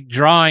it like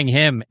drawing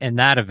him in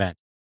that event?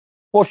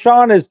 Well,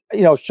 Sean,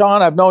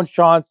 I've known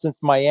Sean since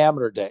my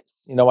amateur days.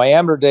 My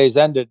amateur days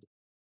ended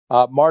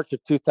March of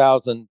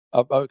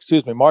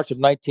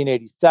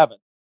 1987.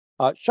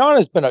 Sean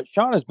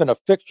has been a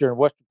fixture in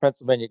Western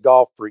Pennsylvania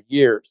golf for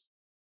years.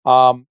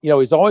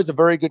 He's always a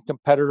very good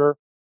competitor.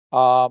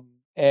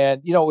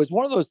 And it was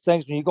one of those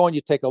things when you go and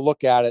you take a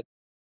look at it.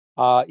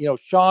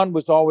 Sean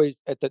was always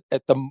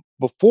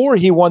before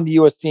he won the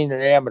U.S. Senior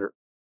Amateur,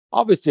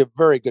 obviously a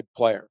very good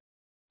player,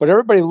 but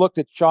everybody looked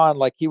at Sean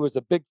like he was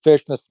a big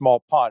fish in a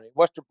small pond. In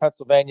Western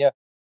Pennsylvania,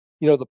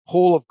 the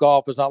pool of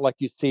golf is not like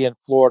you see in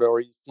Florida or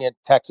you see in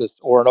Texas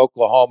or in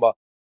Oklahoma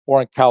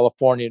or in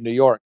California, New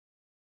York.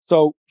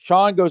 So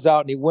Sean goes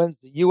out and he wins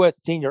the U.S.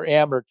 Senior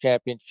Amateur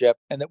Championship,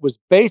 and it was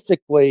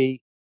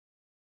basically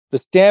the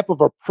stamp of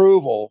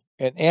approval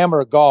in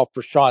amateur golf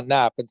for Sean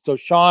Knapp. And so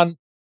Sean,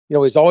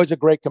 he's always a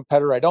great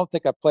competitor. I don't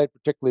think I played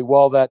particularly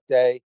well that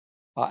day.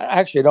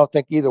 Actually, I don't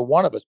think either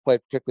one of us played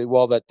particularly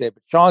well that day.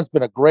 But Sean's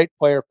been a great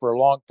player for a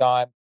long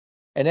time.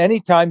 And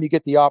anytime you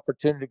get the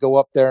opportunity to go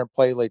up there and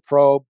play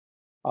Latrobe,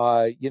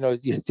 you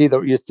see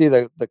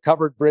the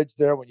covered bridge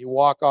there when you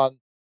walk on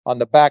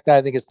the back nine.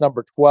 I think it's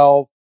number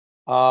 12.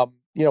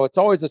 It's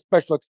always a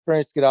special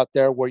experience to get out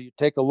there where you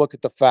take a look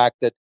at the fact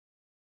that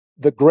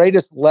the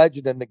greatest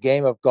legend in the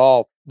game of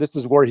golf, this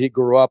is where he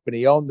grew up and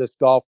he owned this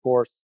golf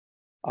course.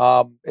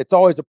 It's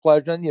always a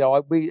pleasure.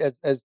 And, we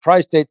as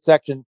tri-state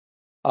section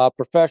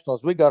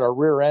professionals, we got our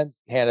rear ends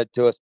handed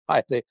to us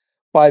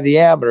by the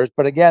amateurs.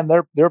 But again,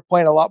 they're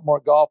playing a lot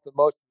more golf than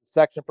most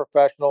section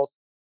professionals.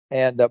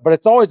 And but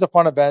it's always a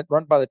fun event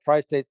run by the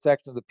tri-state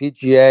section of the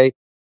PGA.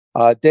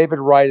 David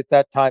Wright at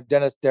that time,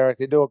 Dennis Derrick,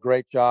 they do a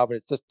great job, and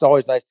it's just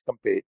always nice to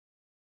compete.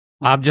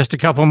 Just a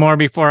couple more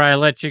before I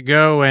let you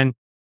go. And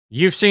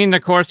you've seen the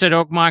course at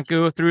Oakmont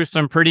go through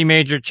some pretty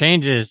major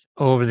changes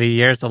over the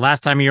years. The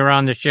last time you were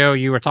on the show,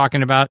 you were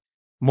talking about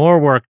more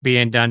work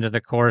being done to the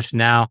course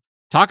now.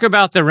 Talk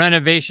about the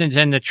renovations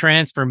and the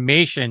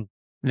transformation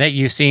that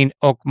you've seen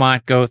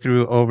Oakmont go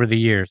through over the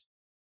years.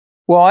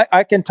 Well,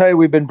 I can tell you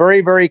we've been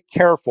very, very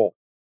careful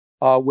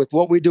with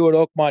what we do at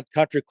Oakmont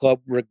Country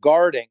Club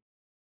regarding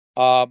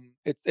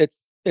it's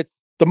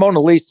the Mona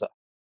Lisa.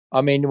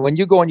 I mean, when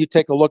you go and you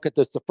take a look at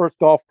this, the first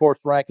golf course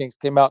rankings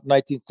came out in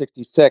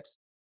 1966.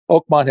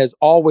 Oakmont has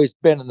always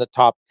been in the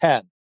top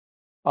 10.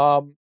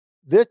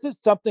 This is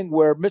something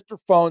where Mr.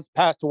 Phones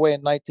passed away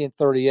in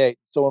 1938.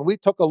 So when we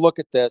took a look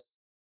at this,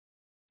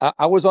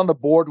 I was on the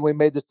board when we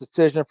made this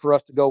decision for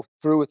us to go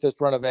through with this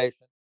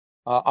renovation.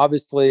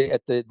 Obviously,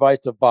 at the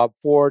advice of Bob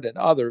Ford and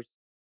others,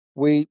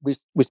 we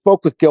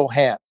spoke with Gil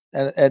Hance.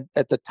 And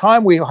at the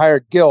time we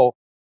hired Gil,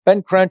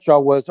 Ben Crenshaw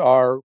was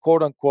our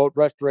quote-unquote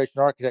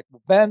restoration architect.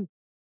 Ben,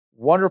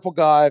 wonderful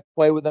guy,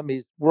 play with him.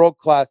 He's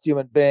world-class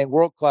human being,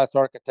 world-class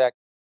architect,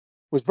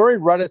 was very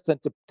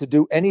reticent to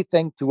do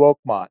anything to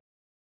Oakmont.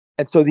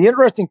 And so the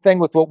interesting thing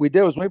with what we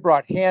did was when we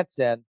brought Hance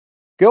in,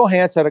 Gil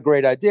Hance had a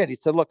great idea. And he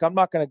said, look, I'm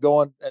not going to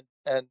go and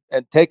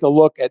and take a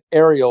look at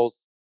aerials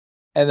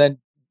and then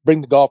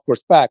bring the golf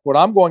course back. What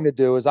I'm going to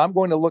do is I'm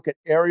going to look at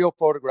aerial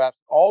photographs,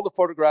 all the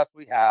photographs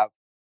we have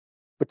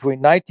between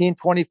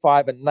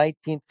 1925 and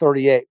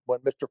 1938 when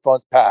Mr.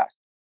 Phones passed.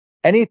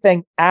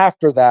 Anything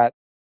after that,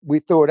 we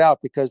threw it out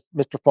because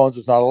Mr. Phones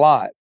was not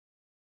alive.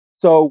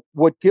 So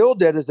what Gil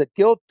did is that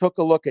Gil took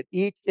a look at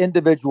each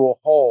individual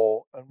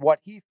hole and what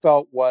he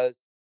felt was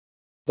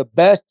the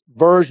best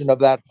version of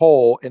that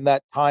hole in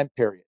that time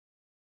period.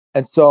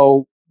 And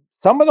so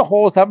some of the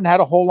holes haven't had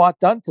a whole lot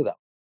done to them.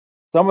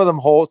 Some of the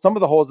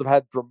holes have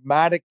had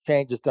dramatic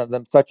changes to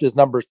them, such as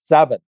number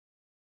 7.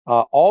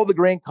 All the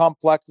green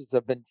complexes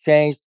have been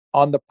changed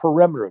on the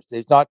perimeters.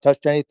 They've not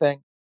touched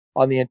anything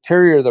on the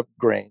interior of the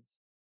greens.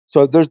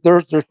 So there's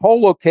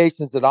whole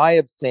locations that I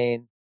have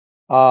seen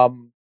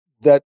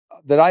that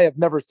I have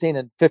never seen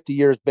in 50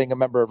 years being a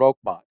member of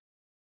Oakmont.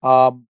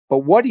 But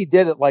what he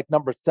did at like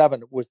number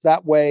 7 was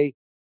that way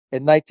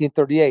in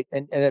 1938.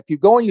 And if you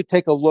go and you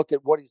take a look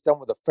at what he's done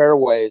with the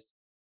fairways,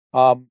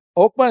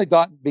 Oakmont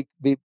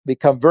had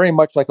become very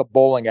much like a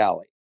bowling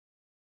alley.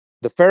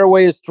 The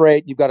fairway is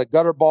straight. You've got a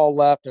gutter ball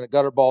left and a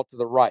gutter ball to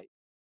the right.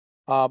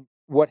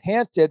 What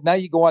Hans did, now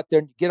you go out there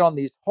and you get on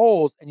these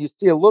holes and you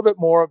see a little bit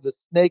more of the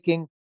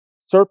snaking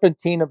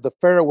serpentine of the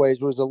fairways.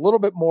 There was a little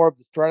bit more of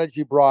the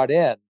strategy brought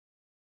in,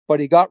 but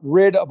he got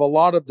rid of a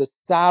lot of the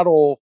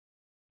saddle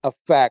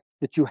effect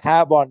that you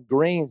have on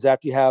greens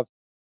after you have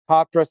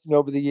top dressing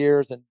over the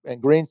years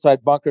and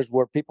greenside bunkers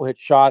where people hit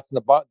shots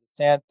and the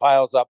sand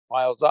piles up.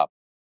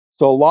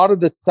 So a lot of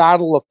the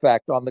saddle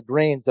effect on the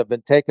greens have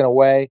been taken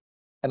away.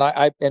 And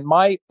I in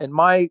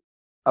my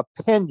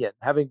opinion,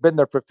 having been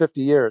there for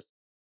 50 years,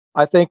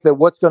 I think that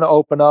what's going to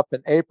open up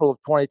in April of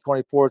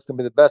 2024 is going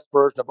to be the best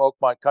version of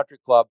Oakmont Country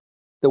Club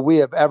that we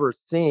have ever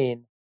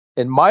seen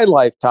in my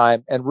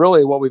lifetime, and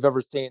really what we've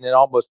ever seen in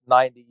almost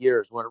 90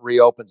 years when it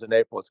reopens in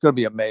April. It's going to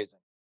be amazing.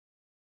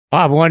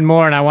 Bob, one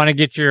more, and I want to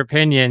get your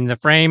opinion. The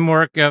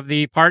framework of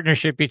the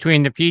partnership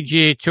between the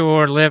PGA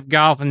Tour, Live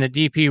Golf, and the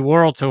DP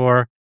World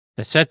Tour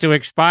is set to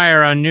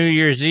expire on New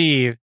Year's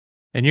Eve.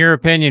 In your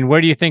opinion,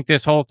 where do you think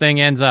this whole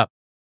thing ends up?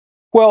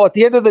 Well, at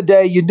the end of the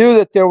day, you knew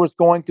that there was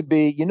going to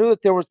be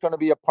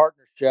a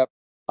partnership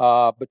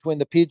between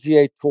the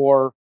PGA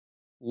Tour,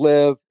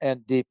 Live,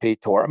 and DP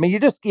Tour. I mean,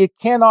 you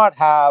cannot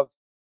have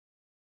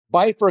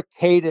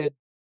bifurcated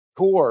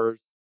tours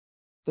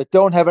that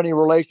don't have any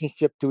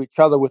relationship to each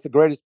other with the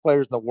greatest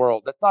players in the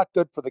world. That's not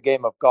good for the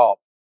game of golf.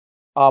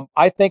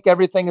 I think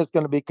everything is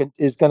going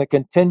to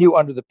continue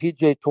under the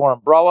PGA Tour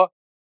umbrella.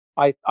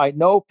 I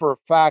know for a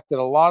fact that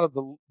a lot of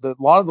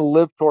the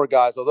Live Tour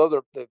guys,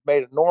 although they've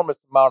made an enormous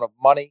amount of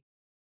money,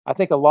 I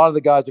think a lot of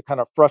the guys are kind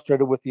of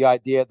frustrated with the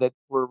idea that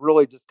we're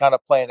really just kind of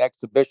playing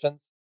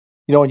exhibitions.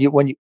 You know,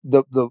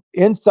 the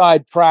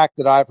inside track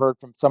that I've heard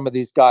from some of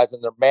these guys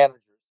and their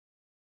managers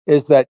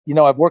is that, you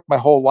know, I've worked my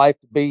whole life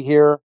to be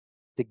here,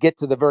 to get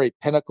to the very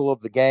pinnacle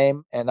of the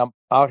game, and I'm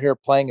out here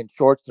playing in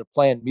shorts. They're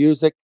playing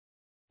music,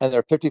 and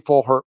they're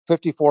 54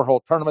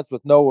 hole tournaments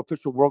with no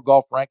official world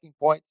golf ranking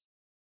points.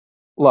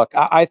 Look,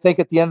 I think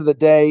at the end of the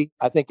day,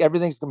 I think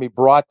everything's going to be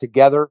brought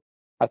together.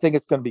 I think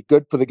it's going to be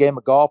good for the game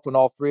of golf when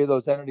all three of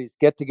those entities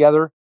get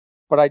together.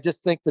 But I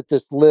just think that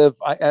this Live,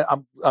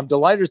 I'm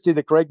delighted to see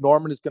that Greg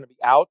Norman is going to be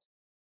out.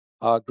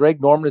 Greg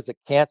Norman is a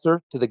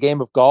cancer to the game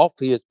of golf.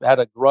 He has had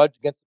a grudge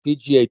against the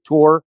PGA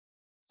Tour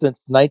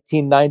since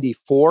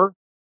 1994.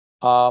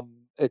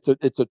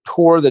 It's a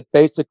tour that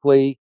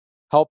basically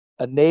helped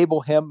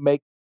enable him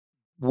make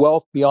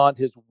wealth beyond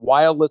his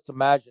wildest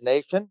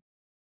imagination.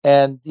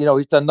 And, you know,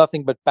 he's done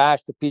nothing but bash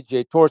the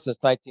PGA Tour since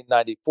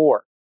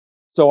 1994.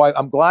 So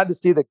I'm glad to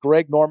see that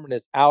Greg Norman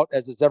is out,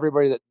 as is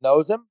everybody that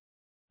knows him.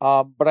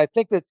 But I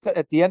think that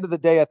at the end of the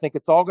day, I think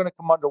it's all going to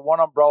come under one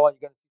umbrella.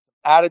 You're going to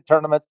see some added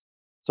tournaments,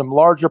 some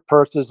larger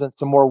purses, and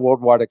some more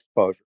worldwide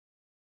exposure.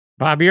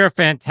 Bob, you're a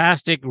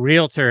fantastic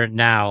realtor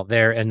now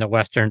there in the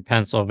Western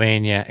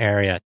Pennsylvania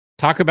area.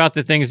 Talk about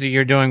the things that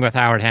you're doing with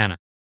Howard Hanna.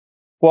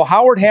 Well,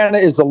 Howard Hanna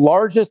is the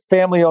largest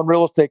family-owned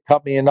real estate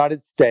company in the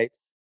United States.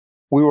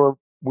 We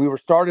were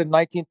started in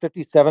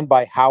 1957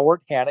 by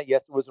Howard Hanna.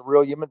 Yes, it was a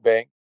real human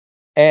being.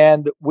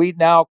 And we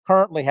now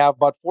currently have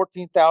about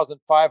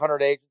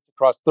 14,500 agents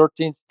across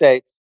 13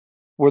 states.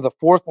 We're the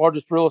 4th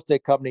largest real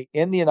estate company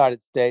in the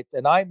United States.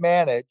 And I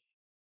manage,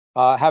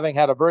 having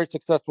had a very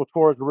successful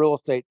tour as a real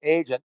estate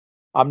agent,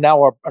 I'm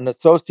now an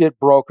associate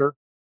broker.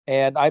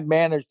 And I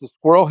manage the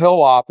Squirrel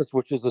Hill office,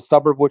 which is a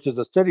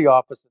city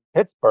office in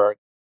Pittsburgh.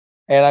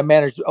 And I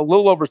manage a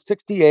little over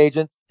 60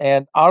 agents.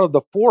 And out of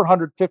the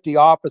 450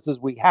 offices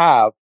we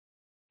have,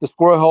 the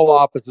Squirrel Hill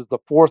office is the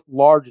 4th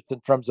largest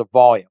in terms of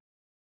volume.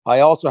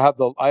 I also have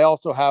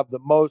the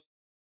most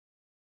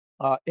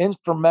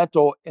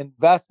instrumental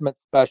investment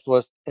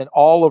specialist in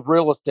all of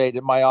real estate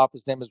in my office.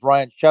 His name is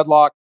Ryan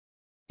Shedlock.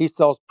 He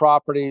sells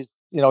properties.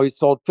 You know, he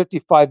sold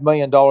 $55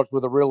 million worth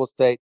of real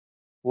estate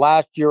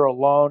last year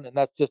alone, and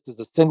that's just as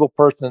a single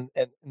person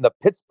in the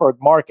Pittsburgh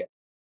market.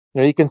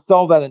 You know, you can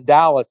sell that in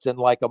Dallas in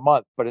like a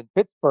month, but in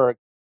Pittsburgh,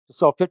 to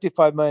sell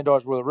 $55 million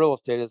worth of real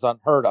estate is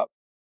unheard of.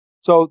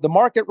 So the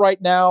market right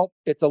now,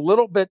 it's a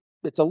little bit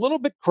it's a little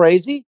bit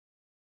crazy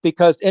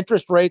because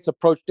interest rates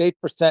approached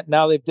 8%.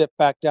 Now they've dipped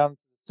back down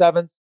to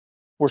 7s.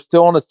 We're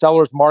still in a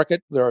seller's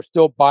market. There are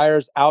still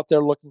buyers out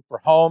there looking for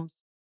homes,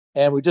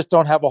 and we just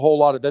don't have a whole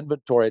lot of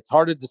inventory. It's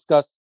hard to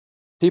discuss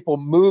people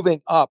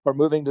moving up or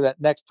moving to that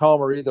next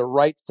home or either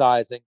right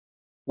sizing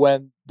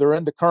when they're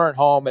in the current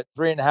home at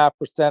 3.5%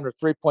 or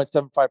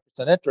 3.75%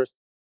 interest,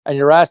 and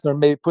you're asking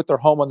them to maybe put their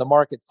home on the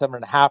market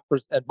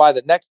 7.5% and buy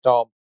the next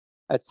home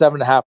at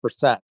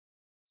 7.5%.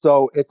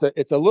 So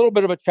it's a little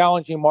bit of a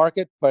challenging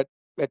market, but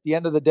at the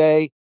end of the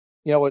day,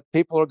 you know,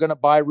 people are going to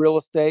buy real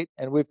estate,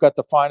 and we've got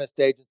the finest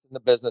agents in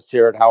the business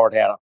here at Howard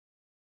Hanna.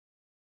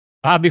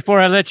 Before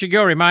I let you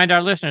go, remind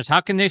our listeners,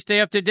 how can they stay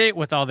up to date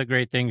with all the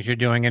great things you're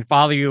doing and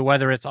follow you,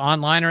 whether it's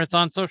online or it's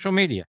on social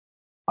media?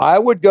 I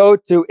would go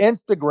to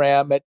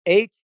Instagram at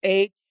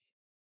HH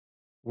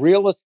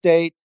Real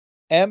Estate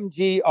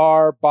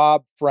MGR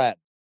Bob Friend.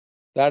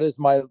 That is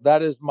my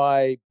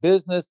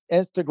business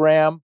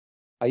Instagram.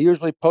 I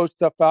usually post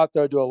stuff out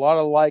there, do a lot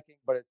of liking,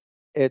 but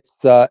it's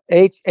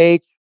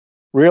HH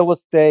Real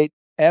Estate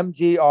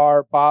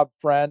MGR Bob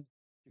Friend.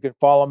 You can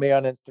follow me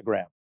on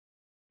Instagram.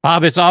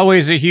 Bob, it's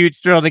always a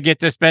huge thrill to get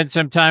to spend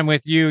some time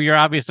with you. You're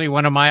obviously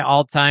one of my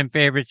all-time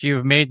favorites.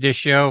 You've made this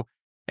show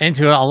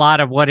into a lot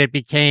of what it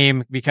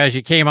became because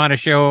you came on a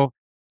show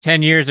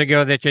 10 years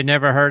ago that you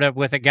never heard of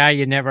with a guy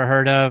you never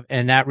heard of,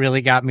 and that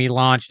really got me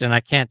launched, and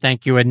I can't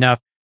thank you enough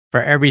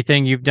for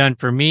everything you've done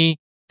for me,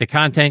 the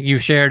content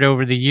you've shared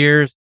over the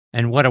years,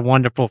 and what a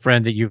wonderful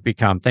friend that you've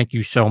become. Thank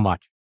you so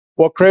much.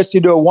 Well, Chris, you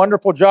do a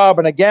wonderful job,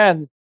 and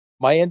again,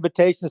 my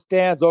invitation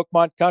stands,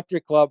 Oakmont Country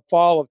Club,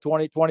 fall of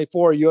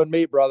 2024. You and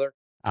me, brother.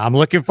 I'm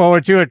looking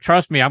forward to it.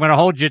 Trust me, I'm going to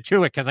hold you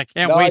to it because I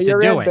can't wait to do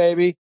you're in, it.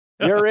 Baby.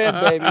 You're in,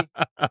 baby.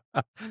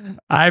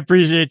 I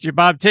appreciate you,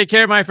 Bob. Take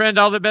care, my friend.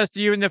 All the best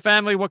to you and the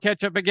family. We'll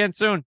catch up again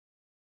soon.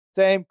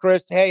 Same,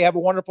 Chris. Hey, have a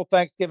wonderful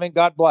Thanksgiving.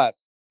 God bless.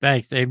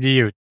 Thanks. Same to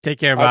you. Take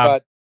care, Bye, Bob.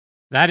 bud.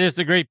 That is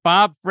the great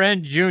Bob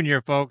Friend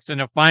Jr., folks,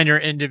 and a finer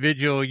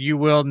individual you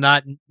will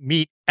not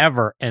meet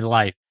ever in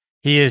life.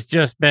 He has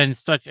just been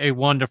such a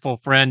wonderful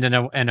friend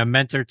and a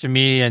mentor to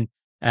me and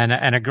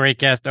a great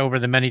guest over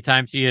the many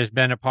times he has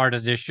been a part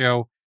of this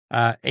show,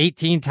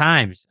 18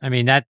 times. I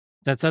mean, that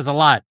says a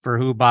lot for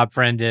who Bob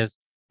Friend is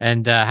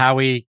and how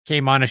he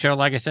came on a show.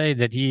 Like I say,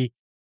 that he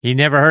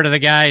never heard of the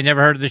guy, never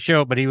heard of the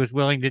show, but he was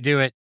willing to do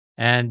it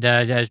and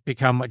has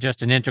become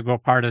just an integral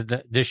part of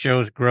this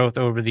show's growth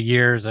over the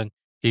years. And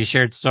he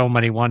shared so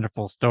many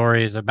wonderful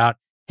stories about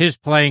his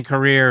playing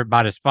career,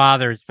 about his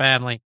father, his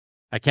family.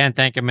 I can't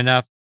thank him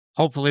enough.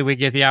 Hopefully we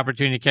get the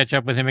opportunity to catch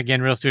up with him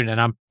again real soon, and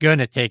I'm going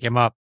to take him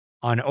up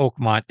on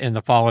Oakmont in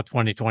the fall of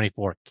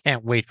 2024.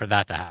 Can't wait for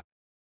that to happen.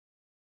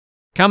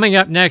 Coming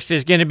up next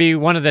is going to be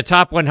one of the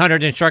top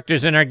 100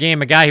 instructors in our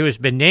game, a guy who has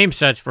been named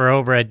such for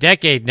over a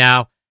decade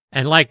now,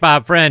 and like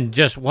Bob Friend,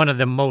 just one of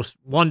the most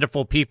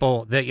wonderful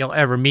people that you'll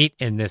ever meet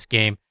in this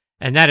game,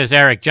 and that is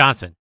Eric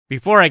Johnson.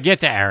 Before I get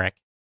to Eric,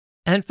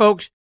 and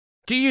folks,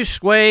 do you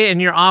sway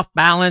and you're off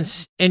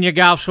balance in your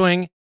golf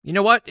swing? You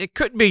know what? It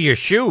could be your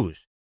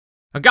shoes.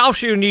 A golf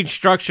shoe needs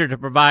structure to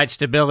provide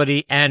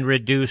stability and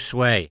reduce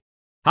sway.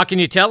 How can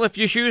you tell if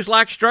your shoes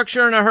lack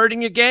structure and are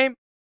hurting your game?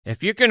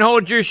 If you can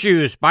hold your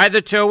shoes by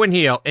the toe and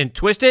heel and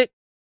twist it,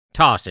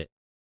 toss it.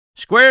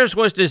 Squares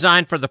was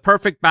designed for the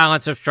perfect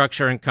balance of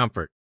structure and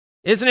comfort.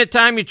 Isn't it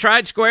time you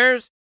tried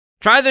Squares?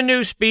 Try the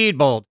new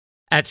Speedbolt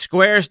at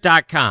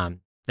squares.com.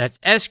 That's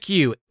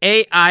SQAIRZ.com.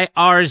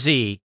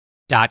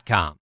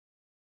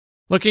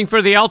 Looking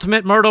for the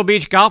ultimate Myrtle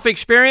Beach golf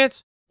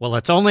experience? Well,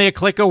 it's only a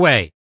click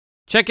away.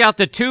 Check out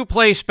the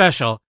two-play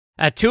special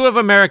at two of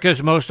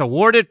America's most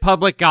awarded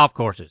public golf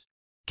courses,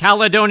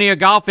 Caledonia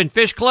Golf and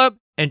Fish Club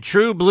and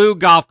True Blue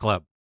Golf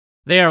Club.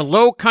 They are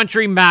low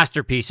country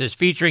masterpieces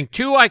featuring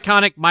two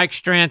iconic Mike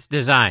Strantz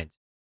designs.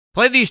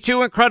 Play these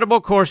two incredible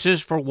courses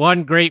for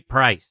one great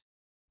price.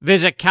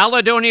 Visit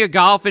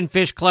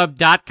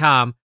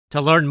CaledoniaGolfandFishClub.com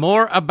to learn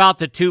more about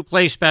the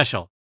two-play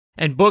special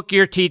and book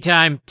your tee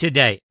time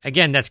today.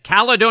 Again, that's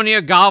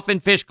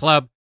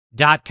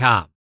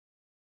CaledoniaGolfandFishClub.com.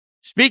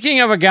 Speaking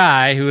of a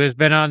guy who has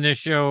been on this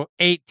show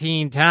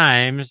 18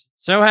 times,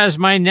 so has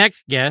my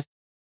next guest,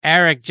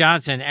 Eric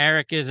Johnson.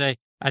 Eric is a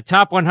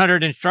top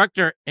 100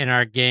 instructor in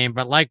our game,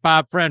 but like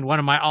Bob Friend, one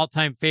of my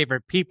all-time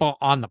favorite people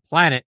on the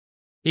planet.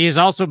 He has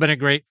also been a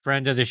great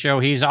friend of the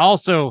show. He's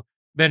also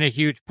been a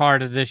huge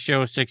part of this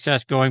show's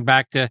success going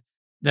back to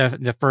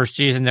the first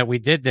season that we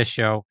did this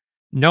show.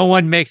 No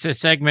one makes a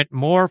segment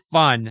more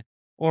fun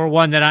or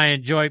one that I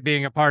enjoy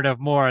being a part of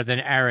more than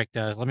Eric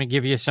does. Let me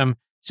give you some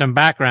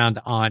background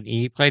on.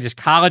 He played his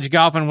college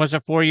golf and was a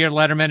 4-year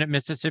letterman at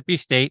Mississippi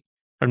State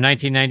from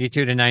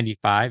 1992 to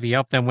 95. He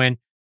helped them win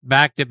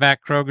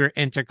back-to-back Kroger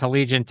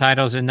Intercollegiate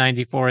titles in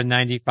 94 and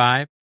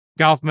 95.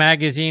 Golf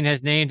Magazine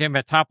has named him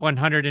a top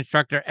 100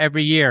 instructor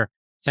every year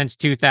since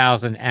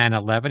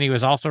 2011. He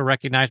was also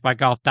recognized by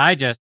Golf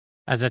Digest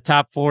as a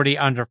top 40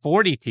 under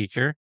 40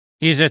 teacher.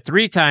 He is a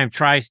 3-time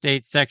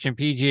Tri-State Section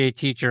PGA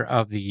Teacher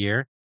of the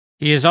Year.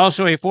 He is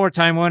also a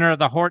 4-time winner of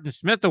the Horton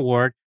Smith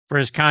Award for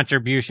his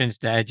contributions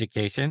to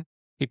education.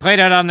 He played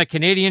out on the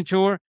Canadian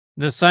Tour,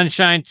 the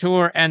Sunshine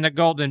Tour, and the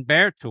Golden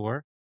Bear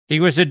Tour. He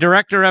was the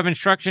director of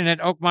instruction at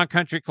Oakmont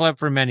Country Club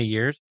for many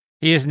years.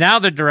 He is now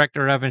the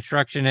director of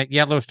instruction at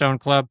Yellowstone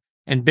Club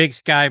in Big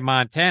Sky,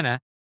 Montana.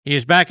 He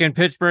is back in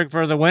Pittsburgh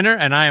for the winter,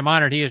 and I am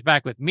honored he is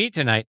back with me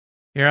tonight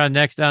here on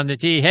Next on the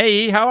Tee. Hey,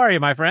 E, how are you,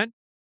 my friend?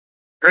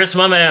 Chris,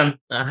 my man,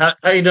 how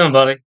you doing,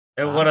 buddy?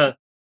 What a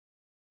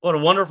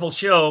wonderful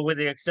show, with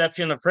the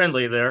exception of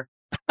Friendly there.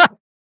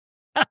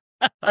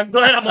 I'm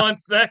glad I'm on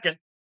second.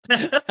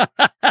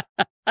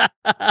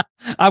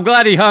 I'm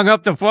glad he hung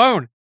up the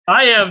phone.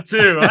 I am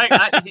too.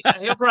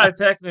 He'll probably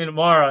text me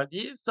tomorrow.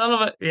 You son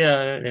of a... Yeah,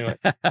 anyway.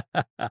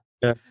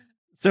 Yeah.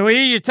 So,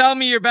 E, you tell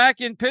me you're back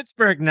in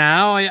Pittsburgh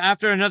now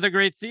after another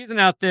great season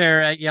out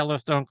there at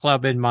Yellowstone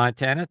Club in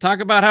Montana.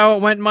 Talk about how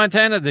it went in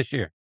Montana this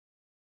year.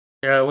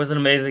 Yeah, it was an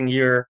amazing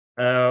year.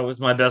 It was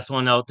my best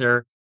one out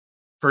there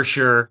for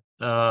sure.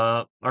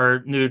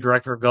 Our new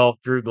director of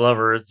golf, Drew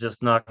Glover, is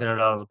just knocking it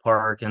out of the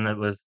park, and it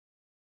was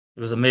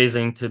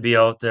amazing to be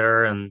out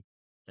there, and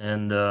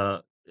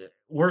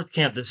words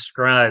can't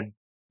describe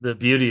the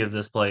beauty of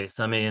this place.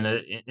 I mean,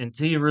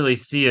 until you really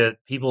see it,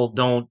 people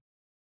don't,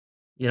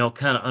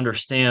 kind of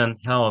understand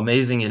how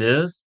amazing it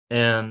is.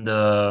 And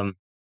we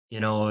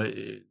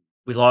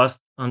lost,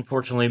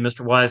 unfortunately,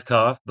 Mr.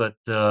 Weiskopf, but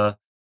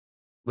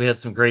we had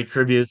some great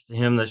tributes to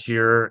him this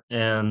year,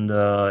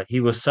 and he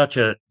was such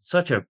a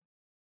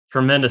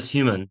tremendous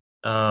human,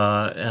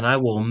 and I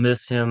will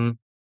miss him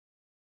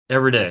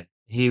every day.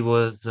 He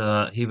was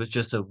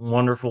just a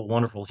wonderful,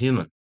 wonderful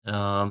human.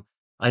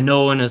 I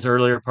know in his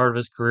earlier part of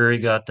his career, he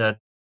got that,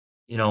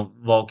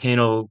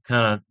 volcano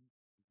kind of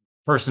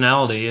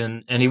personality,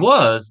 and he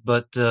was,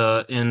 but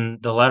in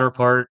the latter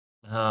part,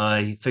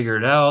 he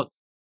figured it out.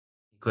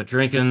 He quit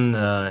drinking.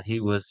 He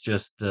was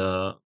just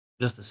a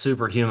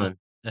superhuman,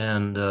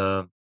 and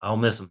I'll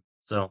miss him.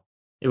 So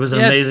it was an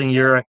amazing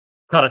year. I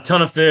caught a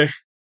ton of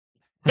fish.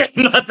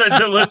 Not that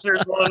the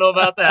listeners want to know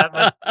about that,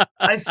 but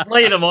I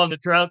slayed them on the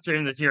trout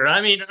stream this year.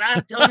 I mean,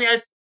 I'm telling you,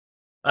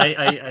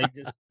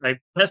 I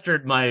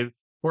pestered my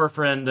poor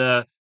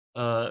friend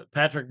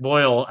Patrick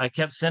Boyle. I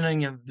kept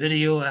sending him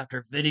video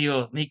after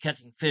video of me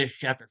catching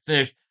fish after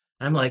fish.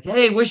 I'm like,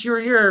 hey, wish you were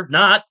here.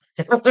 Not.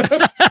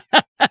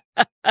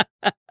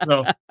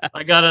 So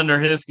I got under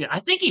his skin. I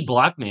think he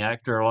blocked me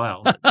after a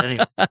while. But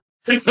anyway.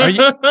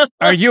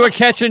 Are you a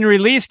catch and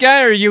release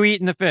guy, or are you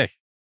eating the fish?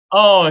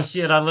 Oh,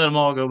 shit, I let them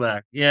all go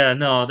back. Yeah,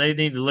 no, they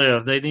need to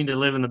live. They need to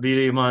live in the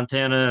beauty of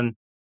Montana, and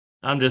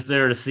I'm just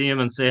there to see them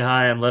and say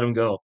hi and let them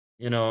go.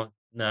 No,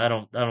 I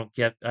don't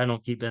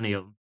keep any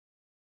of them.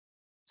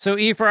 So,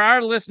 E, for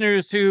our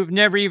listeners who've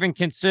never even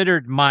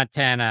considered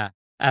Montana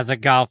as a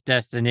golf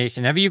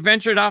destination, have you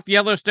ventured off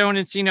Yellowstone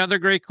and seen other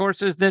great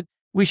courses that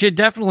we should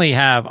definitely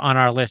have on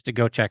our list to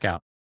go check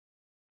out?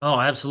 Oh,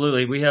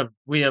 absolutely. We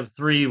have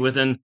 3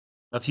 within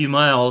a few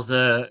miles.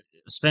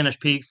 Spanish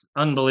Peaks,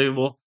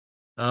 unbelievable.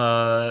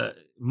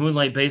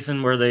 Moonlight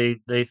Basin, where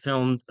they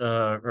filmed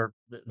or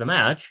the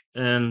match,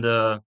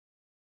 and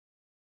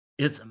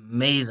it's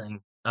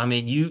amazing. I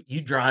mean,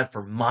 you drive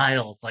for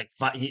miles, like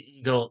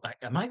you go, like,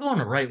 am I going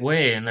the right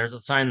way? And there's a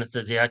sign that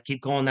says, yeah, keep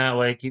going that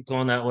way, keep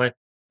going that way.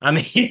 I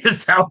mean,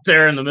 it's out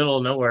there in the middle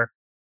of nowhere,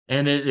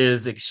 and it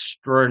is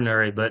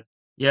extraordinary. But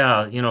yeah,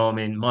 I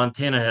mean,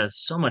 Montana has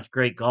so much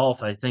great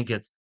golf. I think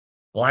it's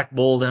Black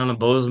Bull down in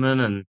Bozeman,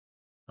 and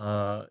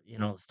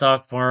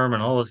Stock Farm,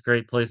 and all those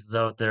great places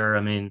out there.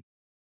 I mean,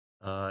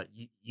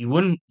 you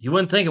wouldn't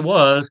think it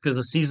was, because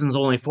the season's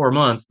only 4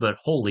 months, but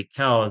holy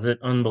cow, is it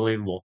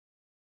unbelievable!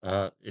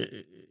 And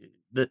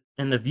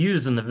the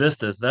views and the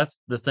vistas. That's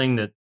the thing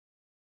that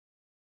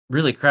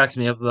really cracks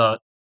me up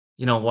about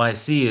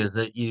YC, is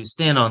that you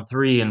stand on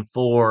 3 and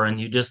 4, and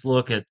you just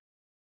look at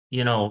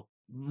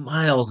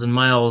miles and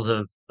miles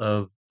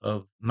of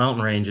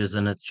mountain ranges,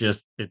 and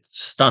it's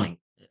stunning.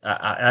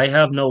 I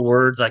have no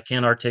words. I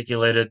can't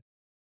articulate it.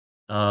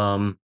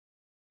 I'm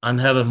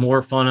having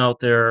more fun out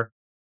there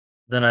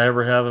than I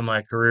ever have in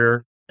my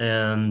career,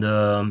 and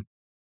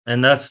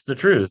that's the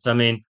truth. I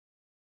mean,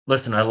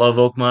 listen, I love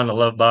Oakmont. I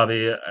love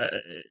Bobby,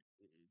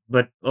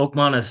 but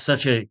Oakmont is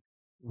such a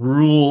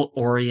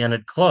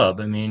rule-oriented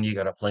club. I mean, you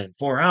got to play in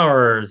 4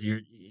 hours.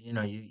 You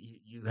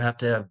have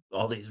to have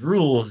all these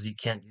rules. You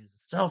can't use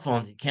cell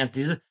phones. You can't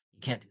do this. You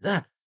can't do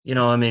that.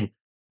 I mean,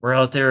 we're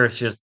out there. It's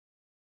just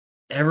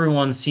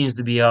everyone seems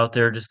to be out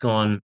there just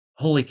going,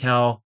 holy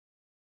cow,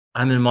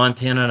 I'm in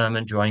Montana and I'm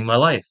enjoying my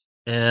life.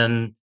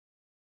 And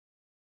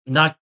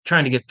not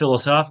trying to get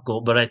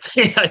philosophical, but I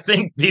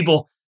think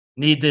people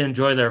need to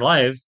enjoy their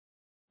lives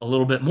a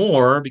little bit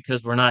more,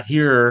 because we're not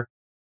here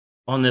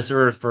on this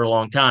earth for a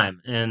long time.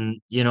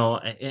 And,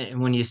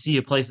 and when you see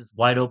a place that's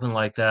wide open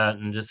like that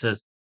and just says,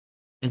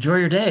 enjoy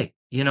your day,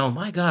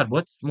 my God,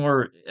 what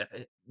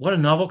a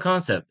novel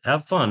concept.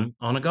 Have fun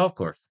on a golf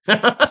course.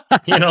 I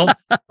don't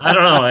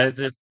know.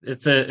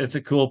 It's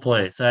a cool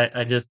place.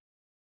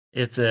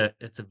 It's a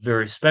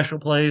very special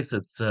place.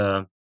 It's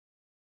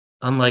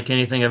unlike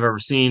anything I've ever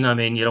seen. I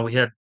mean,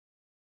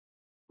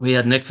 we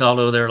had Nick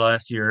Faldo there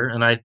last year,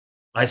 and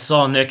I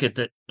saw Nick at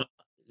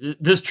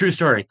this true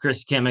story, Chris.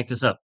 You can't make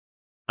this up.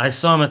 I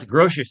saw him at the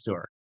grocery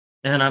store,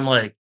 and I'm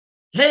like,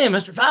 "Hey,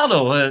 Mr.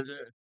 Faldo,"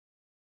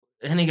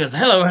 and he goes,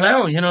 "Hello,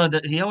 hello."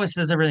 He always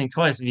says everything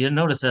twice. If you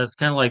notice that, it's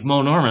kind of like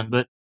Mo Norman.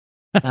 But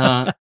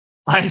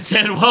I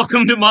said,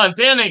 "Welcome to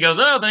Montana." He goes,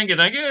 "Oh, thank you,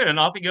 thank you," and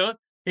off he goes.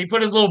 He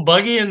put his little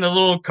buggy in the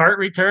little cart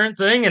return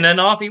thing, and then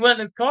off he went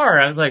in his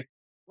car. I was like,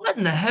 "What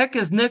in the heck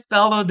is Nick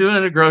Faldo doing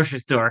at a grocery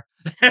store?"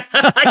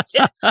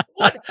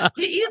 What?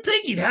 You'd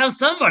think he'd have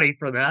somebody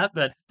for that,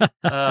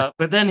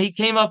 but then he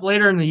came up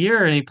later in the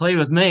year and he played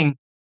with Ming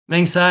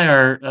Tsai,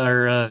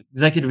 our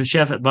executive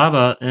chef at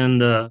Baba,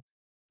 and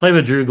played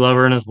with Drew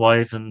Glover and his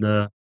wife, and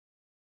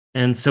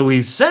so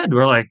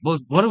we're like, well,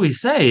 what do we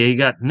say? You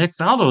got Nick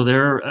Faldo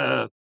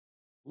there.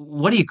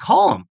 What do you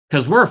call him?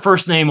 Because we're a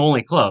first name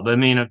only club. I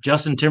mean, if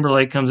Justin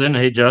Timberlake comes in,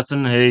 hey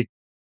Justin, hey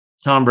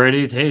Tom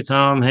Brady, hey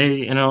Tom,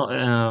 hey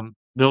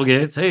Bill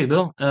Gates, hey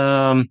Bill,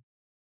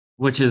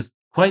 which is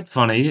quite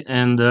funny.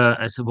 And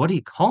I said, what do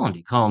you call him? Do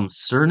you call him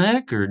Sir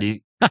Nick, or do you?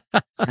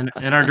 and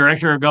our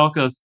director of golf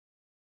goes,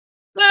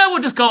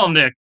 we'll just call him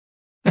Nick.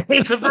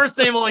 It's a first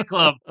name only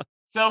club.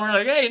 So we're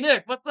like, hey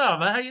Nick, what's up?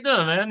 How you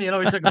doing, man?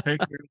 We took a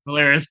picture. It's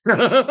hilarious.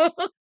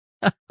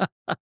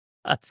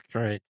 That's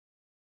great.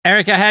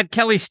 Eric, I had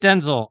Kelly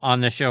Stenzel on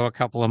the show a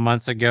couple of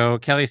months ago.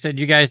 Kelly said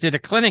you guys did a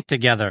clinic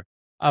together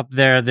up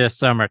there this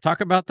summer.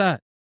 Talk about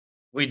that.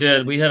 We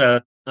did. We had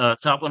a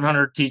top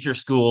 100 teacher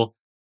school.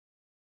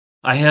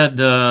 I had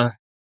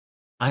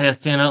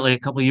Stan Utley a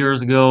couple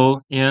years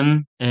ago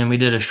and we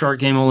did a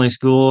short game only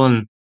school,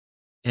 and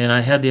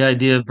I had the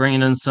idea of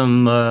bringing in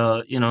some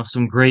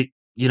some great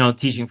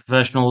teaching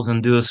professionals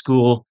and do a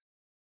school,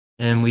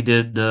 and we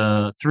did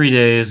 3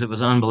 days. It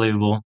was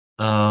unbelievable.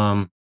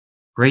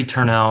 Great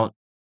turnout.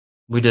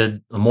 We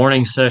did a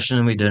morning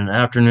session, we did an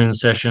afternoon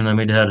session, and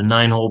we had a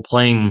 9-hole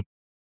playing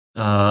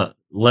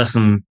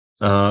lesson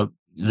that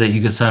you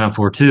could sign up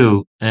for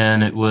too,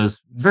 and it was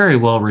very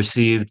well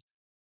received.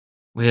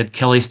 We had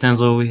Kelly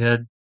Stenzel, we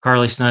had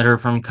Carly Snyder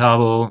from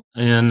Cabo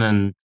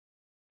in,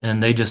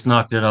 and they just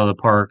knocked it out of the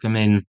park. I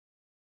mean,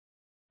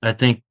 I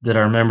think that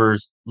our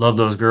members love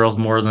those girls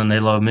more than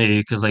they love me,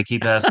 because they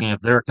keep asking if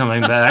they're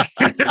coming back.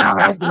 They're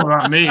asking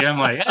about me. I'm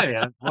like,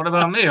 hey, what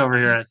about me over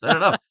here? I set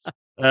it up.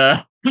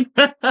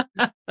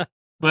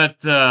 But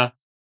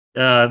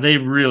they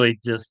really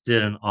just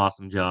did an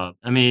awesome job.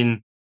 I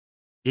mean,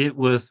 it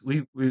was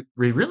we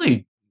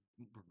really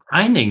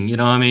grinding.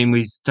 I mean,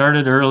 we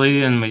started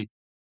early and we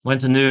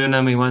went to noon,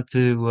 and we went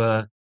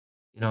to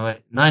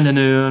at 9 to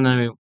noon, and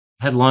we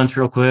had lunch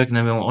real quick, and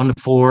then we went 1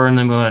 to 4, and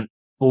then we went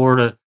 4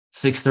 to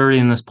 6:30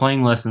 in this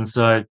playing lesson.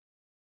 So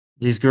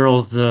these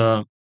girls,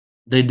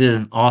 they did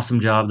an awesome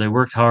job. They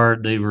worked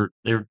hard.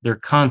 Their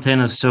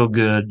content is so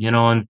good,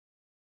 and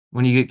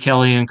when you get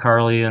Kelly and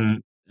Carly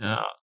and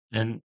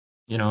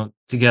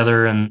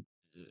together, and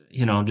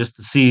just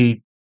to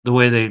see the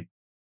way they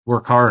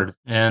work hard.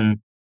 And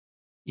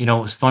it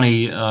was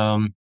funny,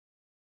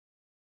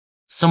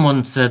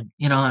 someone said,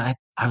 I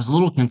was a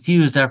little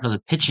confused after the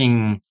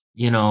pitching,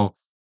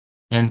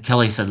 and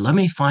Kelly said, let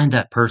me find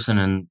that person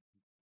and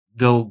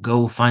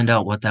go find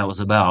out what that was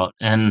about.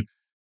 And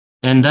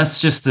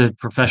that's just the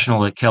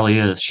professional that Kelly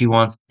is. She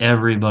wants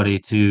everybody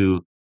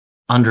to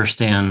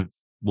understand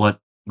what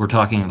we're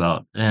talking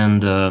about.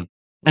 And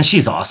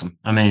she's awesome.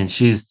 I mean,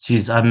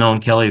 I've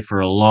known Kelly for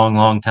a long,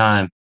 long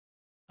time.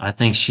 I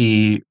think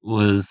she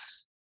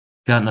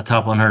got in the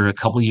top 100 a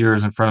couple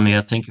years in front of me.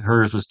 I think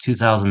hers was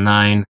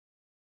 2009,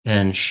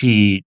 and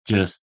she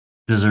just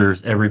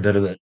deserves every bit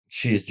of it.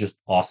 She's just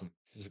awesome.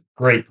 She's a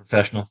great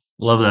professional.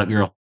 Love that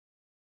girl.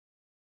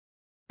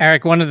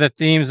 Eric, one of the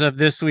themes of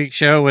this week's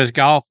show was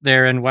golf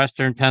there in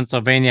Western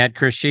Pennsylvania. I had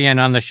Chris Sheehan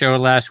on the show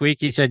last week.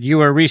 He said you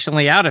were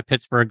recently out at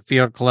Pittsburgh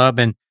Field Club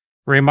and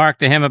remarked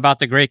to him about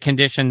the great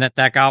condition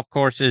that golf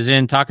course is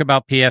in. Talk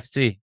about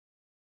PFC.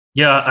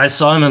 Yeah, I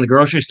saw him in the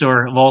grocery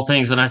store of all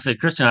things, and I said,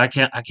 Christian, I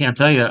can't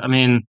tell you. I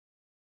mean,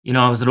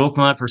 I was at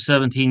Oakmont for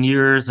 17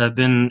 years. I've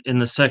been in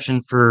the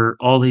section for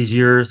all these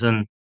years,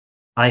 and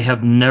I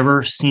have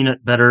never seen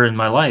it better in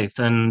my life.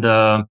 And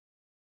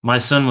my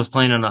son was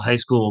playing in a high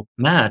school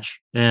match,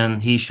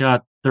 and he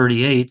shot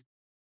 38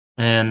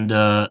 and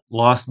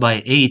lost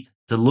by 8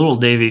 to little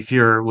Davy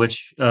Fuhrer,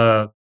 which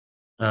the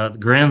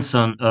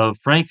grandson of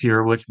Frank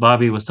Fuhrer, which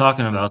Bobby was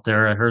talking about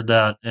there. I heard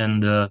that.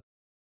 And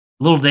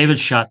little David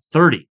shot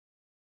 30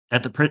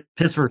 at the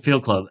Pittsburgh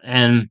Field Club.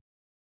 And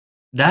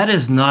that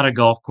is not a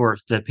golf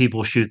course that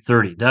people shoot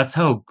 30. That's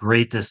how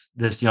great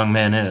this young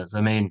man is.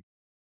 I mean,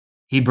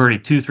 he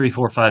birdied 2, 3,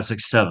 4, 5,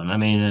 6, 7. I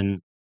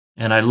mean,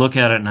 and I look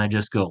at it and I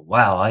just go,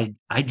 wow,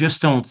 I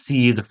just don't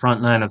see the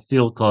front nine of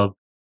Field Club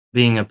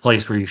being a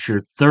place where you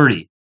shoot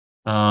 30.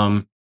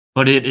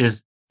 But it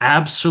is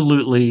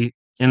absolutely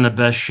in the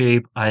best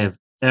shape I have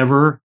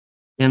ever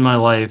in my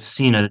life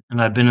seen it.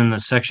 And I've been in the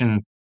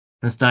section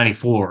since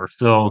 94.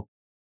 So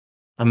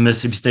I'm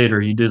Mississippi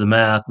Stater, you do the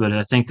math, but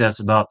I think that's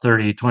about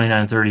 30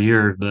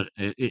 years. But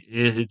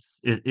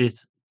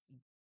it's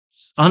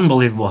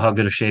unbelievable how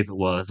good a shape it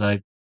was.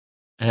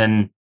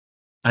 And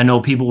I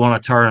know people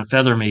want to tar and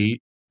feather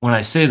me when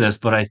I say this,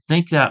 but I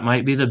think that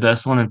might be the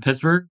best one in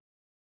Pittsburgh.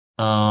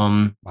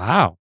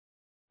 Wow.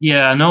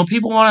 Yeah, no,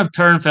 people want to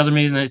turn feather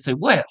me and they say,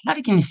 "Wait, how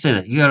can you say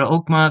that? You got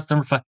Oakmont's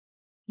number 5."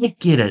 I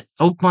get it.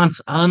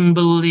 Oakmont's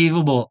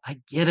unbelievable. I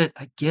get it.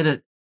 I get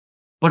it.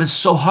 But it's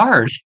so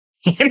hard,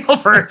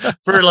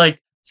 for like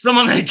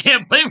someone that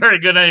can't play very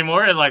good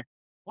anymore. It's like,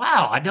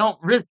 wow, I don't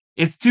really.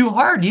 It's too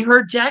hard. You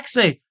heard Jack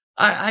say,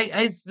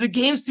 the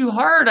game's too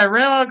hard. I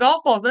ran out of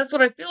golf balls. That's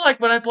what I feel like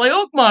when I play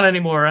Oakmont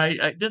anymore.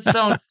 I just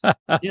don't,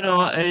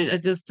 I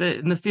just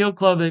in the field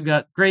club they've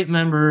got great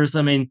members.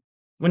 I mean,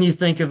 when you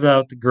think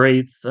about the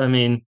greats, I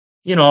mean,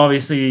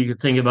 obviously you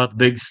could think about the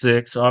Big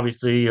Six.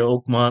 Obviously,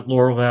 Oakmont,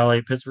 Laurel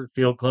Valley, Pittsburgh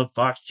Field Club,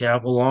 Fox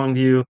Chapel,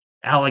 Longview,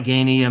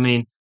 Allegheny. I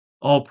mean,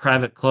 all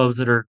private clubs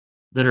that are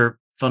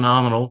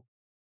phenomenal.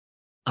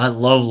 I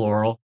love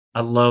Laurel.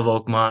 I love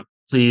Oakmont.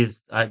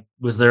 Please, I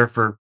was there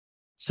for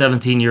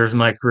 17 years of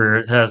my career.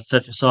 It has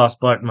such a soft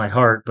spot in my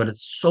heart, but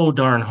it's so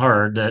darn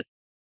hard that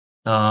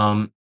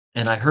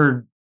and I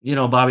heard,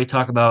 Bobby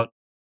talk about,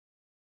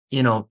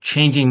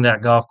 changing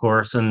that golf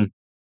course and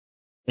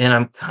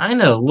I'm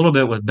kind of a little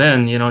bit with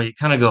Ben, you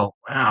kind of go,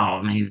 wow,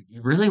 I mean,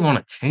 you really want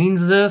to change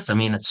this? I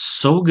mean, it's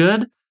so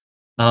good.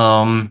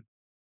 But,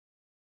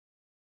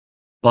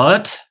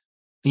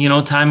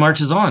 time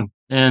marches on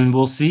and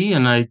we'll see.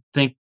 And I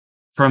think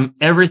from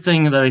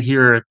everything that I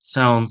hear, it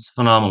sounds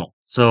phenomenal.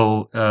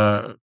 So,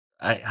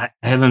 I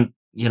haven't,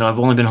 I've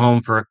only been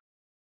home for,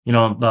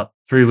 about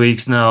 3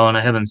 weeks now and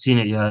I haven't seen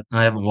it yet.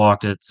 I haven't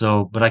walked it.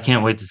 So, but I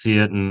can't wait to see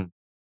it.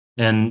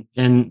 And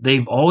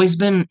they've always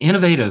been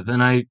innovative.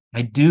 And I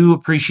do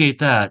appreciate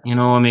that.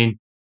 I mean,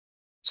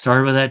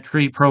 started with that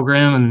tree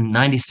program in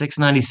 96,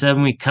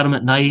 97. We cut them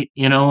at night,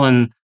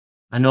 and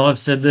I know I've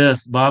said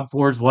this. Bob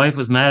Ford's wife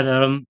was mad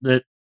at him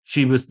that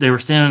they were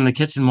standing in the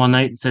kitchen one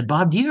night and said,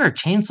 "Bob, do you have a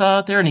chainsaw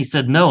out there?" And he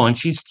said, "No." And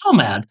she's still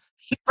mad.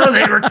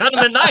 They were cutting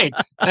them at night.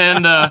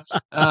 And,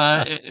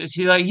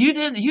 she's like, you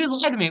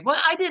lied to me. Well,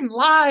 I didn't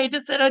lie. I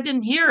just said I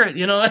didn't hear it,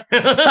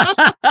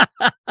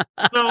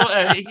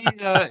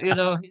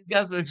 So, he's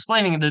got some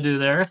explaining to do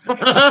there.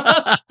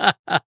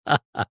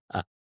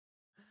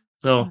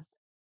 So,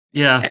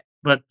 yeah,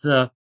 but,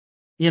 and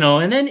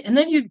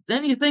then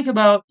you think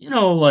about,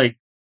 like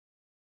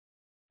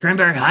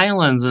Cranberry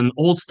Highlands and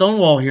Old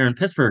Stonewall here in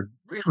Pittsburgh,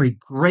 really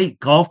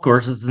great golf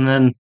courses. And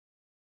then,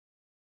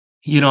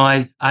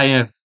 I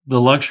have the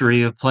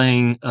luxury of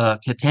playing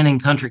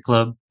Katanning Country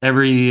Club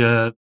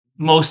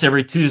most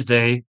every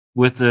Tuesday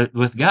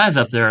with guys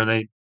up there.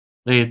 They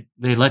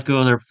let go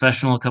of their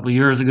professional a couple of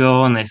years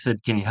ago, and they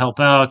said, "Can you help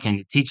out? Can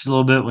you teach a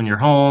little bit when you're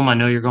home? I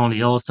know you're going to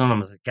Yellowstone." I'm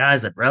like,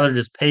 "Guys, I'd rather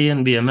just pay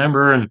and be a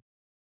member." And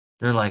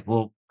they're like,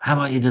 "Well, how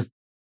about you just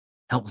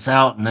help us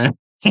out?" And then,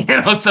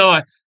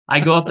 so I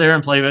go up there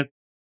and play with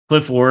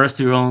Cliff Forrest,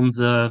 who owns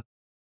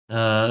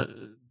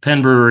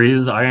Penn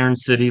Breweries, Iron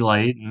City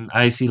Light and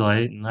Icy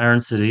Light and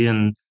Iron City.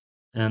 And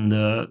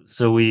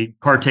so we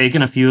partake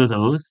in a few of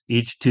those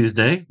each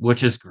Tuesday,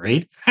 which is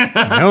great.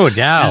 No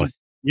doubt. And,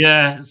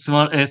 yeah,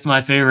 it's my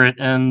favorite.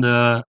 And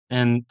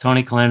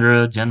Tony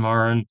Calandra, Jen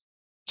Marin,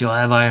 Joe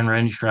Avi and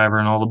Randy Schreiber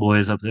and all the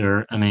boys up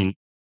there. I mean,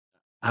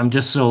 I'm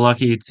just so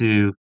lucky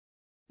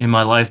in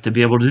my life to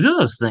be able to do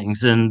those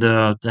things and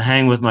to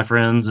hang with my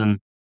friends and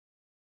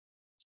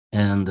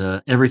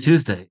every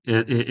Tuesday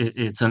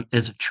it's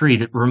a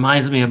treat. It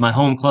reminds me of my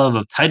home club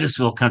of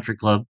Titusville Country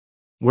Club,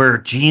 where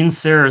Gene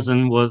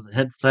Sarazen was the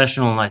head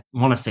professional, and I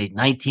want to say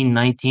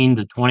 1919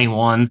 to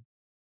 21,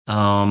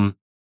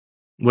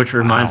 which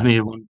reminds me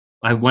of when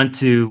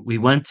we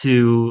went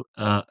to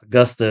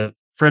Augusta.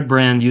 Fred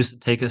Brand used to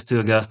take us to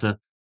Augusta,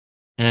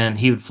 and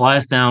he would fly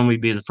us down.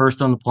 We'd be the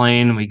first on the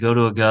plane, and we go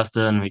to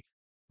Augusta, and we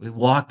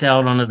walked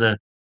out onto the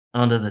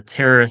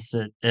terrace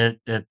at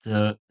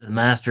the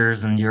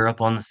Masters, and you're up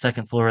on the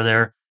second floor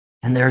there,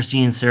 and there's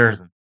Gene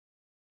Sarazen,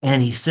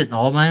 and he's sitting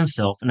all by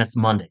himself, and it's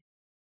Monday.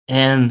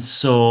 And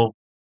so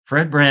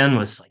Fred Brand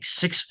was like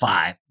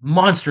 6'5",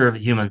 monster of a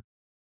human,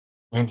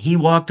 and he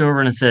walked over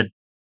and said,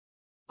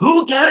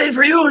 "Who caddied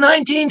for you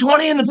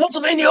 1920 in the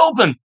Pennsylvania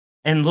Open?"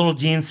 And little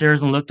Gene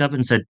Sarazen looked up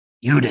and said,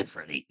 "You did,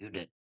 Freddie, you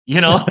did."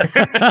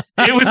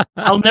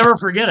 I'll never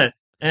forget it.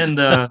 And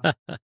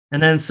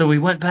then so we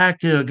went back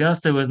to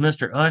Augusta with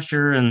Mr.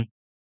 Usher and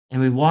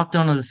we walked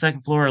onto the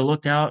second floor. I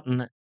looked out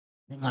and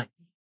I'm like,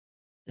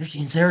 "There's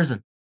Gene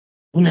Sarazen."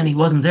 And then he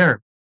wasn't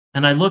there.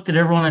 And I looked at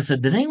everyone. I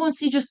said, "Did anyone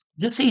see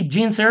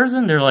Gene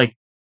Sarazen?" They're like,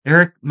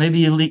 "Eric, maybe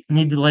you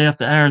need to lay off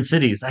the Iron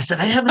Cities." I said,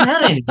 "I haven't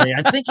had anything.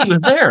 I think he was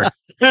there."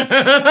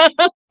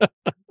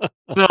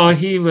 So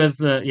he was,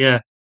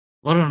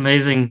 what an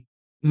amazing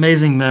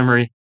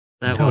memory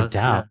that no was.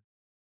 Doubt.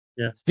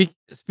 Yeah.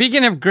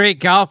 Speaking of great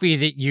golfy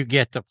that you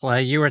get to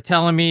play, you were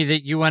telling me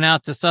that you went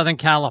out to Southern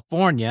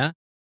California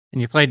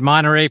and you played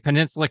Monterey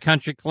Peninsula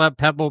Country Club,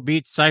 Pebble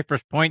Beach,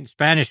 Cypress Point, and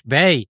Spanish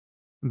Bay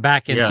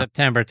back in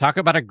September. Talk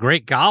about a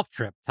great golf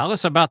trip. Tell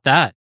us about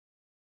that.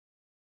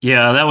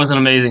 Yeah, that was an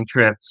amazing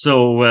trip.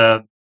 So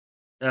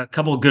a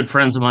couple of good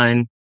friends of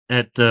mine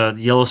at the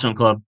Yellowstone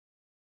Club,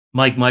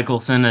 Mike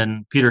Michelson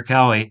and Peter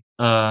Cowie,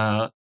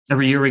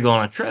 every year we go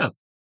on a trip.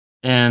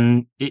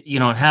 And it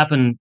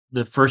happened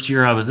the first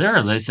year I was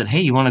there, they said,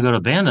 "Hey, you want to go to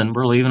Bandon?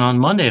 We're leaving on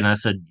Monday." And I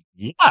said,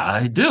 "Yeah,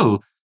 I do."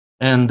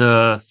 And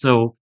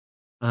so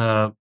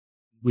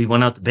we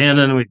went out to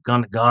Bandon. We've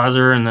gone to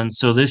Gaza, and then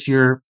so this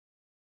year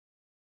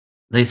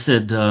they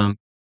said,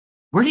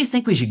 "Where do you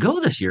think we should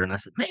go this year?" And I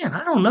said, "Man,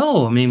 I don't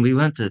know. I mean, we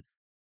went to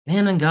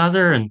Bandon,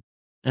 Gaza,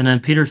 and then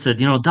Peter said,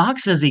 Doc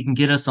says he can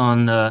get us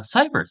on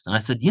Cyprus." And I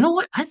said, "You know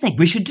what? I think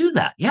we should do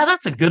that. Yeah,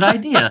 that's a good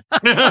idea.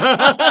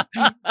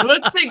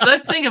 Let's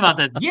think about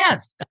this."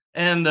 Yes.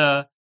 And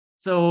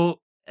so,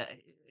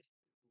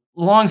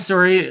 long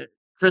story.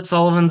 Fritz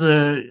Sullivan's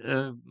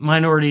a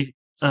minority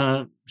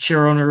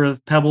share owner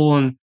of Pebble,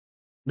 and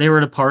they were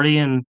at a party,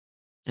 and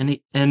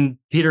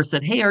Peter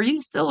said, "Hey, are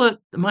you still at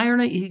the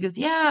Minority?" He goes,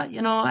 "Yeah,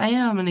 I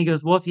am." And he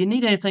goes, "Well, if you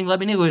need anything,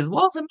 let me know." He goes,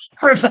 "Well, as a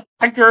matter of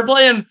fact, we're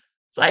playing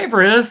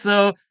Cyprus."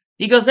 So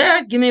he goes,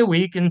 "Yeah, give me a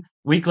week." And a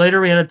week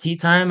later, we had a tea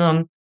time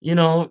on,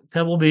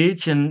 Pebble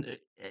Beach, and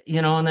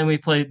then we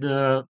played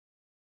the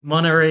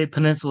Monterey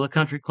Peninsula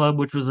Country Club,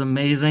 which was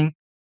amazing.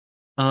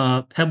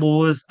 Pebble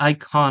was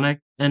iconic.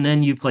 And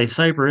then you play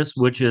Cyprus,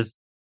 which is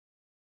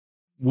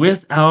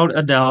without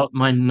a doubt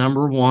my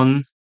number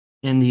one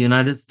in the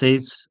United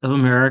States of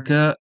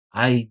America.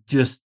 I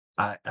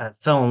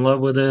fell in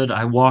love with it.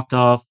 I walked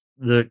off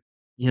the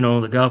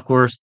golf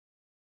course,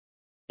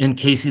 and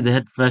Casey, the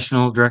head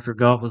professional director of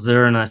golf, was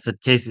there, and I said,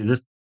 "Casey,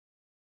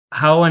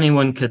 how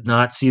anyone could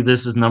not see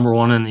this as number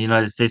one in the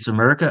United States of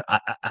America,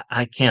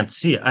 I can't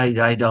see it.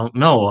 I don't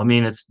know. I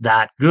mean, it's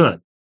that good."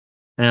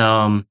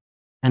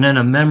 And then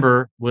a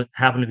member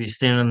happened to be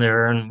standing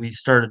there, and we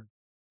started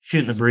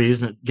shooting the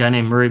breeze. And a guy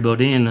named Murray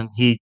Bodine, and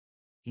he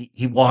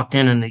walked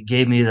in and he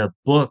gave me the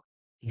book.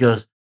 He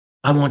goes,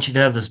 "I want you to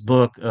have this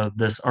book of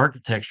this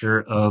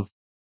architecture of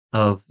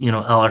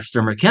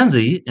Alistair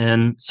Mackenzie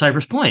and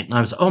Cypress Point." And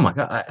I was, oh my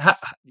God,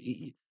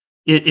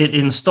 it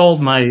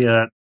installed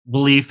my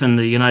belief in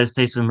the United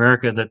States of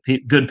America that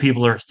good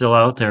people are still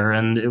out there,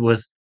 and it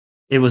was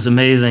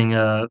amazing.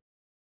 And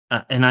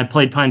I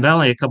played Pine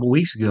Valley a couple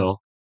weeks ago,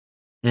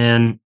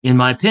 and in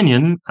my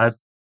opinion,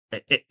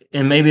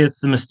 and maybe it's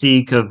the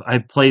mystique of I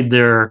played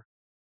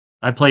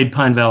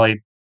Pine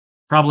Valley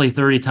probably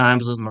 30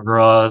 times with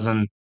McGraw's,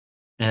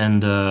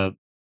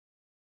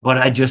 but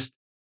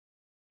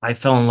I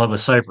fell in love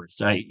with Cypress.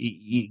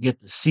 You get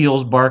the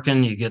seals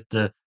barking, you get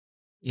the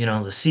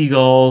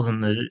seagulls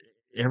and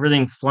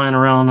everything flying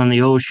around on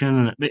the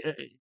ocean.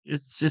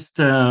 It's just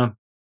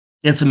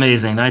it's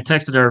amazing. I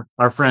texted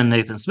our friend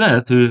Nathan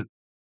Smith, who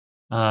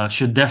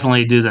should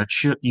definitely do that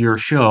your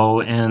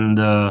show, and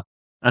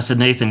I said,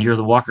 "Nathan, you're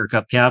the Walker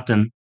Cup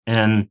captain,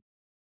 and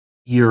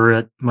you're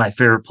at my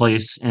favorite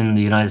place in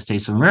the United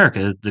States of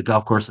America. The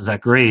golf course is that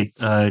great."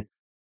 I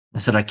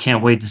said, "I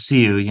can't wait to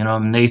see you."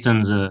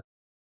 Nathan's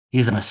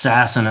he's an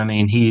assassin. I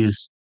mean,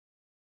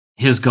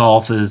 his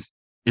golf is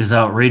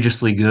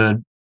outrageously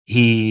good.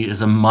 He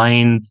is a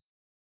mind.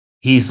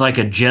 He's like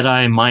a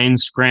Jedi mind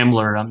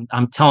scrambler.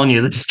 I'm telling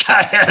you, this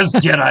guy has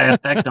Jedi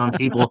effect on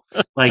people.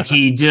 Like,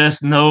 he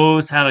just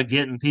knows how to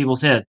get in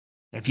people's head.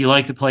 If you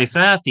like to play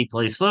fast, he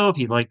plays slow. If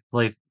you like to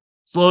play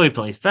slow, he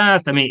plays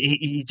fast. I mean,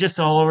 he's just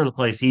all over the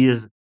place.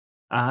 He's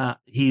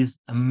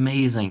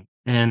amazing,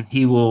 and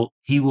he will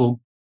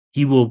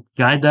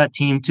guide that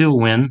team to a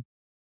win,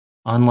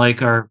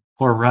 unlike our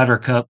poor Ryder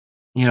Cup,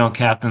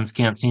 captains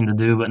can't seem to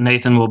do. But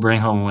Nathan will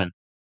bring home a win.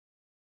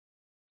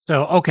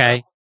 So,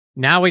 okay,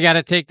 now we got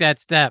to take that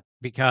step,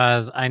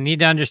 because I need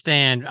to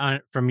understand,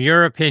 from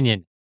your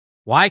opinion,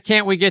 why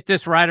can't we get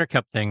this Ryder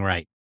Cup thing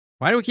right?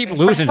 Why do we keep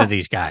losing to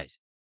these guys?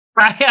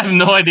 I have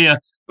no idea.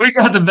 We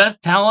got the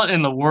best talent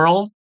in the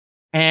world,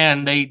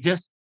 and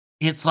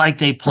it's like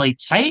they play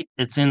tight.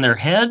 It's in their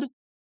head.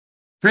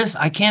 Chris,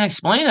 I can't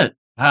explain it.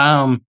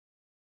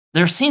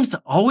 There seems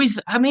to always,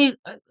 I mean,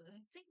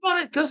 think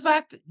about it. It goes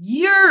back to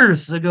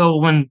years ago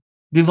when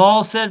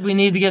Duval said we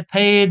need to get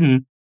paid,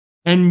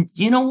 and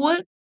you know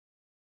what?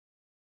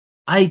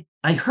 I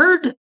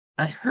heard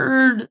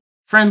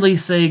Friendly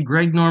say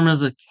Greg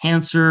Norman's a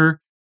cancer.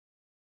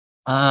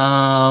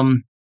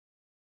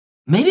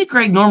 Maybe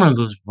Greg Norman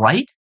was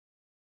right.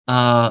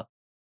 I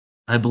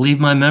believe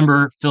my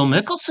member Phil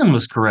Mickelson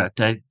was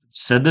correct. I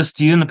said this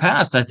to you in the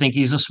past. I think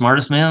he's the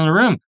smartest man in the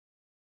room.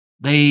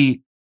 They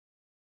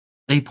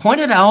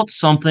pointed out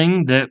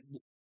something that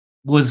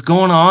was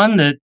going on,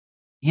 that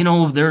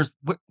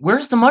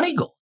where's the money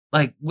going?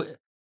 Like, where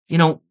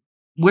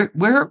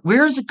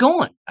is it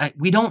going?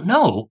 We don't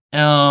know.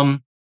 Now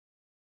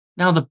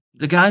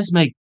the guys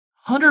make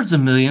hundreds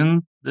of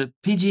millions. The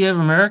PGA of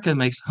America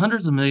makes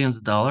hundreds of millions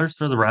of dollars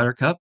for the Ryder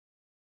Cup.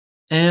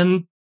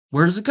 And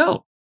where does it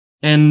go?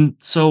 And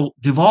so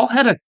Duval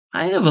had a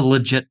kind of a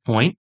legit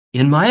point,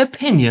 in my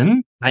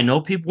opinion. I know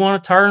people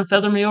want to tar and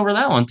feather me over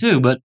that one too,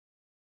 but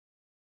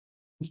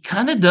he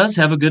kind of does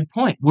have a good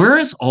point. Where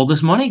is all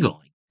this money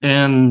going?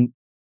 And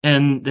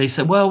they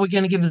said, well, we're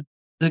going to give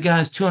the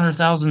guys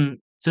 $200,000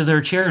 to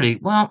their charity.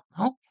 Well,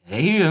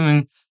 okay. I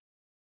mean,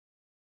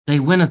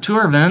 they win a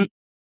tour event,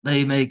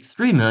 they make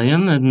 $3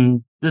 million,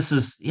 and this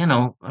is,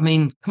 I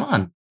mean, come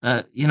on.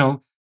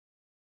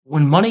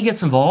 When money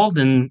gets involved,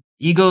 and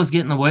egos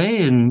get in the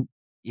way, and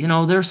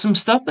there's some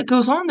stuff that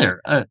goes on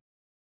there.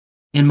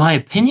 In my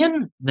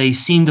opinion, they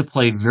seem to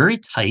play very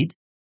tight.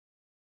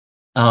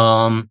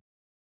 The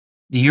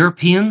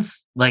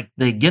Europeans, like,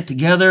 they get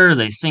together,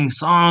 they sing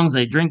songs,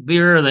 they drink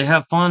beer, they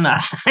have fun. I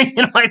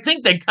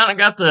think they kind of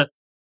got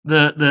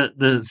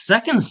the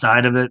second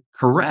side of it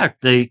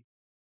correct. They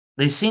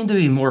seem to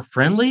be more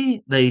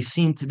friendly. They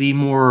seem to be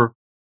more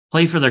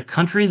play for their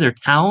country, their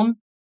town.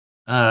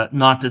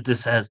 Not that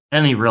this has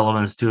any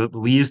relevance to it, but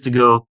we used to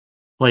go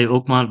play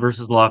Oakmont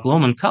versus Loch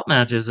Lomond Cup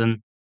matches, and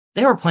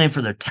they were playing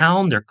for their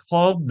town, their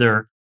club,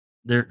 their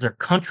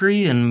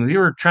country, and we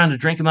were trying to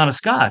drink them out of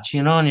scotch,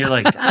 and you're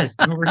like, guys,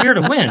 we're here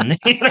to win.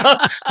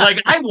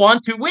 Like, I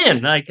want to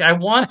win. Like, I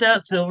want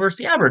that silver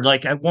scabbard.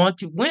 Like, I want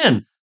to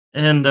win.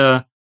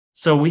 And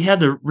so we had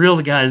to reel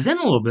the guys in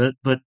a little bit,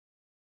 but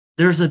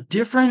there's a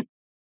different,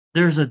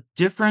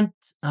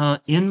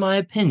 in my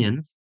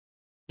opinion,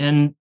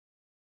 and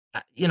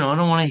I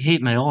don't want to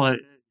hate mail.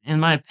 In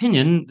my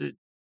opinion,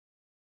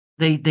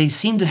 they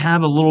seem to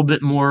have a little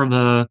bit more of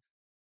a.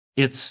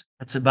 It's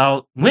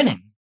about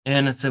winning,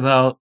 and it's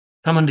about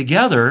coming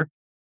together.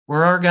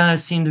 Where our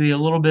guys seem to be a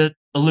little bit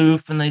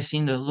aloof, and they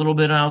seem to a little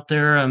bit out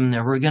there. Are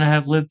we going to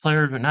have live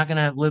players? We're not going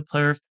to have live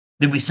players.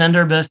 Did we send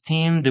our best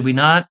team? Did we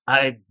not?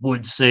 I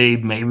would say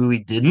maybe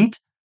we didn't.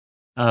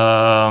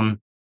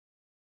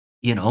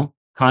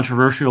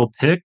 Controversial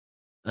pick.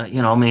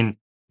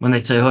 When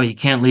they say, "Oh, you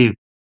can't leave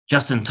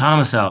Justin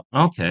Thomas out."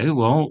 Okay,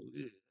 well,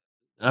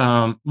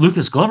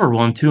 Lucas Glover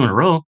won 2 in a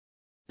row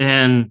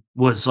and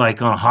was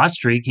like on a hot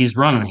streak. He's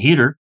running a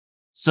heater.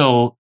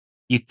 So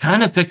you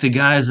kind of pick the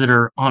guys that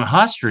are on a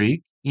hot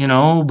streak, and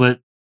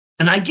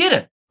I get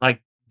it.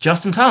 Like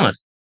Justin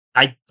Thomas,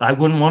 I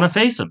wouldn't want to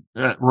face him.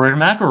 Rory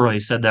McIlroy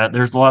said that.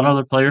 There's a lot of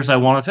other players I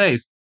want to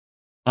face.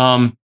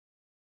 But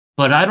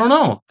I don't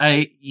know.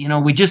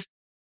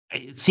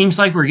 It seems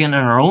like we're getting in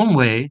our own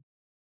way.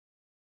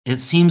 It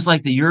seems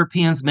like the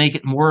Europeans make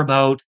it more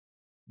about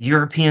the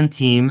European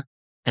team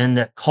and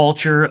the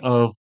culture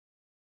of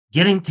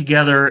getting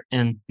together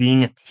and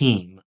being a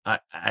team.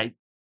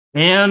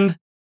 And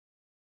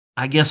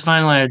I guess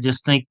finally, I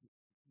just think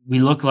we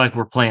look like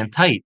we're playing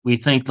tight. We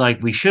think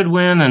like we should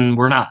win, and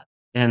we're not.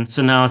 And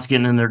so now it's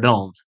getting in their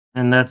domes.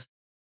 And that's,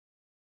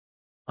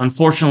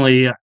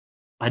 unfortunately,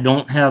 I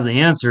don't have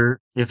the answer.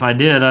 If I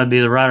did, I'd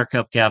be the Ryder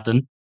Cup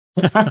captain.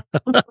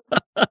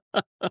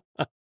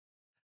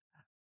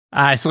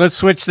 All right, so let's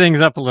switch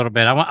things up a little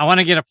bit. I want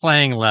to get a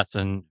playing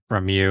lesson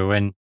from you,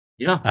 and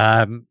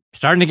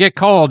starting to get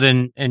cold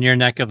in your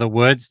neck of the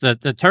woods.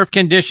 The turf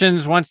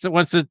conditions, once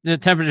the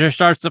temperature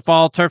starts to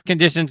fall, turf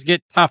conditions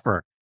get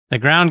tougher. The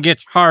ground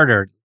gets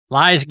harder.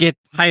 Lies get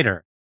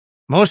tighter.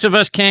 Most of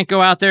us can't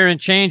go out there and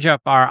change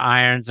up our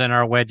irons and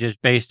our wedges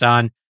based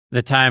on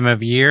the time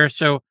of year.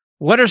 So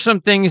what are some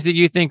things that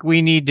you think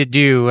we need to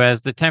do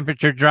as the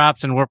temperature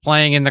drops and we're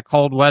playing in the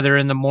cold weather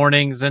in the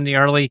mornings and the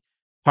early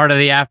part of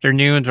the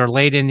afternoons or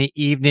late in the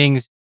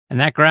evenings, and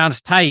that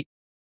ground's tight?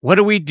 What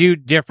do we do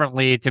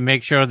differently to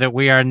make sure that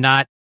we are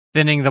not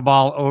thinning the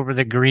ball over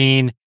the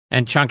green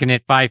and chunking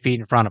it 5 feet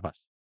in front of us?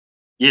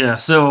 Yeah,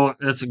 so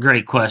that's a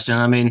great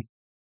question.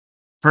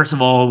 First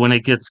of all, when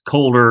it gets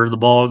colder, the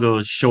ball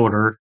goes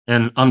shorter,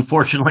 and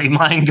unfortunately,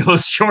 mine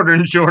goes shorter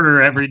and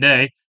shorter every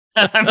day.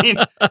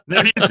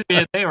 There used to be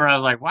a day where I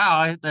was like, wow,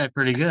 I hit that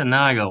pretty good. And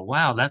now I go,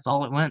 wow, that's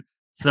all it went.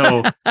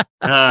 So,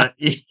 so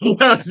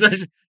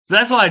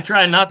that's why I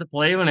try not to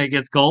play when it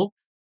gets cold.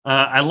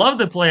 I love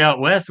to play out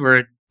west where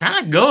it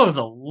kind of goes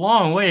a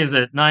long ways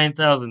at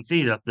 9,000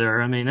 feet up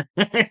there.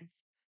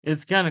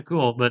 It's kind of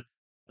cool. But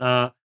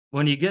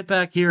when you get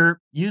back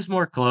here, use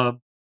more club.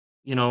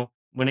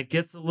 When it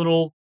gets to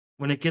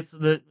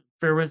the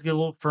fairways get a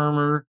little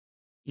firmer,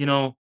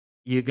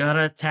 you got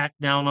to tack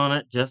down on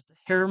it just a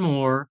hair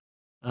more.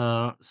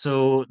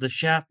 So the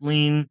shaft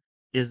lean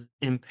is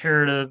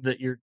imperative, that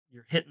you're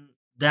hitting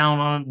down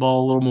on the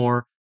ball a little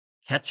more,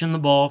 catching the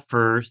ball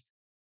first,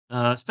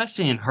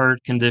 especially in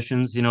hard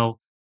conditions.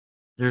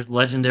 There's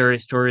legendary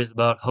stories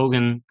about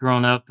Hogan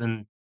growing up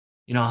and,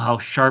 how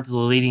sharp the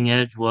leading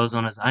edge was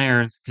on his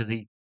irons because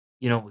he,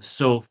 was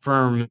so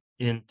firm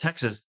in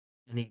Texas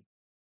and he,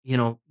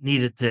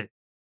 needed to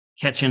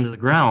catch into the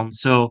ground.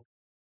 So,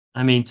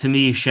 to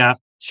me,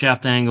 shaft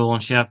angle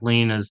and shaft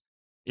lean is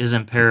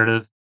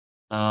imperative.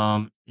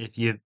 If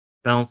you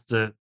bounce,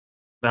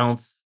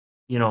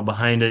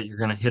 behind it, you're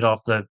going to hit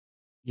off the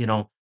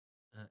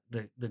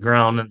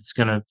ground, and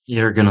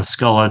you're going to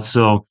skull it.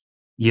 So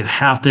you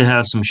have to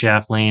have some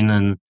shaft lean,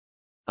 and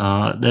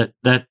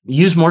that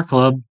use more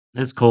club.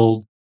 It's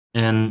cold,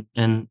 and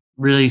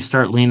really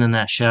start leaning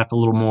that shaft a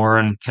little more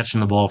and catching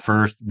the ball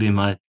first would be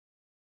my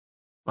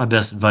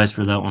best advice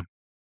for that one.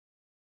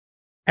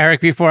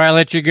 Eric, before I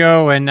let you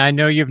go, and I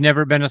know you've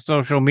never been a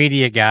social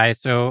media guy,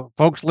 so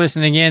folks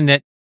listening in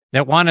that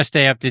want to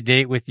stay up to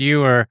date with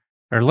you or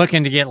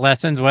looking to get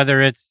lessons,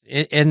 whether it's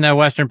in the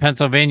Western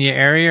Pennsylvania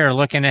area or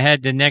looking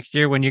ahead to next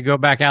year when you go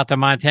back out to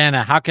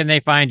Montana, how can they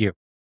find you?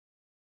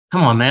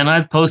 Come on, man.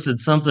 I posted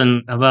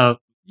something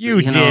about...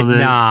 You did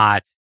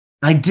not.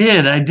 I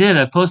did.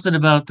 I posted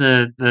about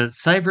the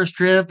Cyprus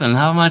trip and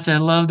how much I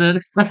loved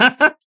it.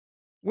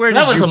 Where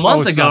that did was you a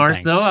month post ago or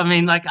something? so. I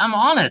mean, like I'm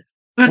on it.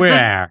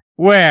 Where?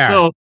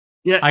 So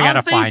yeah, I gotta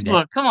on find it.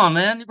 Facebook. Come on,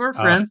 man, we're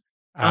friends.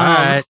 All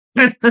right.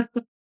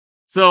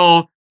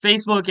 So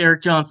Facebook,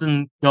 Eric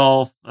Johnson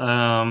Golf.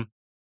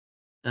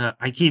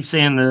 I keep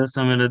saying this.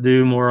 I'm going to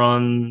do more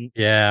on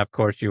Yeah, of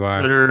course you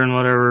are. Twitter and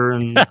whatever,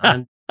 and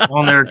I'm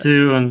on there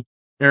too. And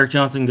Eric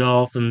Johnson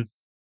Golf, and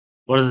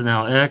what is it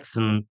now? X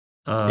and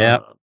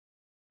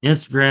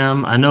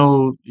Instagram. I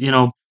know,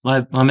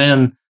 my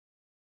man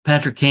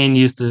Patrick Kane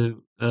used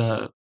to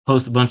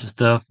post a bunch of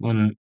stuff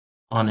on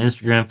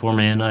Instagram for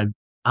me, and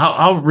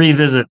I'll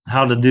revisit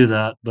how to do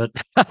that. But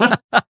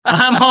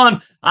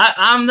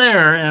I'm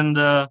there, and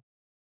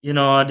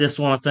I just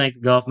want to thank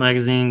the Golf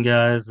Magazine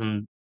guys,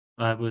 and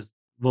I was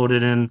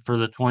voted in for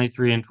the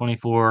 23 and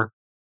 24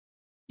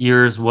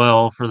 year as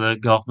well for the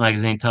Golf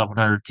Magazine Top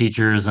 100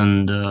 Teachers,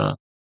 and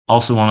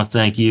also want to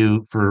thank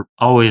you for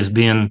always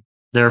being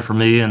there for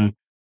me. And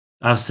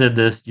I've said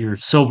this, you're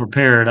so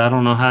prepared. I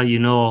don't know how you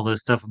know all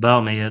this stuff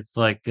about me. It's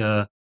like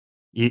you're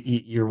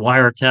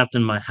wiretapped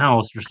in my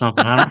house or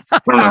something. I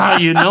don't know how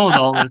you know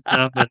all this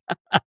stuff, but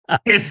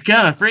it's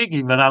kind of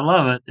freaky, but I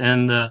love it.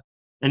 And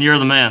you're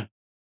the man.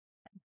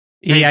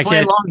 Hey,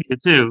 play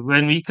Longview too.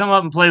 When you come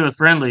up and play with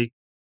Friendly,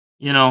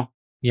 come up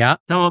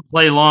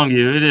play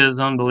Longview. It is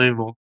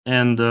unbelievable.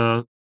 And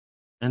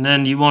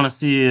then you want to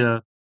see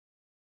a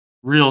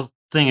real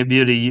thing of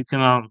beauty, you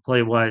come out and play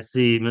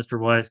YC. Mr.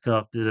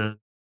 Weiskopf did an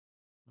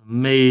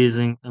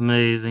amazing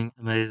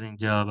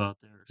job out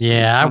there. So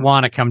I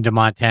want to come to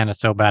Montana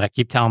so bad. I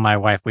keep telling my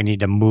wife we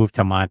need to move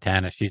to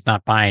Montana. She's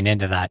not buying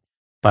into that,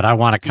 but I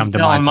want to come to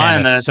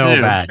Montana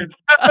so bad.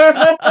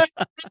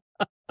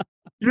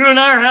 You and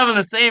I are having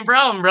the same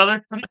problem,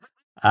 brother.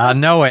 I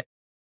know it.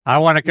 I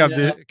want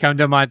to come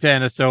to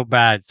Montana so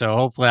bad. So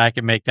hopefully I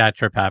can make that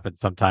trip happen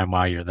sometime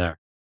while you're there.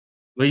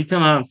 Well, you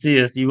come out and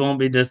see us. You won't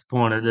be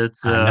disappointed.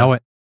 I know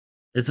it.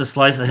 It's a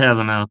slice of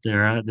heaven out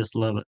there. I just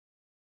love it.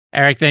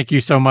 Eric, thank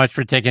you so much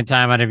for taking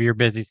time out of your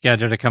busy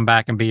schedule to come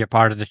back and be a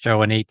part of the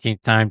show an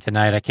 18th time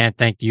tonight. I can't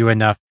thank you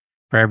enough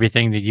for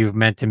everything that you've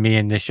meant to me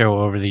in this show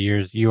over the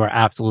years. You are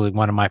absolutely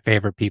one of my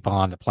favorite people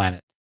on the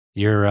planet.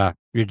 You're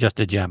just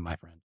a gem, my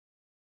friend.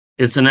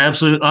 It's an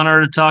absolute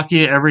honor to talk to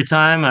you every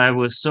time. I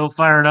was so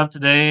fired up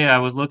today. I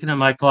was looking at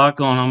my clock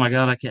going, oh my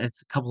God,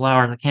 it's a couple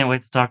hours. I can't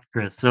wait to talk to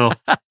Chris. So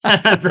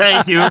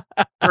thank you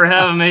for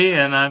having me.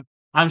 And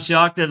I'm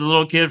shocked that a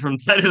little kid from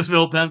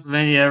Titusville,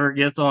 Pennsylvania ever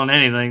gets on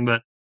anything,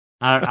 but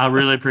I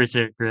really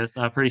appreciate it, Chris.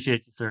 I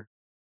appreciate you, sir.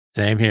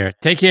 Same here.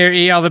 Take care,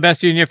 E. All the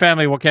best to you and your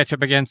family. We'll catch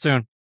up again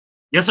soon.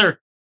 Yes, sir.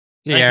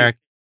 See you, Eric.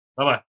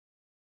 Bye-bye.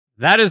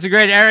 That is the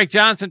great Eric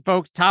Johnson,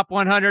 folks. Top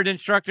 100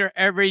 instructor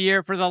every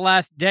year for the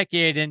last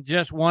decade, and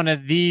just one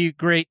of the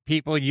great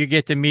people you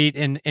get to meet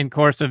in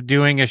course of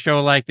doing a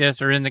show like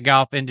this or in the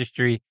golf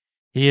industry.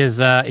 He is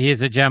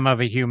a gem of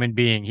a human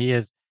being. He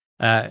is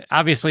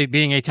obviously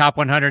being a top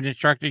 100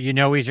 instructor.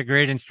 He's a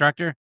great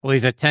instructor. Well,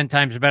 he's a 10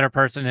 times better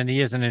person than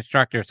he is an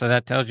instructor. So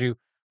that tells you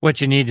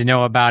what you need to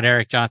know about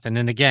Eric Johnson.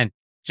 And again,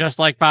 just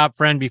like Bob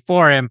Friend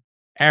before him,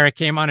 Eric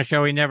came on a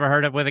show he never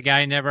heard of with a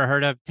guy he never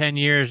heard of 10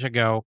 years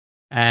ago.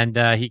 And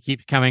he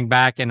keeps coming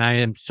back, and I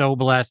am so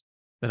blessed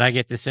that I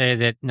get to say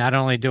that not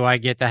only do I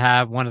get to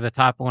have one of the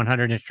top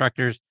 100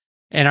 instructors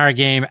in our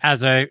game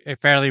as a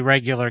fairly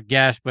regular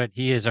guest, but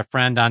he is a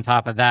friend on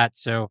top of that.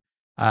 So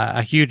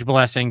a huge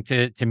blessing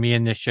to me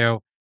in this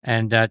show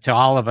and to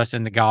all of us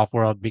in the golf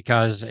world,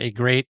 because a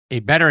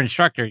better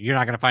instructor you're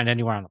not going to find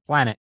anywhere on the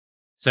planet.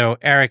 So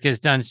Eric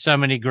has done so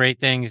many great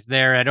things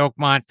there at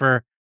Oakmont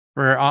for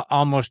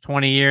almost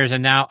 20 years,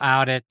 and now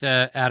out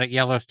at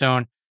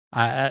Yellowstone.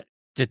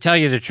 To tell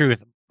you the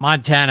truth,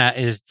 Montana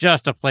is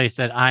just a place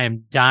that I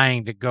am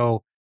dying to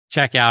go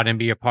check out and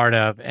be a part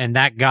of. And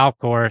that golf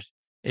course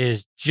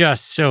is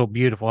just so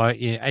beautiful.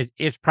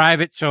 It's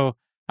private, so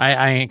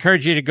I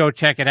encourage you to go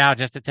check it out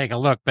just to take a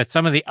look. But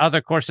some of the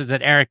other courses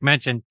that Eric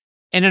mentioned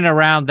in and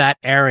around that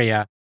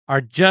area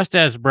are just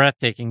as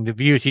breathtaking. The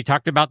views, he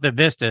talked about the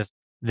vistas,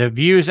 the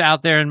views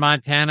out there in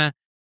Montana.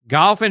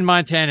 Golf in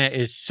Montana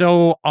is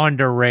so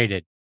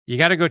underrated. You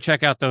got to go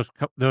check out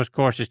those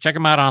courses. Check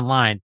them out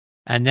online.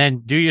 And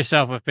then do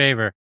yourself a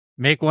favor,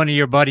 make one of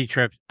your buddy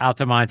trips out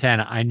to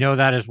Montana. I know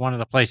that is one of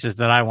the places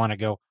that I want to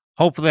go.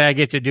 Hopefully I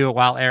get to do it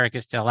while Eric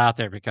is still out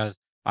there, because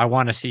I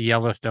want to see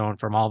Yellowstone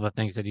from all the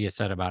things that he has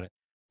said about it.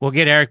 We'll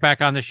get Eric back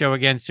on the show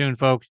again soon,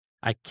 folks.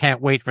 I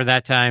can't wait for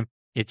that time.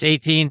 It's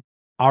 18,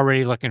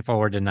 already looking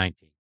forward to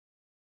 19.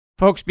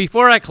 Folks,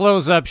 before I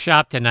close up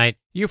shop tonight,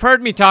 you've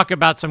heard me talk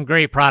about some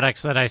great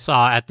products that I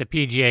saw at the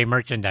PGA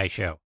Merchandise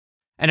Show.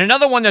 And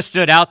another one that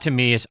stood out to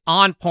me is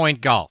On Point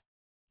Golf.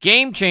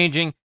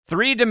 Game-changing,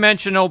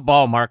 three-dimensional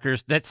ball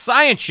markers that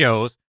science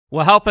shows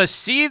will help us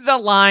see the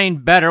line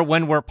better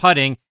when we're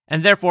putting,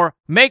 and therefore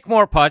make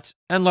more putts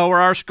and lower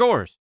our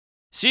scores.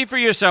 See for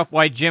yourself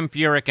why Jim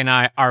Furyk and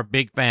I are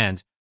big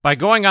fans by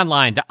going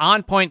online to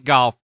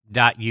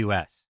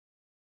onpointgolf.us.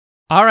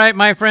 All right,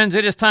 my friends,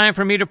 it is time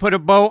for me to put a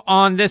bow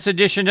on this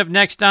edition of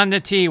Next on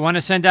the Tee. Want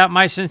to send out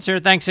my sincere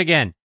thanks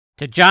again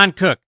to John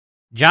Cook,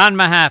 John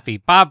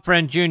Mahaffey, Bob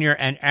Friend Jr.,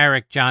 and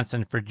Eric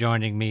Johnson for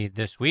joining me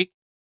this week.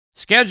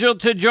 Scheduled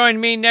to join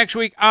me next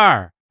week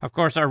are, of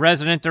course, our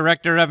resident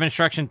director of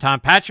instruction, Tom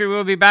Patry,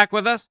 will be back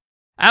with us,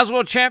 as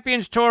will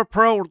Champions Tour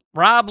pro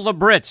Rob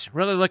Labritz.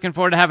 Really looking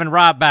forward to having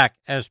Rob back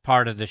as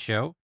part of the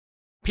show.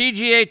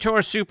 PGA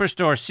Tour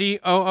Superstore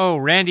COO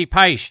Randy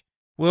Peisch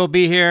will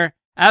be here,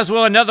 as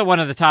will another one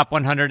of the top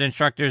 100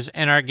 instructors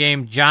in our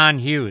game, John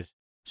Hughes.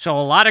 So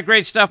a lot of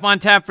great stuff on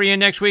tap for you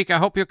next week. I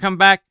hope you'll come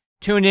back,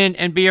 tune in,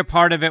 and be a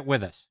part of it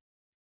with us.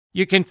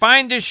 You can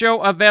find this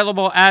show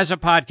available as a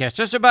podcast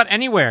just about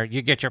anywhere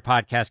you get your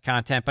podcast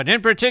content, but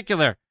in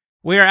particular,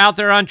 we are out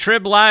there on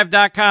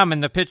TribLive.com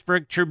and the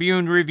Pittsburgh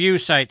Tribune Review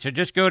site. So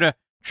just go to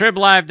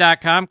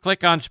TribLive.com,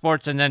 click on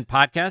Sports and then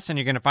Podcasts, and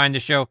you're going to find the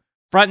show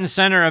front and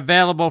center,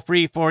 available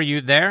free for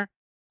you there.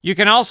 You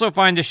can also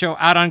find the show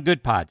out on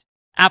Good Pods,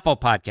 Apple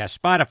Podcasts,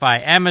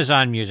 Spotify,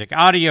 Amazon Music,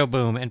 Audio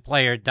Boom, and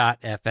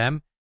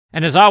Player.fm.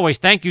 And as always,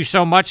 thank you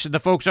so much to the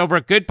folks over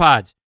at Good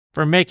Pods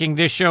for making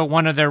this show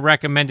one of their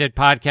recommended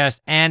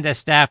podcasts and a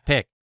staff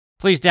pick.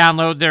 Please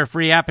download their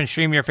free app and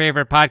stream your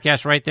favorite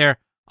podcast right there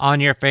on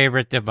your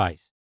favorite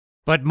device.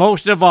 But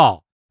most of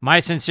all, my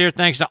sincere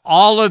thanks to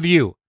all of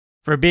you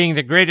for being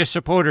the greatest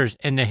supporters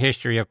in the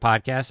history of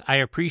podcasts. I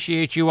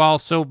appreciate you all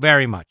so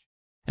very much.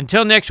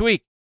 Until next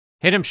week,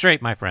 hit 'em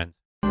straight, my friends.